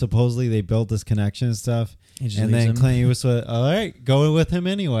like supposedly they built this connection and stuff, He just and leaves then him. Clint Eastwood, all right, going with him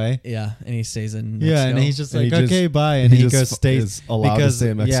anyway. Yeah, and he stays in Yeah, Mexico. and he's just And like, he just- okay, bye, and he just goes stays is allowed to because stay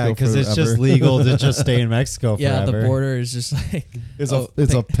in Mexico because it's just forever. legal to just stay in Mexico yeah, forever. the border is just like It's oh,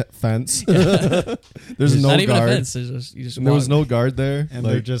 a fence. There's no not even guard. a fence. There's just, you just And there was walk. no guard there. and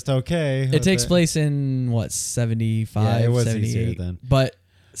Like, they're just okay. It with takes place in what 75, Yeah, it was easier 78, then. but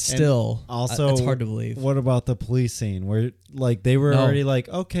still, Also, it's hard to believe. What about the police scene where like they were No. already like,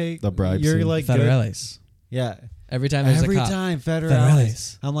 okay, The bribe you're scene. like good. Federales. Yeah, Every time there's every a cop. time federales.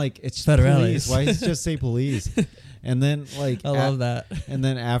 Federales. I'm like, it's Federales. police. Why does it just say police? And then like I love that. And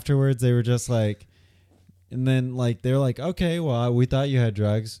then afterwards, they were just like, and then like they're like, okay, well, we thought you had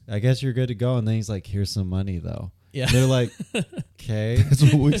drugs. I guess you're good to go. And then he's like, here's some money though. Yeah. They're like, okay. that's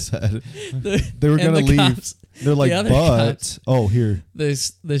what we said. They were and gonna the leave. cops- They're like, the other but cops- oh, here.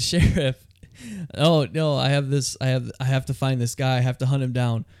 the sheriff. Oh no, I have to find this guy. I have to hunt him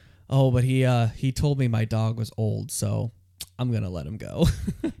down. Oh, but he told me my dog was old, so I'm gonna let him go.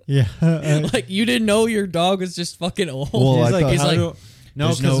 Yeah. Like you didn't know your dog was just fucking old. Well, He's I like, thought- he's how like, do-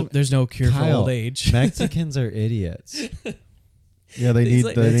 no, there's no cure for Kyle, old age. Mexicans are idiots. Yeah, they He's need.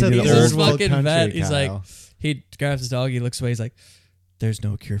 like- They It's need a the he's third this old. world fucking country, vet. He's like, Kyle. he grabs his dog. He looks away. He's like, there's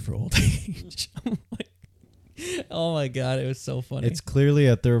no cure for old age. I'm like, oh my god, it was so funny. It's clearly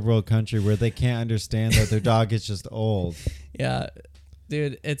a third world country where they can't understand that their dog is just old. yeah,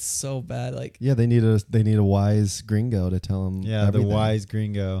 dude, it's so bad. Like Yeah, they need a wise gringo to tell them. Yeah, everything. the wise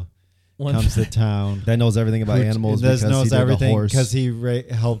gringo one comes to town. that knows everything about Who animals does because knows he did everything the horse.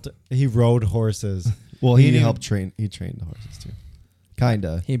 because he rode horses. Well, he he didn't- helped train. He trained the horses too.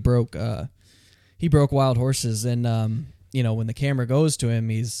 Kinda. he broke wild horses, and you know when the camera goes to him,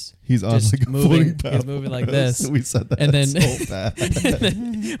 he's He's on just like a moving- floating he's path. moving like this. We said that. And then- so bad. and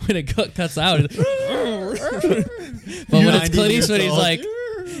then when it cuts out, but when it's 90 Clint years Eastwood, he's old. like,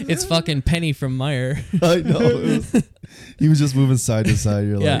 it's fucking Penny from Meyer. I know. He was just moving side to side.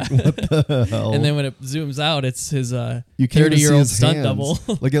 You're Yeah. like, what the hell? And then when it zooms out, it's his you can't even see 30-year-old his stunt hands. double.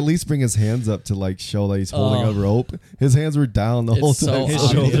 Like at least bring his hands up to like show that he's holding Oh. a rope. His hands were down the It's whole so time. His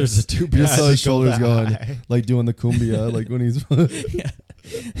obvious. shoulders are too You bad. just saw to his go shoulders that going, high. like doing the cumbia, like when he's.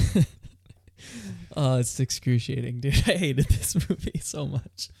 yeah. Oh, it's excruciating, dude. I hated this movie so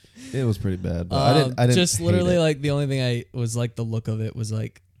much. It was pretty bad. But I didn't. Just hate literally it. like the only thing I was like the look of it was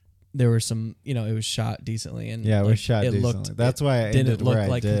like there were some, you know, it was shot decently and Yeah, it was like, shot it decently. looked, That's why I it didn't ended look where I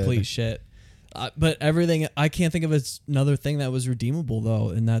like did. complete shit. But everything I can't think of as another thing that was redeemable though,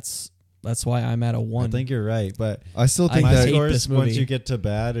 and that's why I'm at a 1. I think you're right, but I still think my hate that. scores this once movie. you get to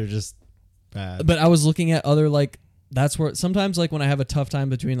bad are just bad. But I was looking at other like that's where sometimes like when I have a tough time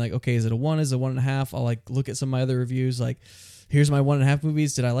between like okay is it a 1 is it a 1.5 I'll like look at some of my other reviews like here's my 1.5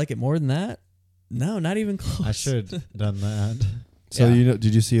 movies, did I like it more than that? No, not even close. I should have done that. So Yeah.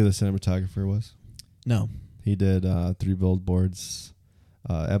 did you see who the cinematographer was? No. He did 3 Billboards,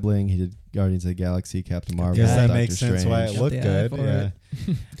 Ebling. He did Guardians of the Galaxy, Captain Marvel, Guess that Doctor makes sense why it Strange. looked Got the eye good. for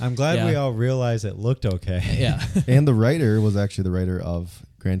Yeah. I'm glad Yeah. we all realized it looked okay. Yeah. And the writer was actually the writer of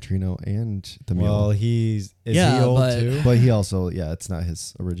Gran Torino and The Mule. Well, is Yeah, he old but- too? But he also, it's not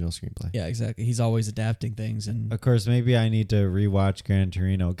his original screenplay. Yeah, exactly. He's always adapting things and Of course, maybe I need to rewatch Gran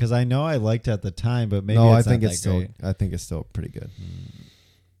Torino because I know I liked it at the time, but maybe no, it's I think not it's that still. great. I think it's still pretty good.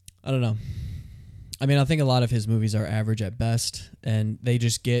 I don't know. I mean, I think a lot of his movies are average at best and they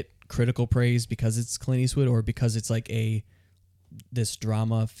just get critical praise because it's Clint Eastwood or because it's like this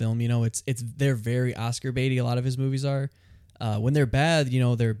drama film, you know, they're very Oscar baity. A lot of his movies are. When they're bad, you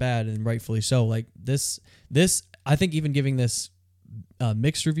know, they're bad and rightfully so. Like this, I think even giving this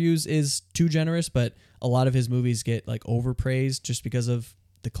mixed reviews is too generous, but a lot of his movies get like overpraised just because of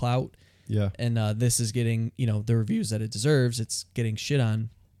the clout. Yeah. And this is getting, you know, the reviews that it deserves. It's getting shit on.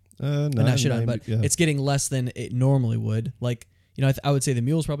 Not shit on, but it's getting less than it normally would. Like, you know, I would say The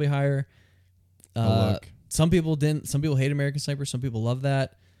Mule's probably higher. Look. Some people didn't. Some people hate American Sniper. Some people love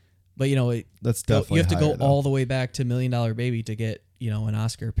that. But you know, That's you definitely have to go higher, though. all the way back to $1 Million Baby to get, you know, an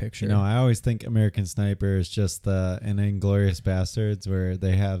Oscar picture. You know, I always think American Sniper is just an Inglourious Bastards where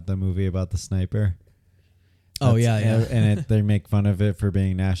they have the movie about the sniper. Oh, yeah, yeah. And they make fun of it for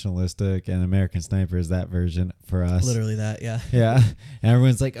being nationalistic, and American Sniper is that version for us. Literally that, yeah. Yeah. And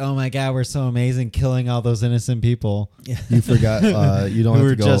everyone's like, oh my God, we're so amazing killing all those innocent people You forgot. You don't who have were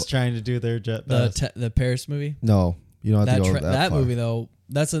to go. just trying to do their jet best. The Paris movie. No, you don't have That to go that far. movie though.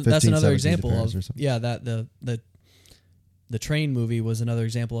 That's 15, another 17 example to Paris of or something. that the train movie was another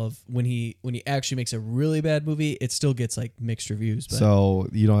example of when he actually makes a really bad movie, it still gets like mixed reviews. But, So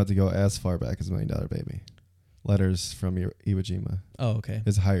you don't have to go as far back as $1 Million Baby. Letters from Iwo Jima oh, okay.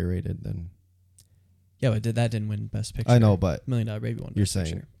 is higher rated than. Yeah, but that didn't win Best Picture. I know, but $1 Million Baby won. you're Best saying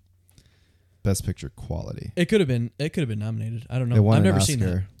Picture. Best Picture quality. It could have been nominated. I don't know. It won I've an never seen that.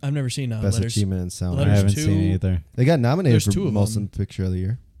 Oscar. I've never seen Best Letters. achievement in sound. I Letters haven't 2. seen it either. They got nominated There's for two of Motion them. Picture of the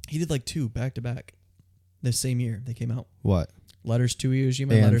Year. He did like 2 back to back. The same year they came out. What? Letters to Iwo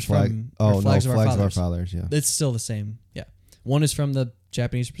Jima, Letters from Flags of Our Fathers. Yeah. It's still the same. Yeah. One is from the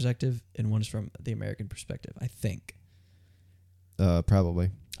Japanese perspective and one is from the American perspective, I think.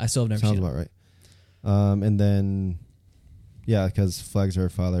 Probably. I still have never Sounds seen about right. And then, yeah, because Flags of Our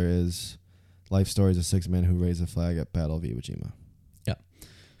Father is life stories of 6 men who raise a flag at Battle of Iwo Jima. it.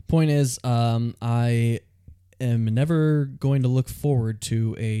 Point is, I am never going to look forward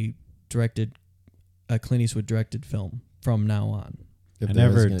to a Clint Eastwood directed film from now on. If I there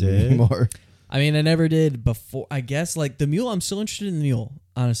never is gonna be did. any more. I mean, I never did before. I guess like The Mule, I'm still interested in The Mule,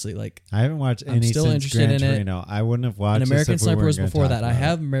 honestly. Like I haven't watched I'm any still since interested Gran in it. Torino. I wouldn't have watched an this American if we Sniper weren't was gonna before talk that. I about it.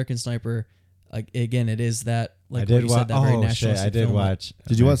 have American Sniper. Like again, it is that like I did what you said, that very oh shit! nationalistic I did film. watch.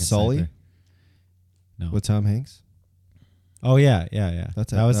 Did you watch American Sully? Sniper. No. With Tom Hanks. Oh yeah.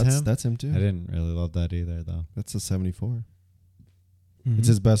 That's that was him. That's him too. I didn't really love that either, though. That's a 74. Mhm. It's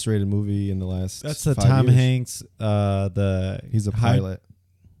his best rated movie in the last. That's the 5 Tom years. Hanks. The He's a hi- pilot.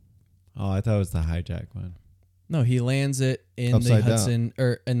 Oh, I thought it was the hijack one. No, he lands it in Upside the down. Hudson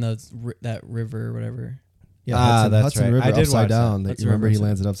or in that river or whatever. Yeah, that's Hudson right. River I did upside watch that. down. Hudson You remember River he upside-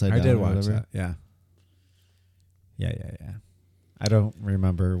 lands it upside I down. did or watch whatever? that. Yeah. I don't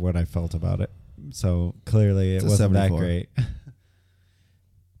remember what I felt about it, so clearly It's it a wasn't that 74. great.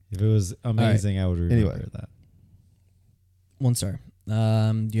 If it was amazing, I would remember Anyway. that. 1 star. Do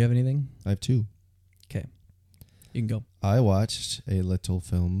you have anything? I have 2. You can go. I watched a little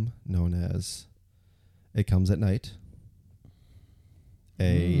film known as It Comes at Night.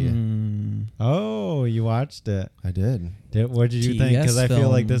 Oh, you watched it. I did. What did you think? Because I TES feel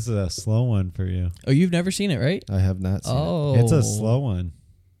like film. this is a slow one for you. Oh, you've never seen it, right? I have not seen Oh, It's a slow one.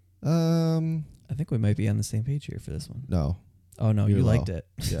 it. I think we might be on the same page here for this one. No. Oh no, You're you low. liked it.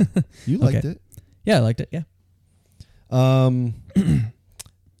 Yeah. You liked Okay. it. Yeah, I liked it. Yeah.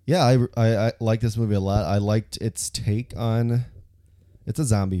 Yeah, I like this movie a lot. I liked its take on. It's a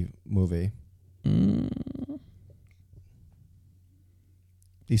zombie movie.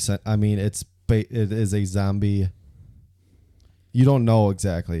 I mean, it is a zombie. You don't know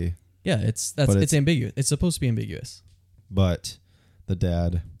exactly, Yeah, it's But it's ambiguous. It's supposed to be ambiguous. but the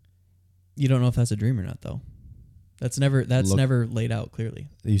dad. You don't know if that's a dream or not, though. That's never Look- never laid out clearly.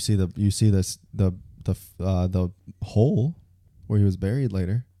 You see the hole where he was buried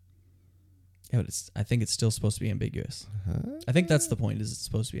later. Yeah, but I think it's still supposed to be ambiguous. I think that's the point. Is it's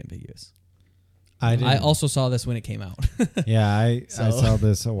supposed to be ambiguous. I also saw this when it came out. I So- saw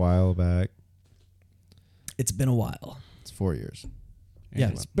this a while back. It's been a while. It's 4 years. Yeah,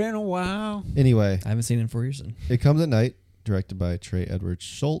 It's been a while. Anyway, I haven't seen it in 4 years. And It Comes at Night, directed by Trey Edward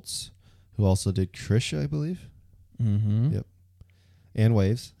Schultz, who also did Krisha, I believe, mm-hmm. Yep. and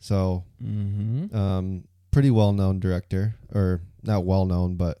Waves. So, Mm-hmm. pretty well-known director, or not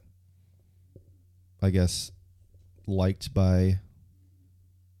well-known, but I guess liked by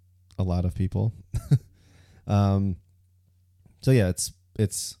a lot of people. So yeah,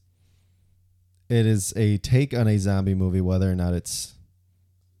 it is a take on a zombie movie, whether or not it's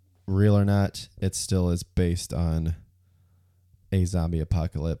real or not. It still is based on a zombie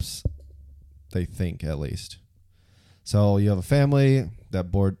apocalypse. They think, at least. So you have a family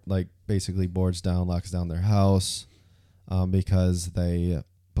that basically boards down, locks down their house, because they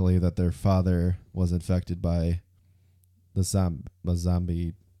believe that their father was infected by the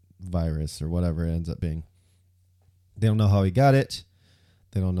zombie virus or whatever it ends up being. They don't know how he got it.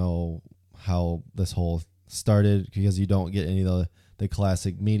 They don't know how this whole started, because you don't get any of the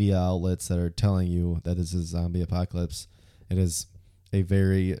classic media outlets that are telling you that this is a zombie apocalypse. It is a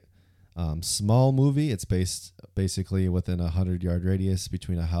very small movie. It's based basically within a 100-yard radius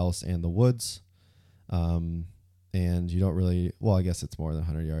between a house and the woods. And you don't really, well, I guess it's more than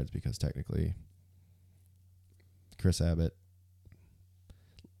 100 yards, because technically Chris Abbott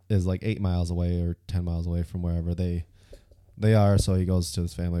is like 8 miles away or 10 miles away from wherever they are. So he goes to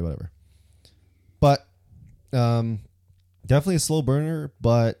his family, whatever. But Definitely a slow burner,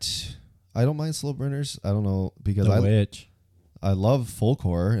 but I don't mind slow burners. I don't know because The Witch. I love full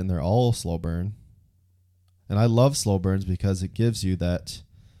core and they're all slow burn. And I love slow burns because it gives you that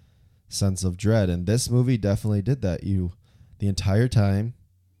sense of dread. And this movie definitely did that. The entire time,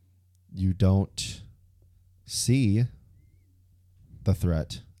 you don't see the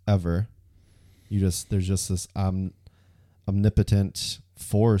threat ever. There's just this omnipotent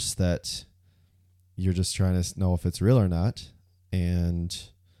force that you're just trying to know if it's real or not. And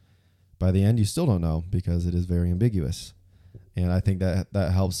by the end, you still don't know because it is very ambiguous. And I think that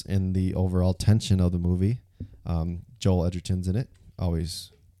helps in the overall tension of the movie. Joel Edgerton's in it,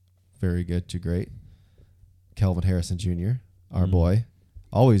 always very good to great. Kelvin Harrison Jr., our boy,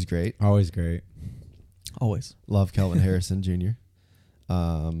 always great. Always great. Always. Love Kelvin Harrison Jr.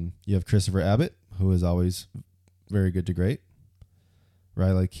 You have Christopher Abbott, who is always very good to great.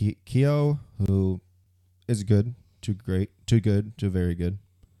 Riley Keough, who is good to great, to good to very good.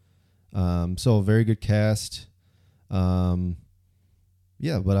 So a very good cast.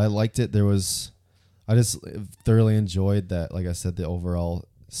 Yeah, but I liked it. I just thoroughly enjoyed that. Like I said, the overall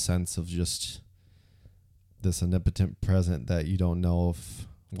sense of just this omnipotent present that you don't know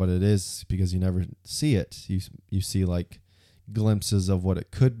what it is because you never see it. You see like glimpses of what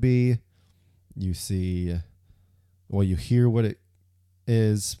it could be. You hear what it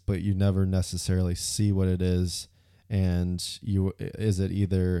is, but you never necessarily see what it is. And is it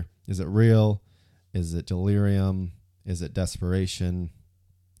real? Is it delirium? Is it desperation?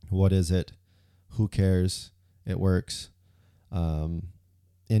 What is it? Who cares? It works. And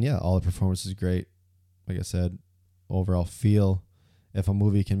yeah, all the performance is great. Like I said, overall feel. If a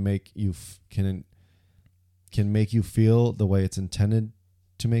movie can make you can make you feel the way it's intended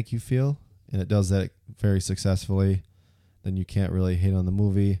to make you feel, and it does that very successfully, then you can't really hate on the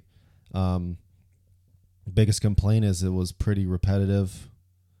movie. Biggest complaint is it was pretty repetitive,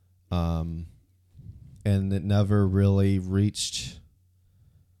 and it never really reached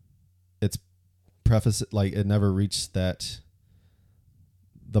its preface. Like it never reached the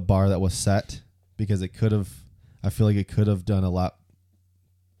bar that was set, because it could have. I feel like it could have done a lot.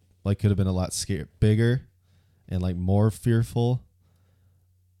 Like could have been a lot bigger, and like more fearful,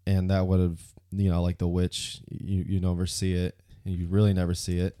 and that would have, like The Witch. You never see it, and you really never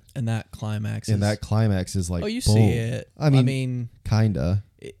see it. And that climax. That climax is like, oh, you boom. see it. I mean kinda.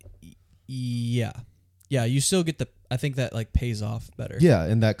 Yeah. You still get I think that like pays off better. Yeah,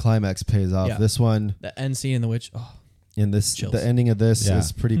 and that climax pays off. Yeah. This one, The end scene in The Witch. Oh, chills. The ending of this Yeah.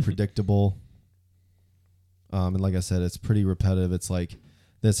 is pretty predictable. And like I said, it's pretty repetitive. It's like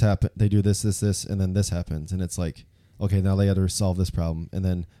this happen, they do this, and then this happens, and it's like, okay, now they got to solve this problem, and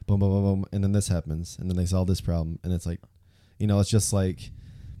then boom, boom, boom, boom, and then this happens, and then they solve this problem, and it's like, it's just like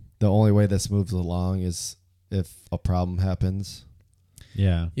the only way this moves along is if a problem happens.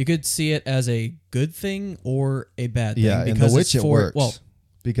 Yeah. you could see it as a good thing or a bad thing. Yeah, and because The Witch it's it works. Well,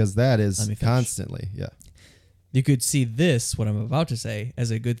 because that Let is me finish. constantly, yeah. you could see this, what I'm about to say, as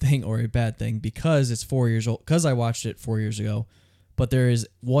a good thing or a bad thing because it's 4 years old. Because I watched it 4 years ago, but there is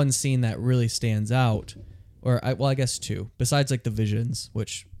one scene that really stands out, I guess two. Besides like the visions,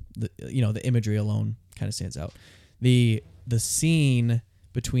 which the imagery alone kind of stands out. The scene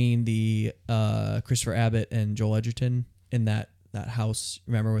between the Christopher Abbott and Joel Edgerton in that house.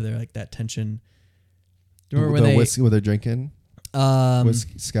 Remember where they're like that tension? Do you remember when Whiskey, where they're drinking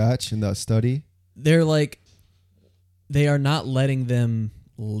whiskey, scotch in the study? They're like, they are not letting them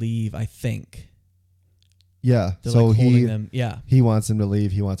leave, I think. Yeah. They're So like holding them. Yeah. he wants him to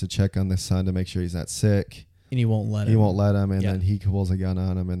leave. He wants to check on the son to make sure he's not sick. And he won't let him. He won't let him, and Yeah. then he pulls a gun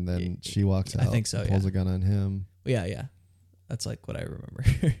on him, and then she walks I out. think so, and Pulls yeah. a gun on him. Yeah. That's like what I remember.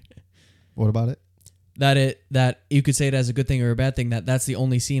 What about it? that you could say it as a good thing or a bad thing, that's the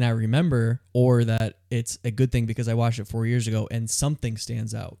only scene I remember, or that it's a good thing because I watched it 4 years ago and something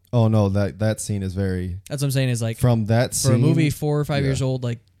stands out. Oh no, that scene is very. That's what I'm saying, is like, From that scene, for a movie 4 or 5 yeah. years old,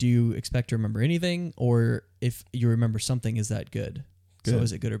 like, do you expect to remember anything? Or if you remember something, is that good? So Good.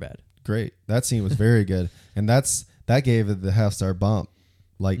 is it good or bad? great. That scene was very good, and that gave it the half-star bump,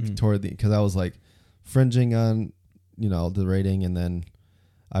 like toward the, because I was like fringing on the rating, and then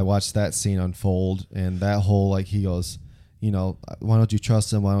I watched that scene unfold, and that whole, like, he goes, why don't you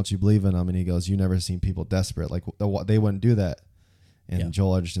trust him? Why don't you believe in him? And he goes, you never seen people desperate. Like, they wouldn't do that. And Yeah.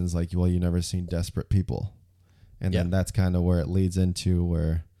 Joel Edgerton's like, well, you never seen desperate people. And then that's kind of where it leads into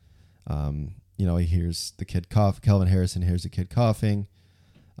where, he hears the kid cough. Kelvin Harrison hears the kid coughing.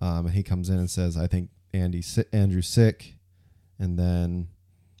 And he comes in and says, I think Andrew's sick. And then,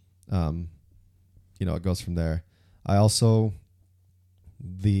 it goes from there. I also,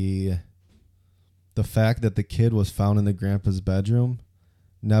 the the fact that the kid was found in the grandpa's bedroom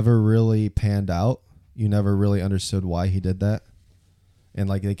never really panned out. You never really understood why he did that. And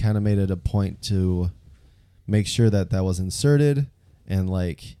like they kind of made it a point to make sure that that was inserted. And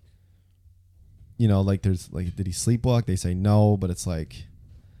like, you know, like there's like, did he sleepwalk? They say no, but it's like,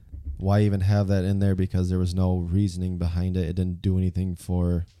 why even have that in there? Because there was no reasoning behind it. It didn't do anything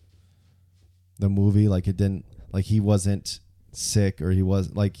for the movie. Like it didn't, like he wasn't sick, or he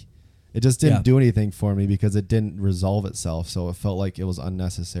was like, it just didn't do anything for me because it didn't resolve itself. So it felt like it was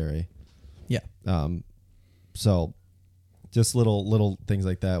unnecessary. Yeah. So just little things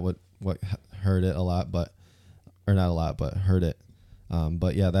like that what hurt it a lot, but, or not a lot, but hurt it.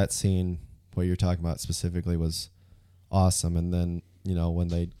 But yeah, that scene, what you're talking about specifically, was awesome. And then, you know, when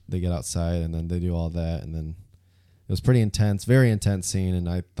they get outside and then they do all that, and then it was pretty intense, very intense scene. And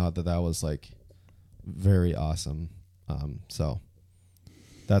I thought that was like very awesome. So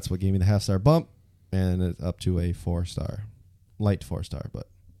that's what gave me the 0.5-star bump, and it's up to a 4-star, light 4-star, but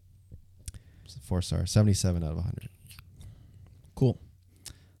it's a 4-star, 77 out of 100. Cool.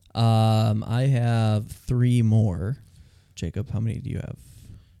 I have 3 more. Jacob, how many do you have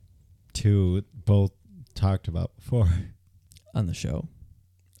 2, both talked about before. on the show?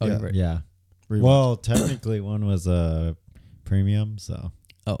 Oh, Yeah. you're right. Yeah. Rewatch. Well, technically one was a premium, so.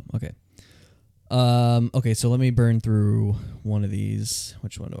 Oh, okay. Okay, so let me burn through one of these.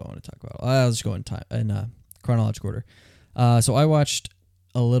 Which one do I want to talk about? I'll just go in time in chronological order. So I watched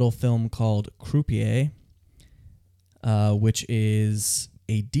a little film called Croupier, which is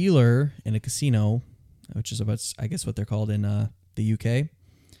a dealer in a casino, which is about, I guess, what they're called in the UK.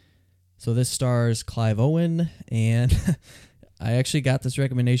 So this stars Clive Owen, and I actually got this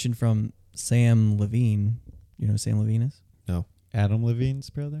recommendation from Sam Levine. You know who Sam Levine is? No. Adam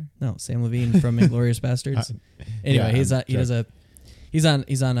Levine's brother? No, Sam Levine from Inglourious Bastards. Anyway, yeah, he's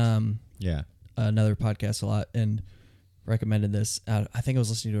on Yeah. another podcast a lot and recommended this. I think I was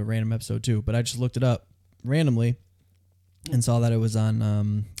listening to a random episode too, but I just looked it up randomly and saw that it was on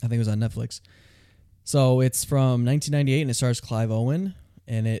I think it was on Netflix. So it's from 1998 and it stars Clive Owen,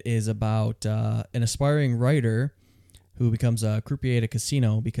 and it is about an aspiring writer who becomes a croupier at a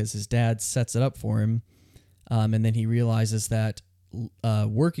casino because his dad sets it up for him. And then he realizes that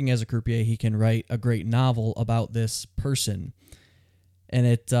working as a croupier, he can write a great novel about this person. And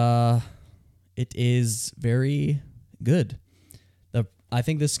it is very good. I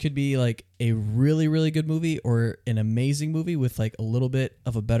think this could be like a really, really good movie or an amazing movie with like a little bit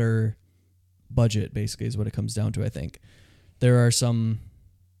of a better budget, basically, is what it comes down to, I think. There are some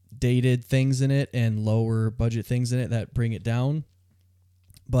dated things in it and lower budget things in it that bring it down.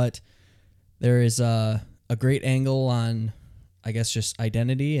 But there is a great angle on, I guess, just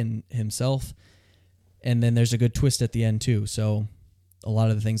identity and himself. And then there's a good twist at the end too. So a lot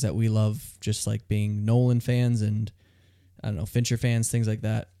of the things that we love, just like being Nolan fans and, I don't know, Fincher fans, things like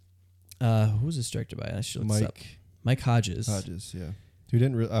that. Who was this directed by? I should look this up. Mike Hodges. Hodges, yeah. Who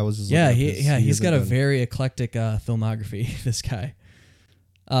didn't? I was just Yeah, looking up his- he's got a hasn't done- very eclectic filmography. This guy.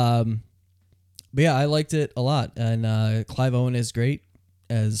 But yeah, I liked it a lot, and Clive Owen is great,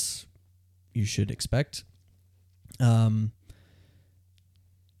 as you should expect. I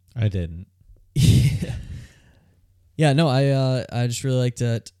didn't. Yeah, no, I just really liked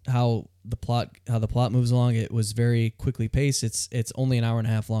how the plot moves along. It was very quickly paced. It's only an hour and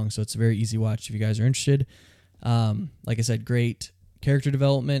a half long, so it's a very easy watch if you guys are interested. Like I said, great character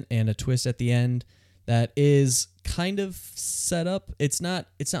development and a twist at the end that is kind of set up. It's not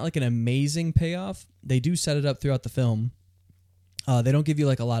like an amazing payoff. They do set it up throughout the film. They don't give you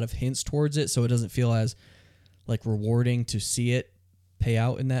like a lot of hints towards it, so it doesn't feel as like rewarding to see it pay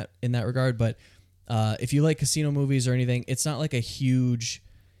out in that regard. But if you like casino movies or anything, it's not like a huge,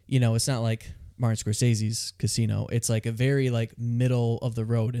 it's not like Martin Scorsese's Casino. It's like a very like middle of the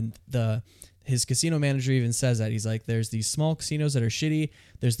road, and his casino manager even says that. He's like, there's these small casinos that are shitty,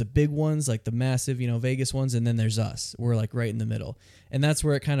 there's the big ones, like the massive, Vegas ones, and then there's us. We're like right in the middle. And that's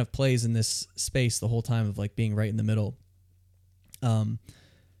where it kind of plays in this space the whole time of like being right in the middle.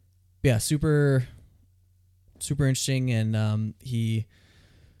 Yeah, super interesting. And he,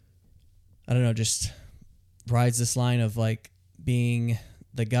 I don't know, just rides this line of like being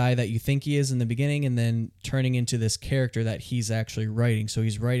the guy that you think he is in the beginning and then turning into this character that he's actually writing. So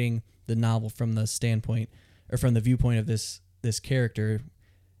he's writing the novel from the standpoint or from the viewpoint of this character,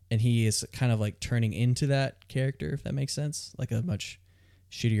 and he is kind of like turning into that character, if that makes sense, like a much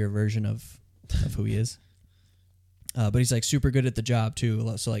shittier version of who he is. But he's like super good at the job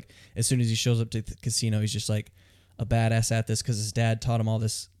too. So like as soon as he shows up to the casino, he's just like a badass at this because his dad taught him all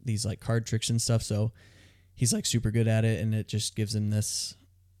these like card tricks and stuff. So he's like super good at it, and it just gives him this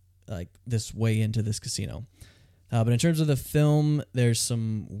like this way into this casino. But in terms of the film, there's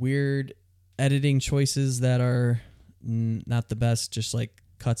some weird editing choices that are not the best, just like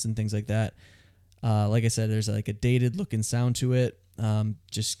cuts and things like that. Like I said, there's like a dated looking sound to it,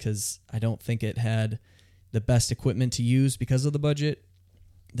 just because I don't think it had the best equipment to use because of the budget.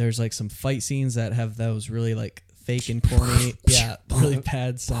 There's like some fight scenes that have those really like fake and corny, really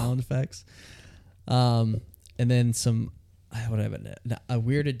bad sound effects. And then some, a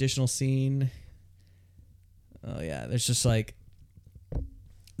weird additional scene. Oh yeah, there's just like,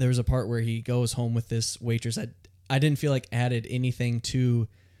 there was a part where he goes home with this waitress. I didn't feel like added anything to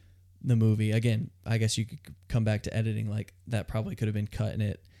the movie. Again, I guess you could come back to editing, like that probably could have been cut,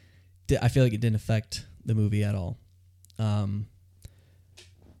 and I feel like it didn't affect the movie at all.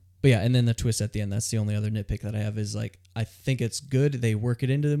 But yeah, and then the twist at the end, that's the only other nitpick that I have, is like, I think it's good. They work it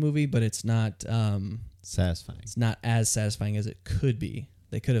into the movie, but it's not Satisfying. It's not as satisfying as it could be.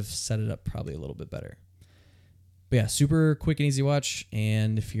 They could have set it up probably a little bit better. But yeah, super quick and easy watch.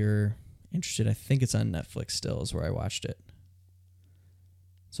 And if you're interested, I think it's on Netflix still is where I watched it.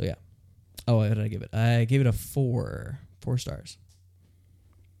 So yeah. Oh, what did I give it? I gave it a 4 stars.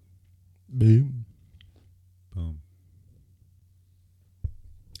 Boom. Boom.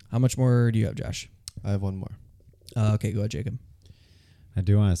 How much more do you have, Josh? I have one more. Okay, go ahead, Jacob. I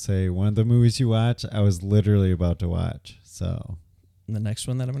do want to say, one of the movies you watch, I was literally about to watch. So And the next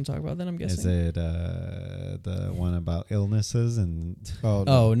one that I'm going to talk about, then I'm guessing. is it the one about illnesses and Oh,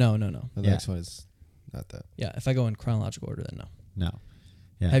 Oh, no. The Yeah. next one is not that. Yeah, if I go in chronological order, then no. no?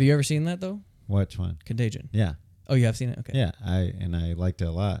 Yeah. Have you ever seen that, though? Which one? Contagion. Yeah. Oh, you have seen it? Okay. Yeah. I liked it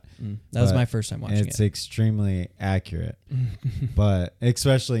a lot. That was But my first time watching It's it. extremely accurate. But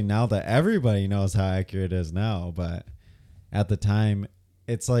especially now that everybody knows how accurate it is now, but at the time,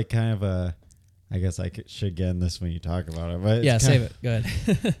 it's like kind of a, I guess I should get in this when you talk about it. But Yeah, it's save it. Go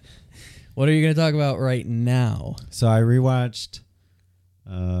ahead. What are you going to talk about right now? So I rewatched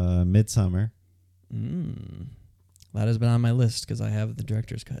Midsummer. That has been on my list because I have the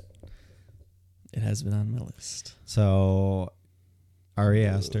director's cut. It has been on my list. So Ari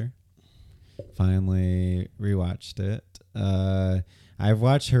Aster, finally rewatched it. I've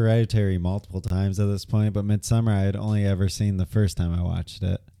watched Hereditary multiple times at this point, but Midsummer I had only ever seen the first time I watched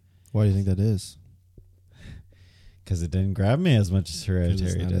it. Why do you think that is? Because it didn't grab me as much as 'Cause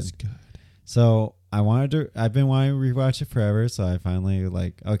Hereditary it's not did. as good. So I've been wanting to rewatch it forever, so I finally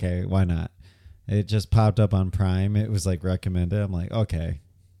okay, why not? It just popped up on Prime. It was like recommended. I'm like, okay,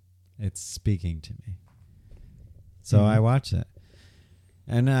 it's speaking to me. So I watched it.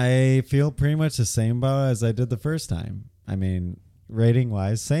 And I feel pretty much the same about it as I did the first time. I mean, rating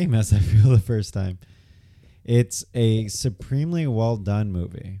wise, same as I feel the first time. It's a supremely well done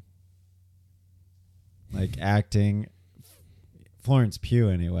movie. Like acting, Florence Pugh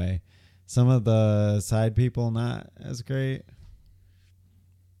anyway. Some of the side people not as great.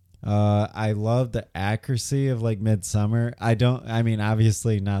 I love the accuracy of like Midsummer. I mean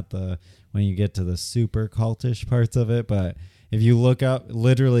obviously not when you get to the super cultish parts of it, but if you look up,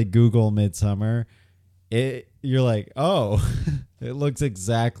 literally Google Midsummer, you're like, oh, it looks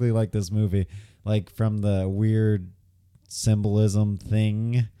exactly like this movie. Like from the weird symbolism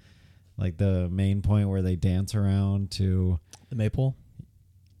thing, like the main point where they dance around to The Maypole?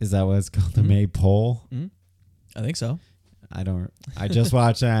 is that what it's called? The Maypole? I think so. I just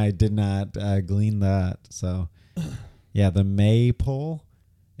watched it. I did not glean that. So yeah, the Maypole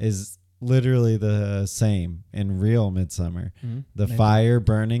is literally the same in real Midsummer. The Maypole. fire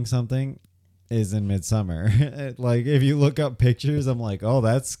burning something is in Midsummer. Like if you look up pictures, I'm like, oh,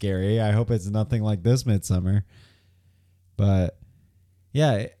 that's scary. I hope it's nothing like this Midsummer. But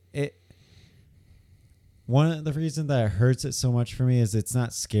yeah, one of the reasons that it hurts it so much for me is it's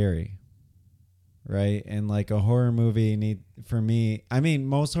not scary. Right? And like a horror movie for me, I mean,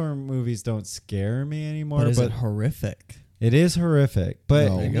 most horror movies don't scare me anymore, But is it horrific? it is horrific. But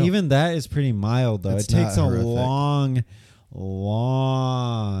No. There you go. even that is pretty mild though. It's It takes a not horrific.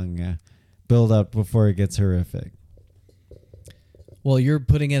 long build up before it gets horrific. Well, you're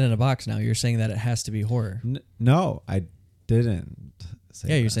putting it in a box now. You're saying that it has to be horror. No, I didn't say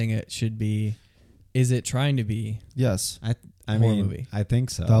Yeah, you're that. saying it should be. Is it trying to be? Yes. I horror mean, movie. I think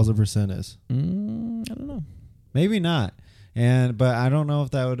so. 1,000% is. I don't know. Maybe not. But I don't know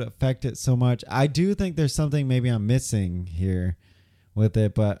if that would affect it so much. I do think there's something maybe I'm missing here with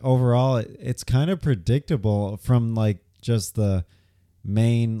it, but overall it's kind of predictable from like just the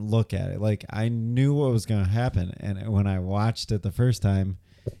main look at it. Like I knew what was going to happen, and when I watched it the first time,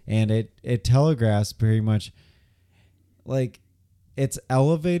 and it telegraphs pretty much like it's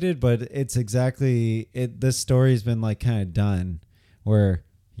elevated, but it's exactly it. This story's been like kind of done where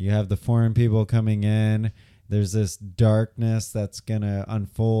You have the foreign people coming in. There's this darkness that's going to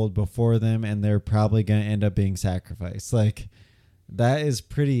unfold before them, and they're probably going to end up being sacrificed. Like, that is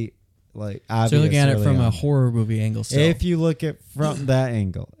pretty, like, obvious. So you're looking at it early from on. a horror movie angle still. If you look at from that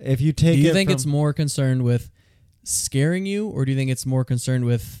angle. If you take do you it think from, it's more concerned with scaring you, or do you think it's more concerned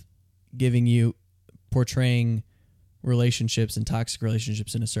with portraying relationships and toxic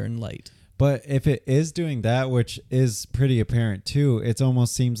relationships in a certain light? But if it is doing that, which is pretty apparent too, it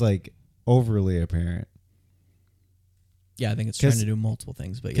almost seems like overly apparent. Yeah, I think it's trying to do multiple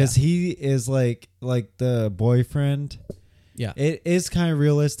things, but yeah. Because he is like the boyfriend. Yeah. It is kind of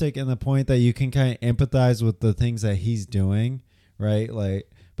realistic in the point that you can kind of empathize with the things that he's doing, right? Like,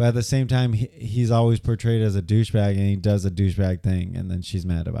 but at the same time, he's always portrayed as a douchebag, and he does a douchebag thing, and then she's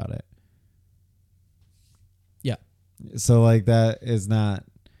mad about it. Yeah. So like that is not,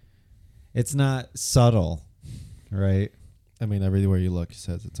 it's not subtle, right? I mean, everywhere you look, it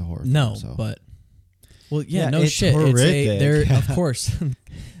says it's a horror No, film. So. but well, yeah, Yeah, no it's shit. horrific. They're of course.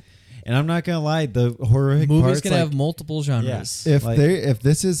 And I'm not gonna lie, the horrific Movies parts, can like, have multiple genres. Yeah. if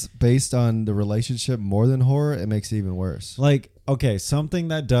this is based on the relationship more than horror, it makes it even worse. like, okay, something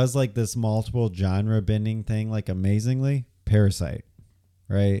that does like this multiple genre bending thing like amazingly, Parasite,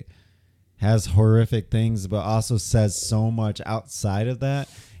 right? Has horrific things, but also says so much outside of that,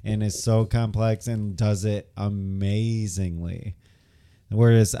 and is so complex and does it amazingly.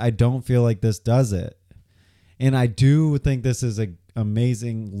 Whereas I don't feel like this does it. And I do think this is a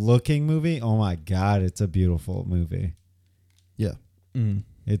amazing looking movie. Oh my God, it's a beautiful movie. Yeah.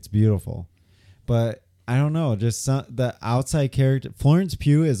 It's beautiful. But I don't know, just the outside character. Florence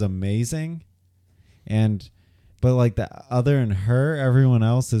Pugh is amazing. But like the other than her, everyone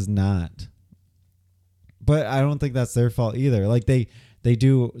else is not. But I don't think that's their fault either. Like they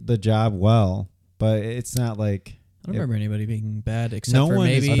do the job well, but it's not like I don't remember anybody being bad except No for one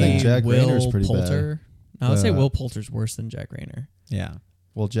is maybe bad. I think Jack Will Rayner's pretty Poulter. No, I'd say Uh, Will Poulter's worse than Jack Rayner. yeah.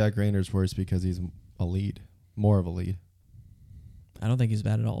 Well, Jack Rayner's worse because he's a lead, more of a lead. I don't think he's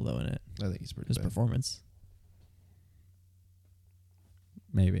bad at all though in it. I think he's pretty His bad. performance.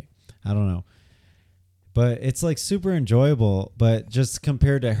 Maybe. I don't know. But it's like super enjoyable, but just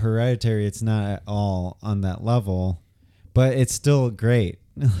compared to Hereditary, it's not at all on that level. But it's still great.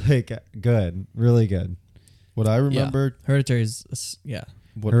 Like good. Really good. What I remember, Hereditary is yeah.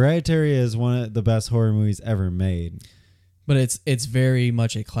 what, Hereditary is one of the best horror movies ever made. But it's very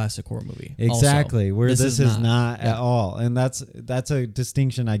much a classic horror movie. Exactly. Also. Where this is not Yeah. at all. And that's a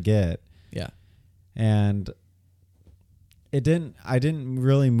distinction I get. Yeah. And I didn't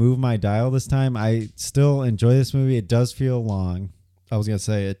really move my dial this time. I still enjoy this movie. It does feel long. I was gonna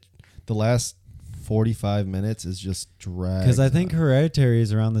say it. The last 45 minutes is just dragged. Because I think on. Hereditary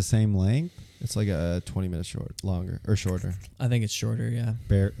is around the same length. It's like a 20 minutes longer or shorter, I think it's shorter, yeah.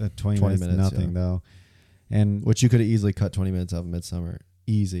 20 20 minutes, minutes, nothing yeah. though. And which you could have easily cut 20 minutes out of Midsummer.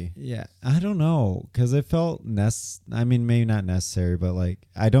 Easy. yeah, I don't know, because it felt I mean, maybe not necessary, but like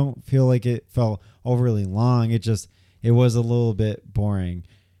I don't feel like it felt overly long. It was a little bit boring.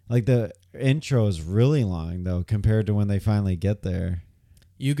 Like the intro is really long though compared to when they finally get there.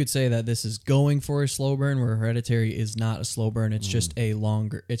 You could say that this is going for a slow burn, where Hereditary is not a slow burn. It's just a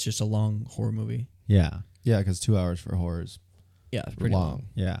long horror movie. Yeah, Yeah, because 2 hours for horror is Yeah, it's pretty long.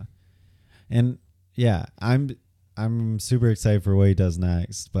 yeah, and yeah, I'm super excited for what he does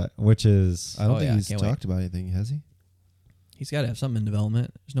next, but which is I don't Oh, think yeah, he's can't wait. talked about anything, has he? He's got to have something in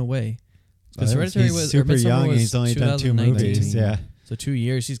development. There's no way. I Because think Hereditary he's was or super Midsommar young and was he's only done 2 2019. movies. Yeah. So 2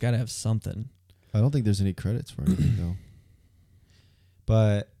 years, he's got to have something. I don't think there's any credits for anything though.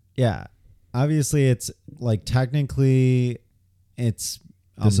 But yeah, obviously it's like technically it's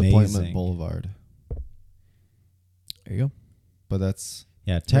Disappointment amazing. Boulevard, There you go. but that's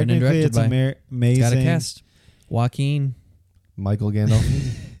Yeah, Written and technically directed it's by- amazing. Got a cast. Joaquin. Michael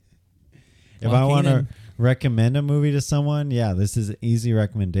Gandolfini. If I Joaquin want to and- recommend a movie to someone, yeah, this is an easy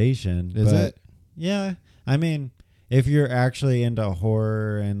recommendation. Is but it? Yeah, I mean, if you're actually into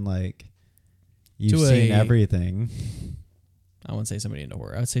horror and like you've To seen a- everything, I wouldn't say somebody into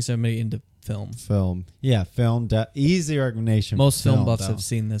horror. I would say somebody into film. Film. yeah, film easy recommendation. Most film buffs though. have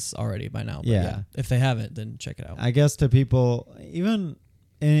seen this already by now. But Yeah. yeah. If they haven't, then check it out. I guess to people, even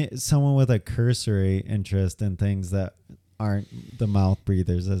someone with a cursory interest in things that aren't the mouth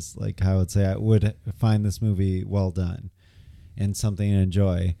breathers, as like I would say, I would find this movie well done and something to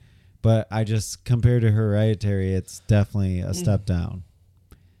enjoy. But I just, compared to Hereditary, it's definitely a step down.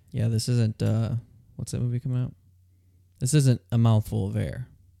 Yeah, this isn't. What's that movie coming out? This isn't A Mouthful of Air.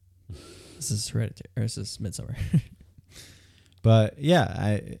 This is Hereditary. Or this is Midsummer. But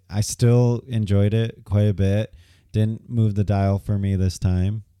yeah, I still enjoyed it quite a bit. Didn't move the dial for me this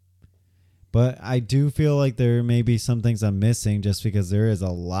time. But I do feel like there may be some things I'm missing just because there is a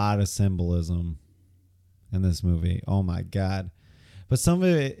lot of symbolism in this movie. Oh my God. But some of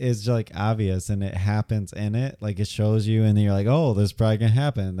it is like obvious and it happens in it. Like it shows you and then you're like, oh, this is probably going to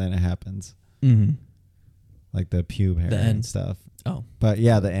happen. And then it happens. Mm-hmm. Like the pube hair and end. stuff. Oh. But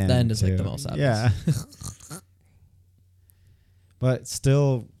yeah, the end. The end is like too. the most obvious. Yeah. But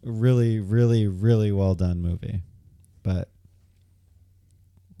still really, really, really well done movie. But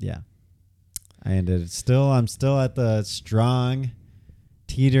yeah. I ended I'm still at the strong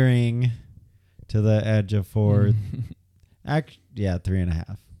teetering to the edge of 4. Yeah,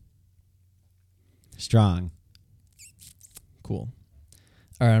 3.5. Strong. Cool.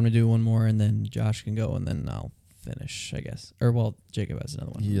 All right, I'm gonna do one more, and then Josh can go, and then I'll finish, I guess. Or well, Jacob has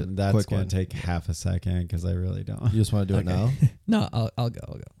another one. Yeah, That's quick going one. to take half a second because I really don't. You just want to do it now? No, I'll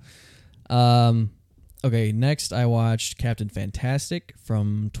go. Okay, next I watched Captain Fantastic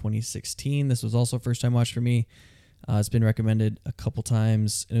from 2016. This was also first time watch for me. It's been recommended a couple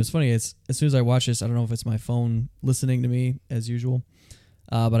times, and it was funny. It's as soon as I watched this, I don't know if it's my phone listening to me as usual,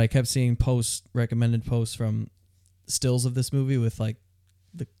 but I kept seeing recommended posts from stills of this movie with like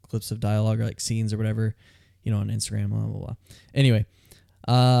the clips of dialogue or like scenes or whatever, on Instagram, blah blah blah. Anyway,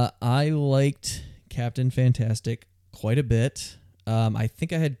 I liked Captain Fantastic quite a bit. I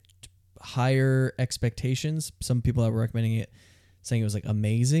think I had higher expectations. Some people that were recommending it saying it was like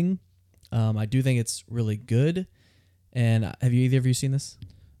amazing. I do think it's really good. And have either of you seen this?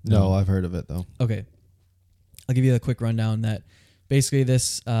 No, I've heard of it though. Okay. I'll give you a quick rundown that basically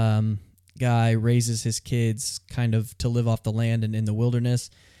this guy raises his kids kind of to live off the land and in the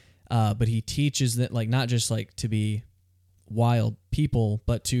wilderness. But he teaches that like not just like to be wild people,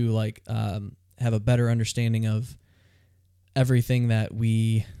 but to like have a better understanding of everything that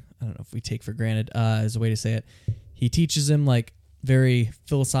I don't know if we take for granted is a way to say it. He teaches them like very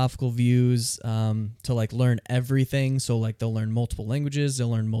philosophical views to like learn everything. So like they'll learn multiple languages, they'll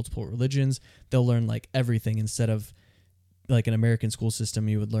learn multiple religions, they'll learn like everything instead of like an American school system.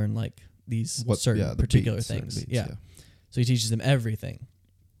 You would learn like these certain particular things. Yeah. So he teaches them everything.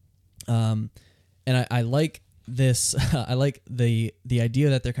 And I like this. I like the idea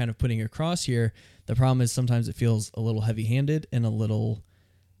that they're kind of putting across here. The problem is sometimes it feels a little heavy-handed and a little,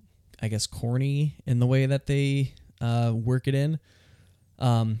 I guess, corny in the way that they work it in.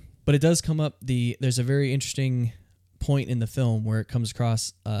 But it does come up. There's a very interesting point in the film where it comes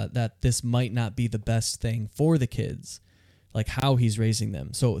across that this might not be the best thing for the kids, like how he's raising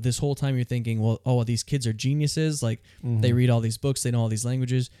them. So this whole time you're thinking, well, oh, these kids are geniuses. Like they read all these books, they know all these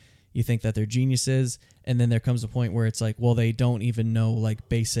languages. You think that they're geniuses. And then there comes a point where it's like, well, they don't even know like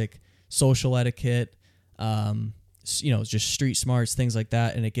basic social etiquette, just street smarts, things like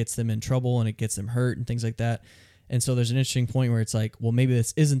that. And it gets them in trouble and it gets them hurt and things like that. And so there's an interesting point where it's like, well, maybe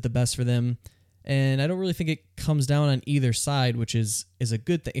this isn't the best for them. And I don't really think it comes down on either side, which is a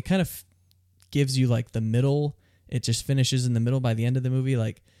good thing. It kind of gives you like the middle. It just finishes in the middle by the end of the movie.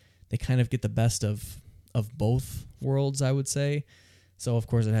 Like they kind of get the best of both worlds, I would say. So of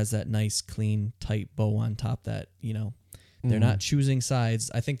course it has that nice, clean, tight bow on top that, they're not choosing sides.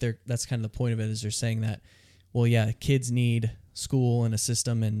 I think that's kind of the point of it is they're saying that, well, yeah, kids need school and a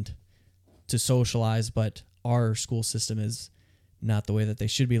system and to socialize, but our school system is not the way that they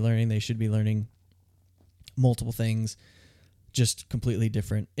should be learning. They should be learning multiple things, just completely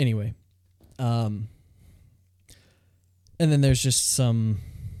different. Anyway, and then there's just some,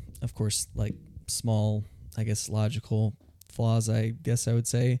 of course, like small, I guess, logical flaws, I guess I would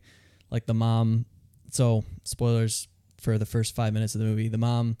say. Like the mom, so spoilers for the first 5 minutes of the movie, the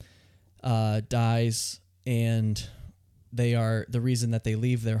mom dies, and the reason that they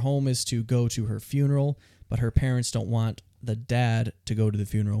leave their home is to go to her funeral, but her parents don't want the dad to go to the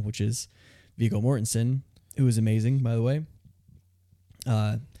funeral, which is Viggo Mortensen, who is amazing, by the way.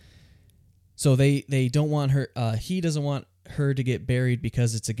 So they don't want her, he doesn't want her to get buried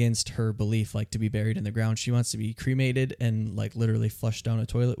because it's against her belief, like to be buried in the ground. She wants to be cremated and like literally flushed down a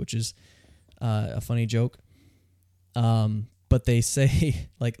toilet, which is a funny joke. But they say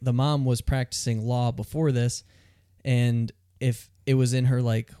like the mom was practicing law before this, and if it was in her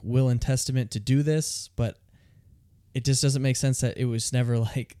like will and testament to do this, but it just doesn't make sense that it was never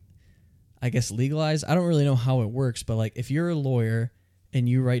like, I guess, legalized. I don't really know how it works, but like if you're a lawyer and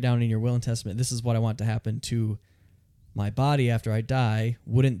you write down in your will and testament, this is what I want to happen to my body after I die,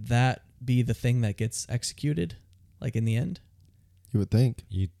 wouldn't that be the thing that gets executed, like in the end? You would think.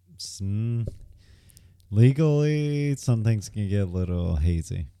 Legally, some things can get a little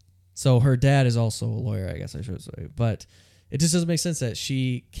hazy. So her dad is also a lawyer, I guess I should say. But it just doesn't make sense that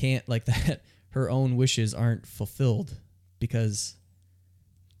she can't, like that, her own wishes aren't fulfilled because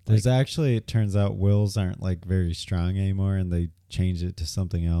There's actually, it turns out wills aren't like very strong anymore, and they changed it to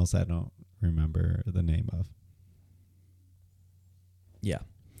something else I don't remember the name of. yeah.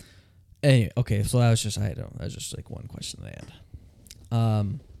 Anyway, okay, so that was just like one question that I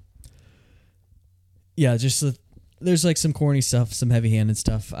had. Yeah, just there's like some corny stuff, some heavy-handed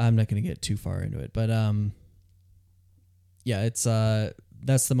stuff. I'm not going to get too far into it, but yeah, it's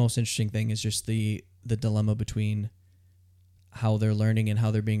that's the most interesting thing is just the dilemma between how they're learning and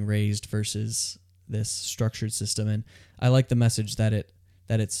how they're being raised versus this structured system. And I like the message that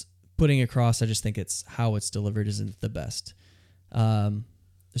it's putting across. I just think it's how it's delivered isn't the best.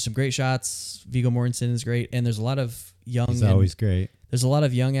 There's some great shots. Viggo Mortensen is great, and there's a lot of young. He's always great. There's a lot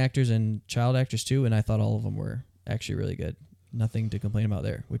of young actors and child actors too, and I thought all of them were actually really good. Nothing to complain about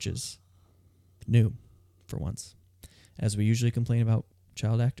there, which is new for once, as we usually complain about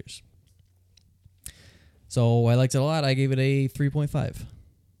child actors. So I liked it a lot. I gave it a 3.5.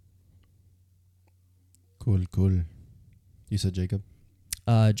 Cool. You said Jacob?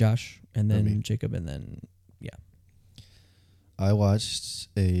 Josh, and Or me. then Jacob, and then I watched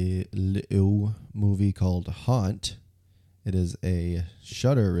a little movie called Haunt. It is a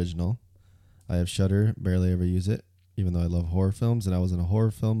Shudder original. I have Shudder, barely ever use it, even though I love horror films, and I was in a horror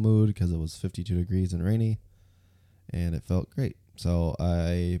film mood because it was 52 degrees and rainy, and it felt great. So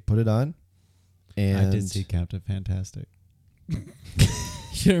I put it on, and I did see Captain Fantastic. you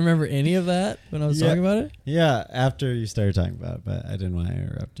don't remember any of that when I was Yeah. talking about it? Yeah, after you started talking about it, but I didn't want to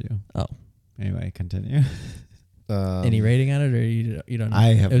interrupt you. Oh, Anyway, continue. any rating on it, or you don't know?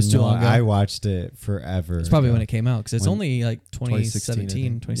 I have It was too long ago. I watched it forever. It's probably ago. when it came out because it's When- only like 2016,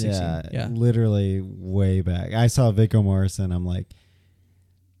 2017, 2016. Yeah, Yeah. literally way back. I saw Viggo Mortensen. I'm like,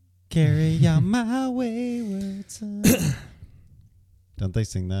 carry on my wayward son. Don't they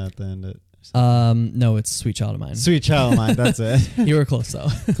sing that at the end? No, it's Sweet Child of Mine. Sweet Child of Mine. That's it. You were close though.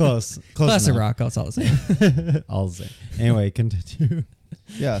 Close. Classic enough. rock. That's all the same. All the same. Anyway, continue.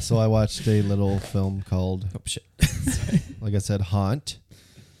 Yeah, so I watched a little film called, Oh shit. like I said, Haunt.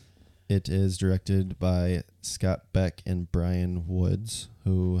 It is directed by Scott Beck and Brian Woods,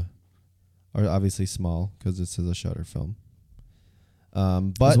 who are obviously small because this is a Shudder film. It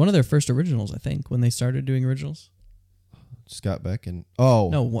was But one of their first originals, I think, when they started doing originals. Scott Beck and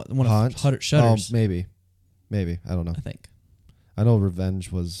No, one Haunt? of Shudder's. maybe I don't know. I think. I know Revenge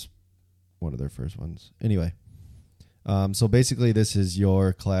was one of their first ones. Anyway, so basically, this is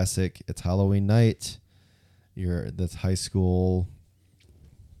your classic. It's Halloween night. This high school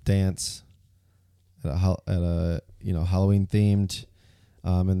dance at a Halloween themed,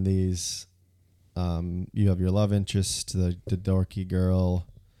 and these you have your love interest, the dorky girl,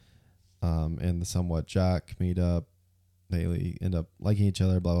 and the somewhat jock meet up. They end up liking each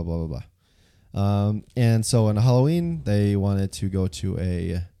other. Blah blah blah blah blah. And so on Halloween, they wanted to go to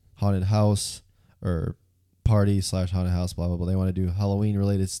a haunted house or party / haunted house, blah, blah, blah. They want to do Halloween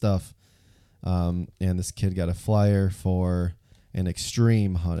related stuff. And this kid got a flyer for an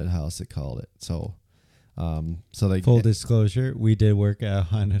extreme haunted house, they called it. So they Full disclosure, we did work at a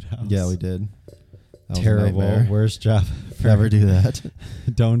haunted house. Yeah, we did. That was a Terrible. nightmare. Worst job. Never do that.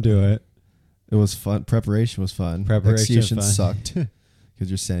 Don't do it. It was fun. Preparation was fun. Preparation Execution fun. sucked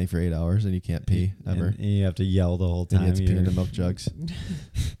because you're standing for 8 hours and you can't pee ever. And you have to yell the whole And time. you have to pee into milk jugs.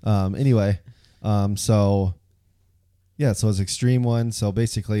 Anyway, so it's extreme one. So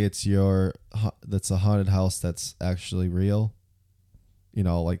basically, it's that's a haunted house that's actually real. You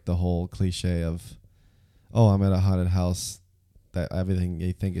know, like the whole cliche of, oh, I'm at a haunted house that everything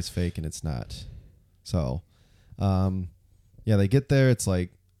you think is fake and it's not. So, they get there. It's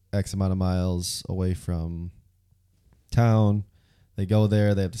like X amount of miles away from town. They go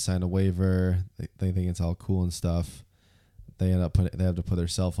there. They have to sign a waiver. They think it's all cool and stuff. They have to put their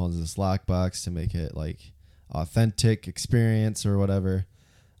cell phones in this lockbox to make it like authentic experience or whatever.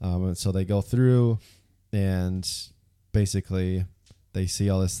 And so they go through, and basically they see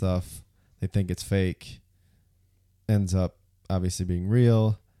all this stuff. They think it's fake. Ends up obviously being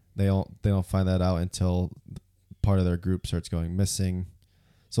real. They don't find that out until part of their group starts going missing.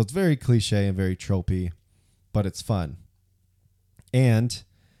 So it's very cliche and very tropey, but it's fun. And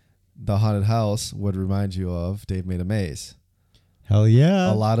the haunted house would remind you of Dave Made a Maze. Hell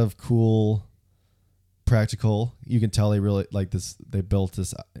yeah. A lot of cool practical. You can tell they really like this. They built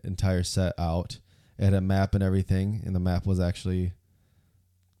this entire set out. It had a map and everything, and the map was actually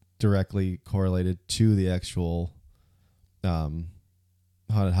directly correlated to the actual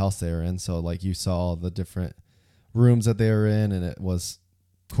haunted house they were in. So like you saw the different rooms that they were in, and it was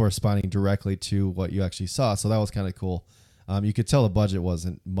corresponding directly to what you actually saw. So that was kind of cool. You could tell the budget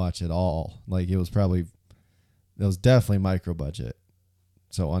wasn't much at all. Like it was definitely micro budget.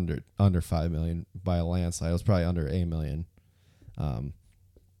 So under $5 million by a landslide. It was probably under $1 million.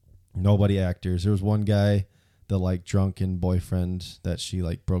 Nobody actors. There was one guy, the like drunken boyfriend that she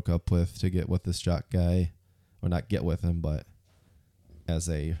like broke up with to get with this jock guy, or not get with him, but as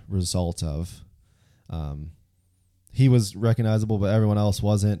a result of, he was recognizable, but everyone else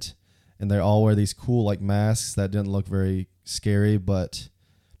wasn't. And they all wear these cool like masks that didn't look very scary, but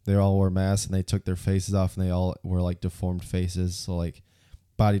they all wore masks and they took their faces off and they all were like deformed faces. So like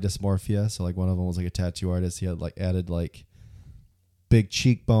body dysmorphia. So like one of them was like a tattoo artist. He had like added like big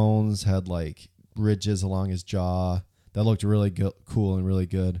cheekbones, had like ridges along his jaw that looked really good, cool and really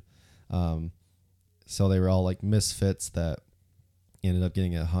good. So they were all like misfits that ended up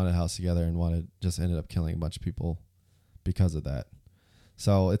getting a haunted house together and ended up killing a bunch of people because of that.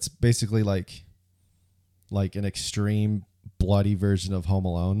 So it's basically like an extreme bloody version of Home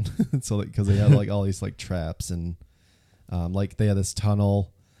Alone. So because they had like all these like traps and like they had this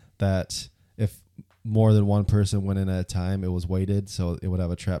tunnel that if more than one person went in at a time, it was weighted, so it would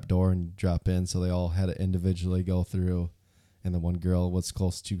have a trap door and you drop in. So they all had to individually go through, and then one girl was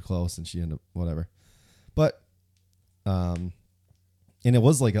too close, and she ended up whatever. But and it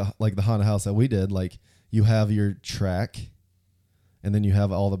was like the haunted house that we did. Like you have your track, and then you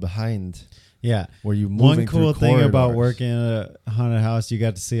have all the behind. Yeah. Where you one cool thing about corridors. working in a haunted house, you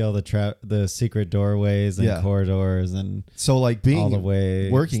got to see all the secret doorways and corridors and so like being all the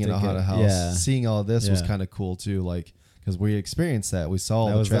way working in a haunted house, seeing all this was Yeah. kind of cool too. Like because we experienced that, we saw all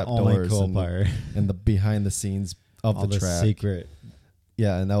that the was trap the only doors cool and, part. and the behind the scenes of all the track. secret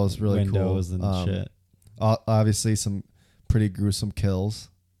Yeah, and that was really windows cool. and shit. Obviously, some pretty gruesome kills,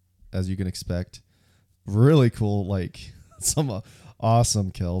 as you can expect. Really cool, like some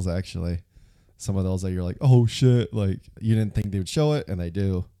awesome kills actually. Some of those that you're like, oh shit, like you didn't think they would show it, and they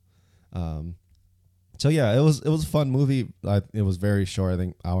do. So yeah, it was a fun movie. It was very short, I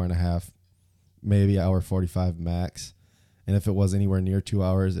think hour and a half, maybe hour 45 max. And if it was anywhere near 2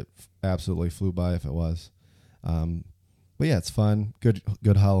 hours, it absolutely flew by if it was. But yeah, it's fun. Good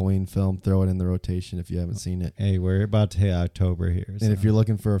Halloween film. Throw it in the rotation if you haven't seen it. Hey, we're about to hit October here. And if you're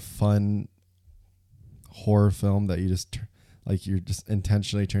looking for a fun horror film that you just you're just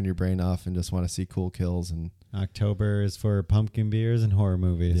intentionally turn your brain off and just want to see cool kills, and October is for pumpkin beers and horror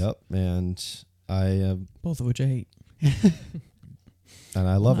movies. yep, and Both of which I hate. and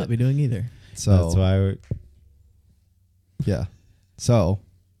I love Will not it. be doing either. So That's why yeah. So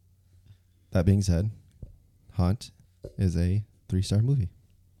that being said, Haunt is a 3-star movie.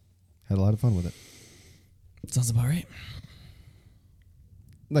 Had a lot of fun with it. Sounds about right.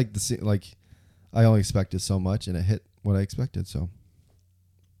 Like I only expected so much, and it hit what I expected. So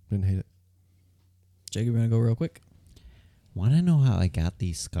didn't hate it. Jacob, you want to go real quick? want to know how I got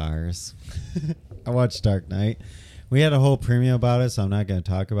these scars. I watched Dark Knight. We had a whole premium about it, so I'm not going to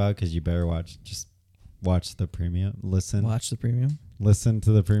talk about it because you better just watch the premium. Watch the premium. Listen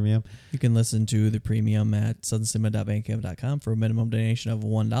to the premium. You can listen to the premium at southerncinema.bandcamp.com for a minimum donation of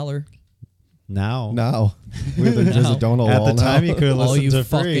 $1. Now. There's a donut At wall the time, now. you could have All listened you to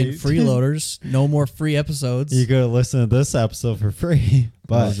fucking free. freeloaders, no more free episodes. You could have listened to this episode for free.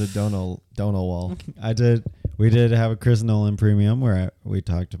 But There's a donut wall. we did have a Chris Nolan premium where we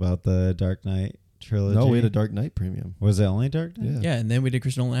talked about the Dark Knight trilogy. No, we had a Dark Knight premium. Was it only Dark Knight? Yeah, and then we did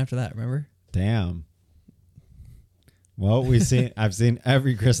Chris Nolan after that, remember? Damn. Well, I've seen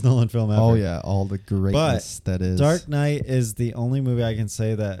every Chris Nolan film ever. Oh yeah, all the greatness that is. Dark Knight is the only movie I can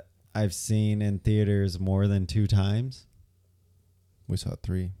say that I've seen in theaters more than 2 times. We saw it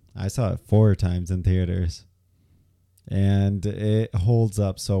 3. I saw it 4 times in theaters. And it holds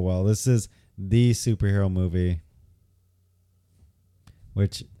up so well. This is the superhero movie.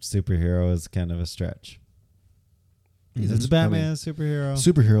 Which superhero is kind of a stretch. Is Batman a superhero?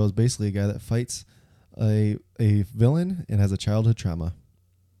 Superhero is basically a guy that fights a villain and has a childhood trauma.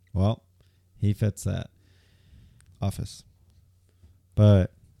 Well, he fits that. Office.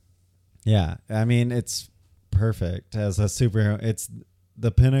 But yeah, I mean, it's perfect as a superhero. It's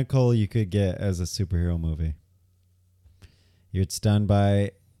the pinnacle you could get as a superhero movie. It's done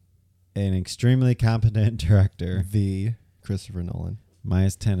by an extremely competent director. The Christopher Nolan.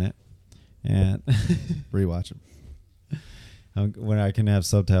 Minus Tenet. And Rewatch him. when I can have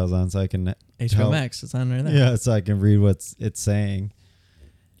subtitles on so I can HBO tell- Max, it's on right there. Yeah, so I can read what it's saying.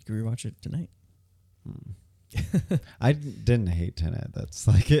 You can rewatch it tonight. I didn't hate Tenet. That's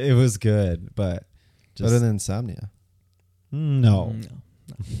like it was good, but just Better than Insomnia. no. No.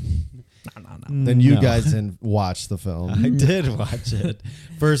 Then you No. guys didn't watch the film. I did watch it.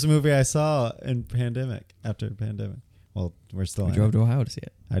 First movie I saw in pandemic, after pandemic. Well, we're still We in drove it. to Ohio to see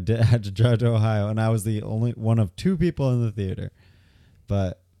it. I had to drive to Ohio, and I was the only one of 2 people in the theater.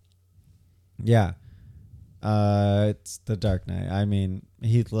 But yeah, it's The Dark Knight. I mean,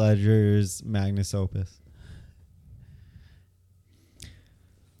 Heath Ledger's magnus opus.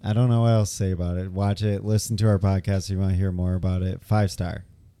 I don't know what else to say about it. Watch it. Listen to our podcast if you want to hear more about it. 5-star.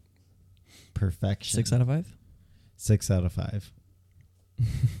 Perfection. 6 out of 5. 6 out of 5.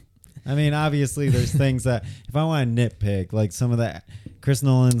 I mean, obviously, there's things that if I want to nitpick, like some of the Chris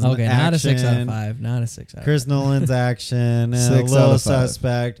Nolan's Okay, action, not a 6 out of 5. Not a 6 out of Chris Nolan's action, 6 a out little of 5.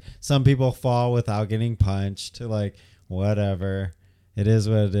 suspect. Some people fall without getting punched. Like, whatever. It is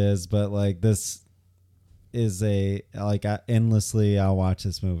what it is. But, like, this is endlessly, I'll watch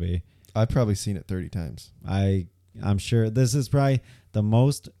this movie. I've probably seen it 30 times. I'm sure this is probably the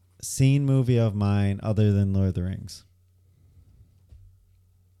most seen movie of mine other than Lord of the Rings.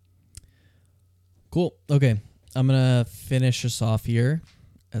 Cool. Okay. I'm going to finish us off here,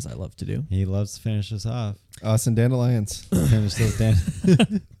 as I love to do. He loves to finish us off. Us and Dandelions. Finish those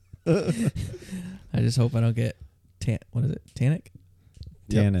I just hope I don't get what is it? Tannic?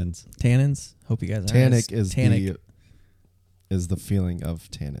 tannins. Tannins? Hope you guys aren't. Tannic as is tannic. the feeling of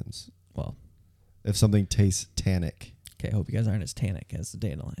tannins. Well, If something tastes tannic. okay. I hope you guys aren't as tannic as the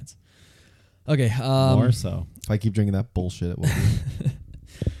Dandelions. Okay. More so. If I keep drinking that bullshit, it will be.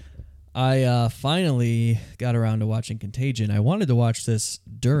 I finally got around to watching Contagion. I wanted to watch this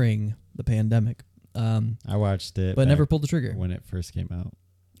during the pandemic, I watched it, but never back pulled the trigger. when it first came out.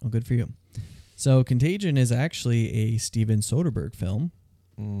 Oh, good for you. So Contagion is actually a Steven Soderbergh film.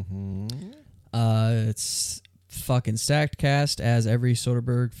 Mm-hmm. It's fucking stacked cast, as every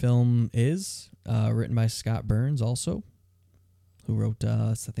Soderbergh film is. Written by Scott Burns, also, who wrote,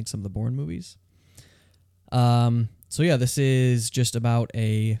 I think, some of the Bourne movies. So yeah, this is just about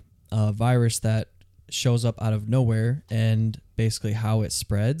a virus that shows up out of nowhere and basically how it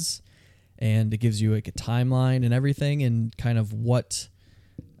spreads, and it gives you like a timeline and everything, and kind of what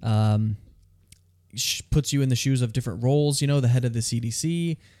puts you in the shoes of different roles. You know, the head of the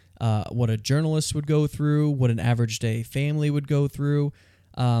CDC, what a journalist would go through, what an average day family would go through.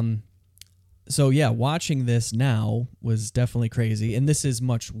 So yeah, watching this now was definitely crazy, and this is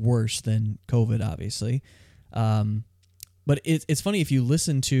much worse than COVID, obviously. But it's funny, if you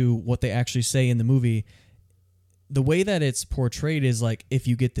listen to what they actually say in the movie, the way that it's portrayed is like, if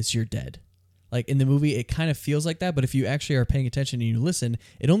you get this, you're dead. Like in the movie, it kind of feels like that, but if you actually are paying attention and you listen,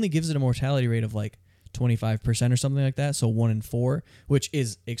 it only gives it a mortality rate of like 25% or something like that. So 1 in 4, which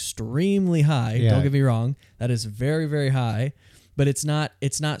is extremely high. Yeah. Don't get me wrong. That is very, very high, but it's not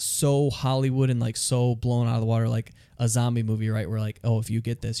so Hollywood and like so blown out of the water like a zombie movie, right? Where like, oh, if you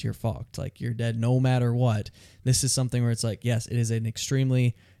get this, you're fucked. Like you're dead no matter what. This is something where it's like, yes, it is an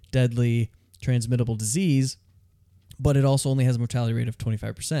extremely deadly transmittable disease, but it also only has a mortality rate of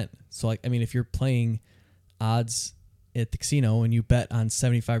 25%. So like, I mean, if you're playing odds at the casino and you bet on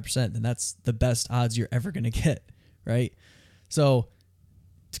 75%, then that's the best odds you're ever going to get, right? So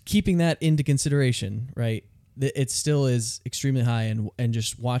keeping that into consideration, right, it still is extremely high, and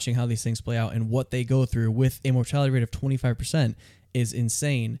just watching how these things play out and what they go through with a mortality rate of 25% is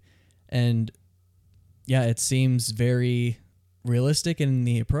insane. And yeah, it seems very realistic in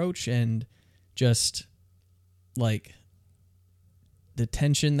the approach, and just like the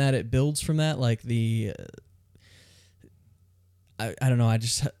tension that it builds from that, like the I don't know, I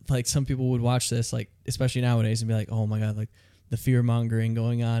just like, some people would watch this, like especially nowadays, and be like, oh my god, like the fear mongering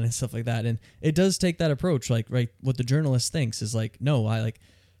going on and stuff like that. And it does take that approach, like, right, what the journalist thinks is like, no,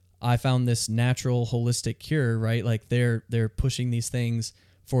 I found this natural holistic cure, right? Like they're pushing these things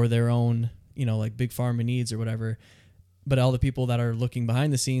for their own, you know, like big pharma needs or whatever. But all the people that are looking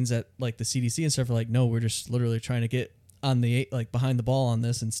behind the scenes at like the CDC and stuff are like, no, we're just literally trying to get on the, like, behind the ball on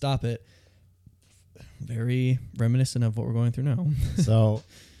this and stop it. Very reminiscent of what we're going through now. So,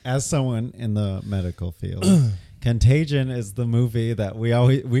 as someone in the medical field, Contagion is the movie that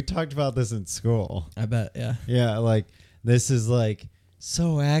we talked about this in school. I bet, yeah. Yeah, like this is like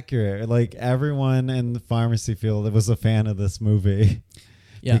so accurate. Like everyone in the pharmacy field was a fan of this movie.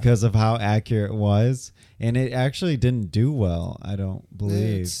 Yeah. Because of how accurate it was. And it actually didn't do well, I don't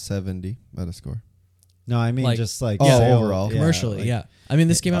believe. It's 70 Metascore. No, I mean Like- just like Oh, sale- overall. Commercially, like- yeah. I mean,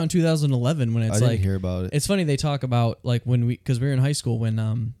 this came out in 2011 when I it's didn't like, hear about it. it's funny they talk about like when because we were in high school when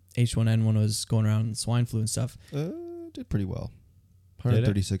H1N1 was going around, swine flu and stuff. Did pretty well. Did it?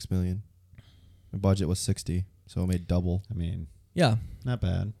 136 million. The budget was 60, so it made double. I mean, Yeah, not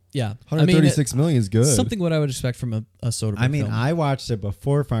bad. yeah. 136 million is good. Something what I would expect from a Soderbergh I mean, film. I watched it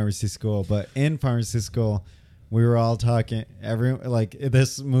before pharmacy school, but in pharmacy school, we were all talking.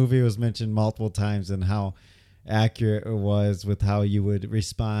 This movie was mentioned multiple times, and how accurate it was with how you would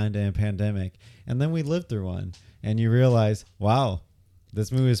respond in a pandemic. And then we lived through one, and you realize, wow,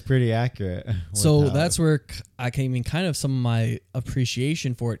 this movie is pretty accurate. with So how- that's where I came in. Kind of some of my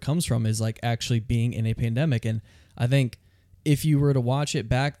appreciation for it comes from is like actually being in a pandemic. And I think if you were to watch it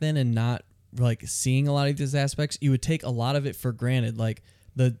back then and not like seeing a lot of these aspects, you would take a lot of it for granted. Like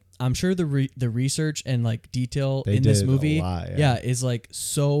I'm sure the research and like detail They in this did a movie, lot, yeah. is like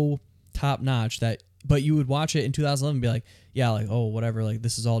so top notch that. But you would watch it in 2011 and be like, yeah, like, oh, whatever, like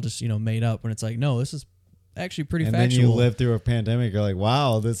this is all just made up. When it's like, no, this is actually pretty and factual. then you live through a pandemic. You're like,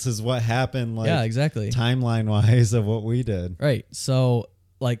 wow, this is what happened. Like, yeah, exactly. timeline wise of what we did. Right. So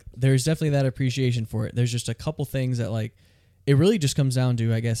like there's definitely that appreciation for it. There's just a couple things that like it really just comes down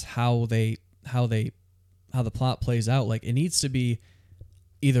to, I guess, how the plot plays out. Like it needs to be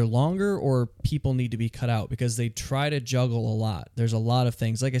either longer or people need to be cut out because they try to juggle a lot. There's a lot of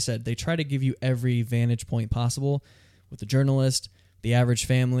things. Like I said, they try to give you every vantage point possible with the journalist, the average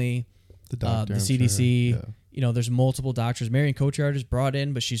family, The doctor, the I'm CDC. sure. Yeah. There's multiple doctors. Marion Cotillard is brought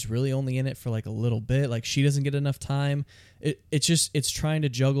in, but she's really only in it for like a little bit. Like she doesn't get enough time. It's trying to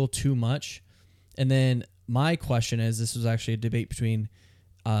juggle too much. And then my question is, this was actually a debate between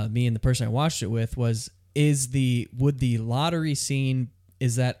me and the person I watched it with, would the lottery scene,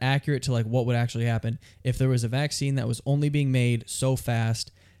 is that accurate to like what would actually happen if there was a vaccine that was only being made so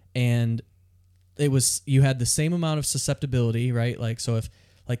fast and you had the same amount of susceptibility, right? Like, so if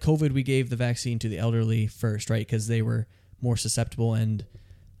like COVID, we gave the vaccine to the elderly first, right? Because they were more susceptible and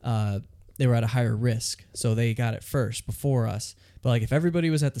they were at a higher risk. So they got it first before us. But like if everybody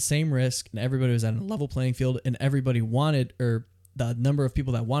was at the same risk and everybody was at a level playing field and everybody wanted, or the number of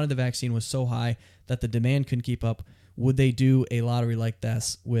people that wanted the vaccine was so high that the demand couldn't keep up, would they do a lottery like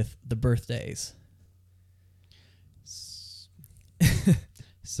this with the birthdays?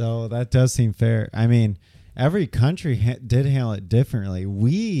 So that does seem fair. I mean, every country did handle it differently.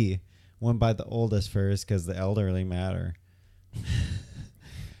 We went by the oldest first because the elderly matter.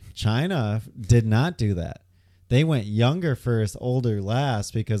 China did not do that. They went younger first, older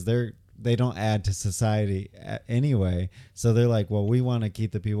last, because they don't add to society anyway. So they're like, well, we want to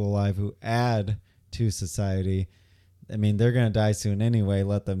keep the people alive who add to society. I mean, they're gonna die soon anyway.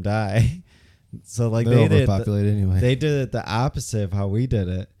 Let them die. So like They're they overpopulated anyway. They did it the opposite of how we did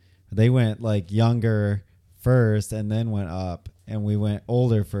it. They went like younger first and then went up, and we went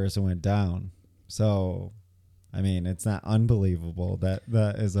older first and went down. So, I mean, it's not unbelievable that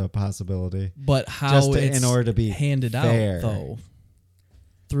that is a possibility. But how Just it's in order to be handed fair. out though,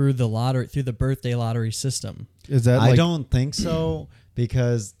 through the birthday lottery system. Is that I like, don't think so,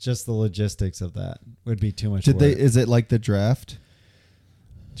 because just the logistics of that would be too much did work. they? Is it like the draft?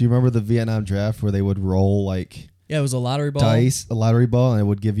 Do you remember the Vietnam draft where they would roll like Yeah, it was a lottery ball. dice, a lottery ball, and it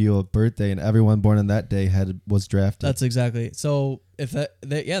would give you a birthday, and everyone born on that day was drafted? That's exactly. So if they're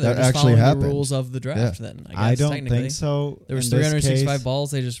That just actually following happened. the rules of the draft. Yeah. Then I guess, don't technically. think so. There was in this 365 case.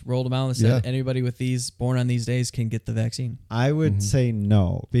 balls. They just rolled them out and said Yeah. anybody with these born on these days can get the vaccine. I would say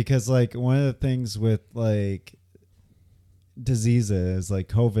no, because like one of the things with like diseases like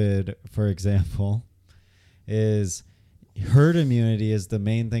COVID, for example, is herd immunity is the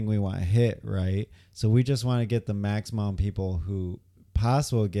main thing we want to hit, right? So we just want to get the maximum people who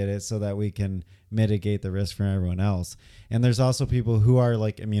possible get it so that we can mitigate the risk for everyone else. And there's also people who are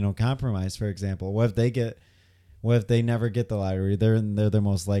like immunocompromised, for example. What if they never get the lottery? They're the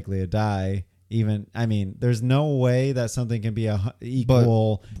most likely to die. Even, I mean, there's no way that something can be a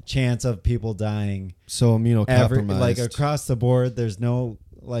equal chance of people dying so immunocompromised. like across the board. There is no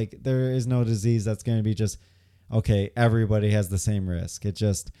disease that's going to be just okay. Everybody has the same risk. It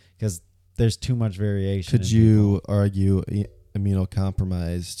just because there's too much variation. Could you argue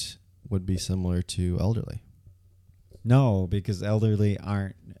immunocompromised would be similar to elderly? No, because elderly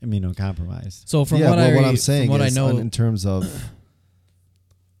aren't immunocompromised. So from yeah, what well, I what I'm saying from what is I know, in terms of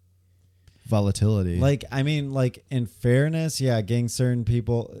volatility. Like, I mean, like in fairness, yeah, getting certain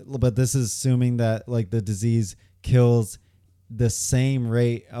people, but this is assuming that like the disease kills the same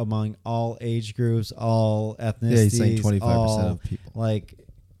rate among all age groups, all ethnicities, yeah, he's saying 25% all, of people. like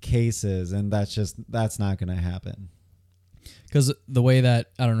cases, and that's not going to happen. because the way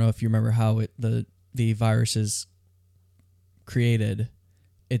that I don't know if you remember how the virus is created,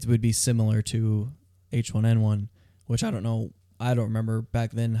 it would be similar to H1N1, which I don't know. I don't remember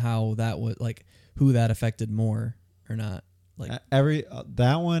back then how that was, like who that affected more or not. Like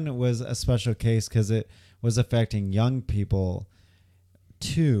That one was a special case because it was affecting young people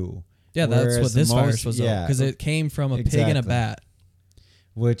too. yeah, that's Whereas what this most- virus was, yeah, because it came from a pig and a exactly. bat.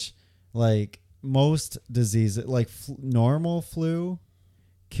 Which like most diseases, like normal flu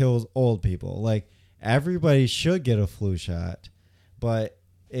kills old people. Like everybody should get a flu shot. But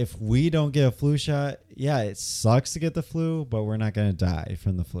if we don't get a flu shot, yeah, it sucks to get the flu, but we're not going to die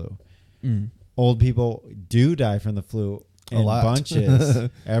from the flu. Old people do die from the flu in A lot. bunches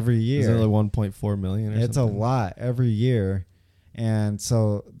every year. Is it like 1.4 million or It's something? a lot every year. And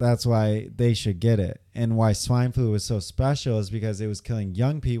so that's why they should get it. And why swine flu was so special is because it was killing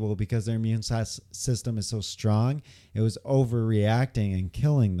young people because their immune system is so strong. It was overreacting and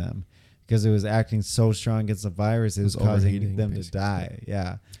killing them because it was acting so strong against the virus. It was causing overheating, them to basically. die.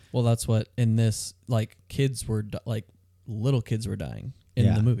 Yeah. Well, that's what in this, like, kids were, like, little kids were dying in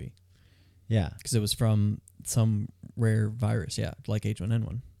Yeah. the movie Yeah. because it was from some rare virus. Yeah. Like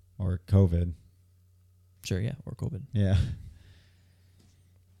H1N1. Or COVID. Sure. Yeah. Or COVID. Yeah.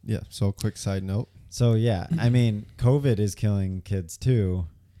 Yeah. So, quick side note. So, yeah. I mean, COVID is killing kids too.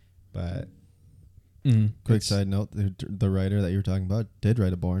 But Quick It's- side note: the writer that you were talking about did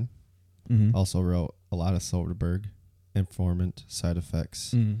write a Bourne. Also wrote a lot of Soderbergh, Informant, Side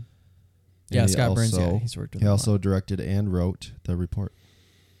Effects. Yeah. And he Scott Burns. Yeah. also- He's worked with He them a also lot. directed and wrote The Report.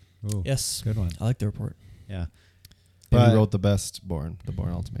 ooh, Yes. good one. I like the report. Yeah. And But- he wrote the best Bourne, The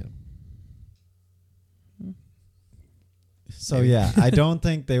Bourne Ultimatum. So yeah, I don't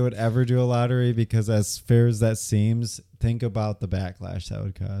think they would ever do a lottery because as fair as that seems, think about the backlash that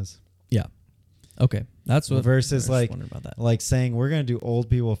would cause. Yeah. Okay. That's what. Versus, I was like- wondering about that. Like saying we're gonna do old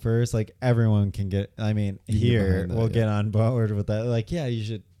people first, like everyone can get. I mean, You can get here behind that, we'll yeah. get on board with that. Like, yeah, you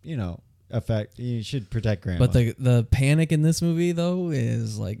should, you should protect grandma. But the panic in this movie though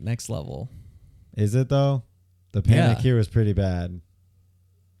is like next level. Is it though? The panic Yeah. here was pretty bad.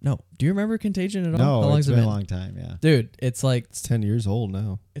 No. Do you remember Contagion at all? How No, long it's has it been a been? long time. Yeah, Dude, it's like It's 10 years old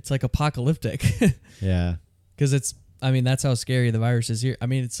now. it's like apocalyptic yeah, because it's. I mean, that's how scary the virus is here. I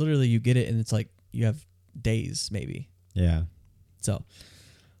mean, it's literally you get it and it's like you have days maybe. yeah. So,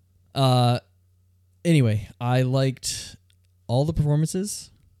 anyway, I liked all the performances.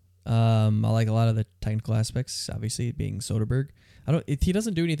 I like a lot of the technical aspects. Obviously, it being Soderbergh. He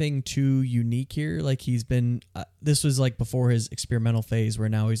doesn't do anything too unique here. Like he's been. This was like before his experimental phase, where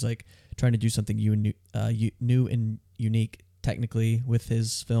now he's like trying to do something new and unique technically with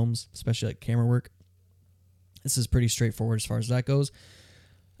his films, especially like camera work. This is pretty straightforward as far as that goes.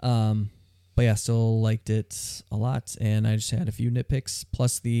 But yeah, still liked it a lot, and I just had a few nitpicks,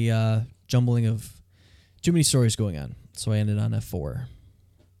 plus the jumbling of too many stories going on. So I ended on a 4.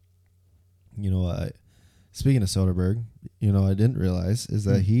 You know, speaking of Soderbergh, I didn't realize is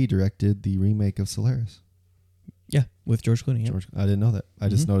that he directed the remake of Solaris. Yeah, with George Clooney. Yeah. I didn't know that. I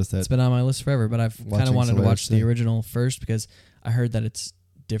just noticed that. It's been on my list forever, but I've kind of Watching wanted to Solaris watch the too. original first because I heard that it's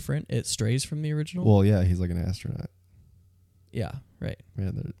different. It strays from the original. Well, yeah, he's like an astronaut. Yeah, right.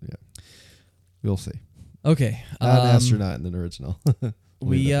 Yeah, we'll see. Okay. Not an astronaut in the original.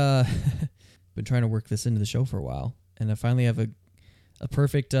 We been trying to work this into the show for a while, and I finally have a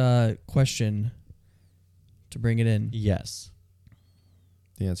perfect question to bring it in. Yes.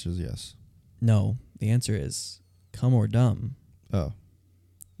 The answer is yes. No, the answer is Come or Dumb, Oh,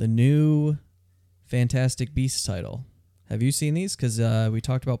 the new Fantastic Beasts title. Have you seen these? Because we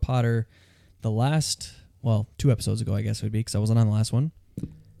talked about Potter the last, 2 episodes ago, I guess it would be, because I wasn't on the last one.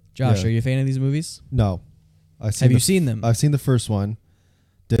 Josh, Yeah. are you a fan of these movies? no. Have you seen them? I've seen the first one.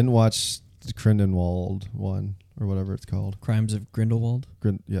 Didn't watch the Grindelwald one or whatever it's called. Crimes of Grindelwald.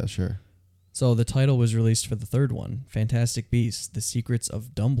 Yeah, sure. So the title was released for the third one, Fantastic Beasts: The Secrets of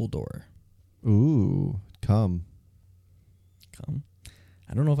Dumbledore. Ooh, come.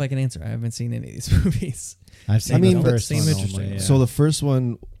 I don't know if I can answer. I haven't seen any of these movies. I've seen mean, the but first same one interesting. only, yeah. So the first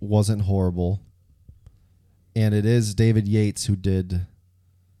one wasn't horrible. And it is David Yates who did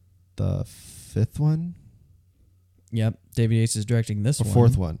the 5th one Yep, David Yates is directing this or one.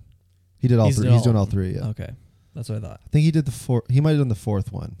 4th one. He did all He's 3. did He's all doing of all them. 3, yeah. Okay, that's what I thought. I think he did the 4th. He might have done the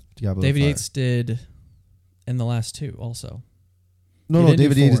 4th one. Diablo David Fire. Yates did, and the last 2 also. No, he no, didn't do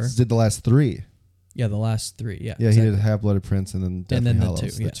David 4. Yates did the last 3. Yeah, the last 3. Yeah, Yeah, exactly. he did Half-Blooded Prince and then and Deathly then the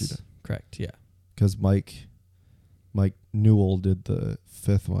Hallows. 2. Yes, correct. Yeah. Because Mike Newell did the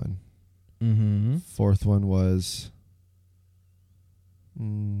 5th one. Mm-hmm. 4th one was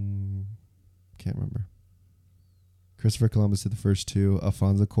can't remember. Christopher Columbus did the first 2.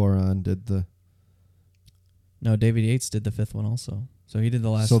 Alfonso Cuarón did the. No, David Yates did the 5th one also. So he did the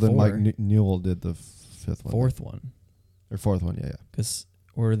last. So then 4. Mike Newell did the 5th one. 4th one, Or 4th one, yeah. because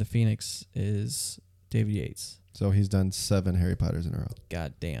Order of the Phoenix is David Yates. So he's done 7 Harry Potters in a row,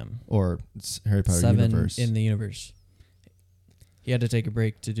 God damn. or it's Harry Potter 7 universe. in the universe. He had to take a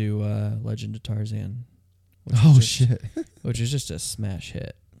break to do Legend of Tarzan. which Oh is just- shit! Which is just a smash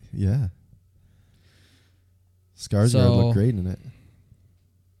hit. Yeah. Skarsgård So- looked great in it.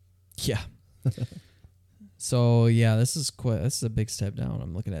 Yeah. So yeah, this is a big step down.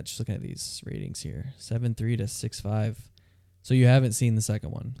 I'm looking at these ratings here. 7.3 to 6.5. So you haven't seen the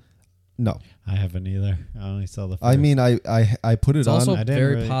second one. No, I haven't either. I only saw the first. I mean, I put it It's on. also I didn't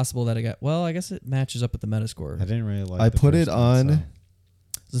very really- possible that it got. Well, I guess it matches up with the Metascore. I didn't really like I the put it first one, on. so-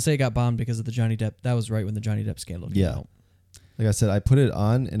 To say it got bombed because of the Johnny Depp. That was right when the Johnny Depp scandal came Yeah. out. Like I said, I put it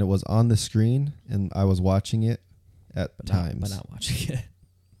on and it was on the screen and I was watching it at times. But not watching it.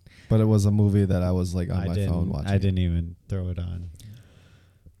 But it was a movie that I was like on my phone watching. I didn't even throw it on.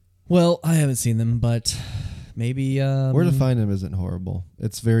 Well, I haven't seen them, but maybe. Where to Find Him isn't horrible.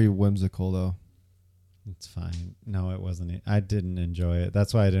 It's very whimsical though. It's fine. No, it wasn't. I didn't enjoy it.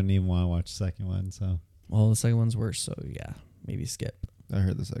 That's why I didn't even want to watch the second one. So, Well, the second one's worse, so yeah, maybe skip. I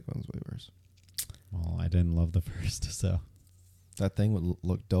heard the second one's way worse. well, I didn't love the first. So, That thing would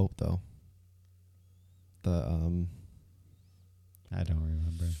look dope though. The I don't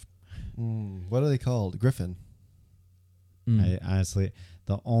remember. what are they called? Griffin. Mm. I honestly,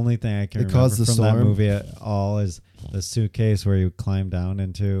 the only thing I can It caused remember the from that storm. movie at all is the suitcase where you climb down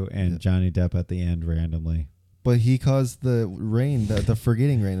into, and Yeah. Johnny Depp at the end randomly. But he caused the rain, the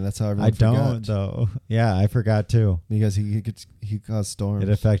forgetting rain, and that's how everyone I don't forgot. though. Yeah, I forgot too. Because he caused storms. It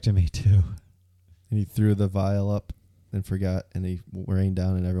affected me too. And he threw the vial up and forgot, and he rained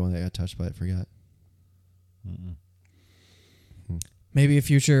down, and everyone that got touched by it forgot. Mm-mm. Maybe a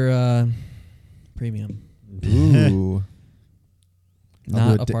future premium. Ooh.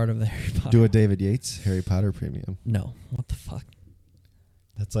 I'll Not do a part of the Harry Potter. Do a David Yates Harry Potter premium. No. What the fuck?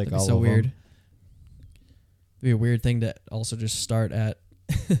 That's like That'd be all so of weird. them. It'd be a weird thing to also just start at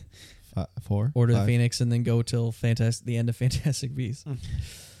 4? Order of the 5? Phoenix and then go till the end of Fantastic Beasts.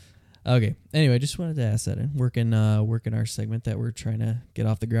 Okay. Anyway, just wanted to ask that and working our segment that we're trying to get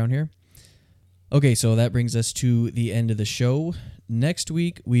off the ground here. Okay, so that brings us to the end of the show. Next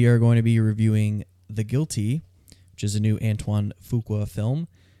week, we are going to be reviewing The Guilty, which is a new Antoine Fuqua film,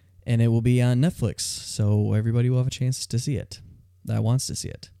 and it will be on Netflix, so everybody will have a chance to see it that wants to see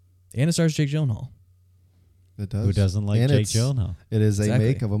it. And it stars Jake Gyllenhaal. It does. Who doesn't like And Jake it's- Gyllenhaal? It is a Exactly.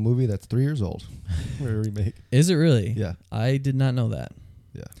 make of a movie that's 3 years old. We're a remake. Is it really? Yeah. I did not know that.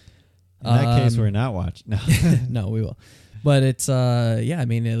 Yeah. In that case, Um, we're not watching. No. No, we will. But it's I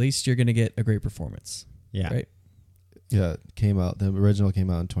mean, at least you're gonna get a great performance. Yeah. Right. Yeah, it came out. The original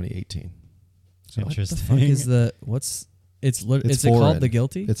came out in 2018. So What the Interesting. fuck is the what's it's It's it called foreign. The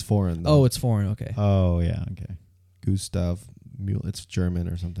Guilty? it's foreign. Oh, Though. it's foreign. Okay. Oh yeah. Okay. Gustav Müller. It's German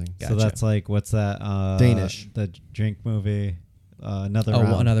or something. Gotcha. So that's like what's that? Danish. The drink movie. Another Oh,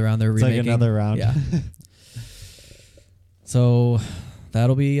 round. another round. They're It's like remaking. another round. Yeah. So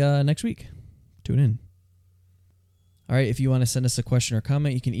that'll be next week. Tune in. All right. If you want to send us a question or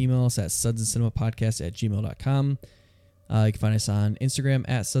comment, you can email us at sudsandcinemapodcast@gmail.com. You can find us on Instagram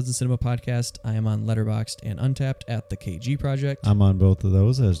at Suds and Cinema Podcast. I am on Letterboxd and Untapped at the KG Project. I'm on both of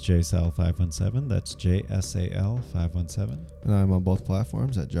those as JSal517. That's JSAL517. And I'm on both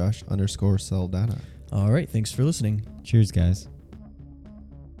platforms at Josh_Saldana. All right. Thanks for listening. Cheers, guys.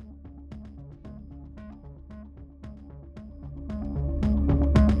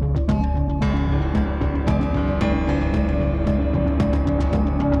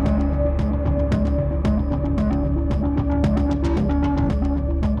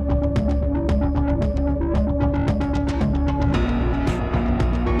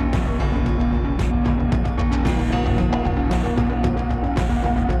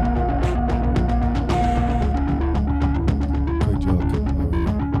 Quick joke.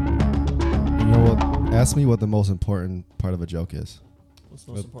 You know what? Ask me what the most important part of a joke is.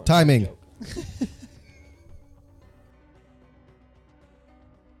 Timing.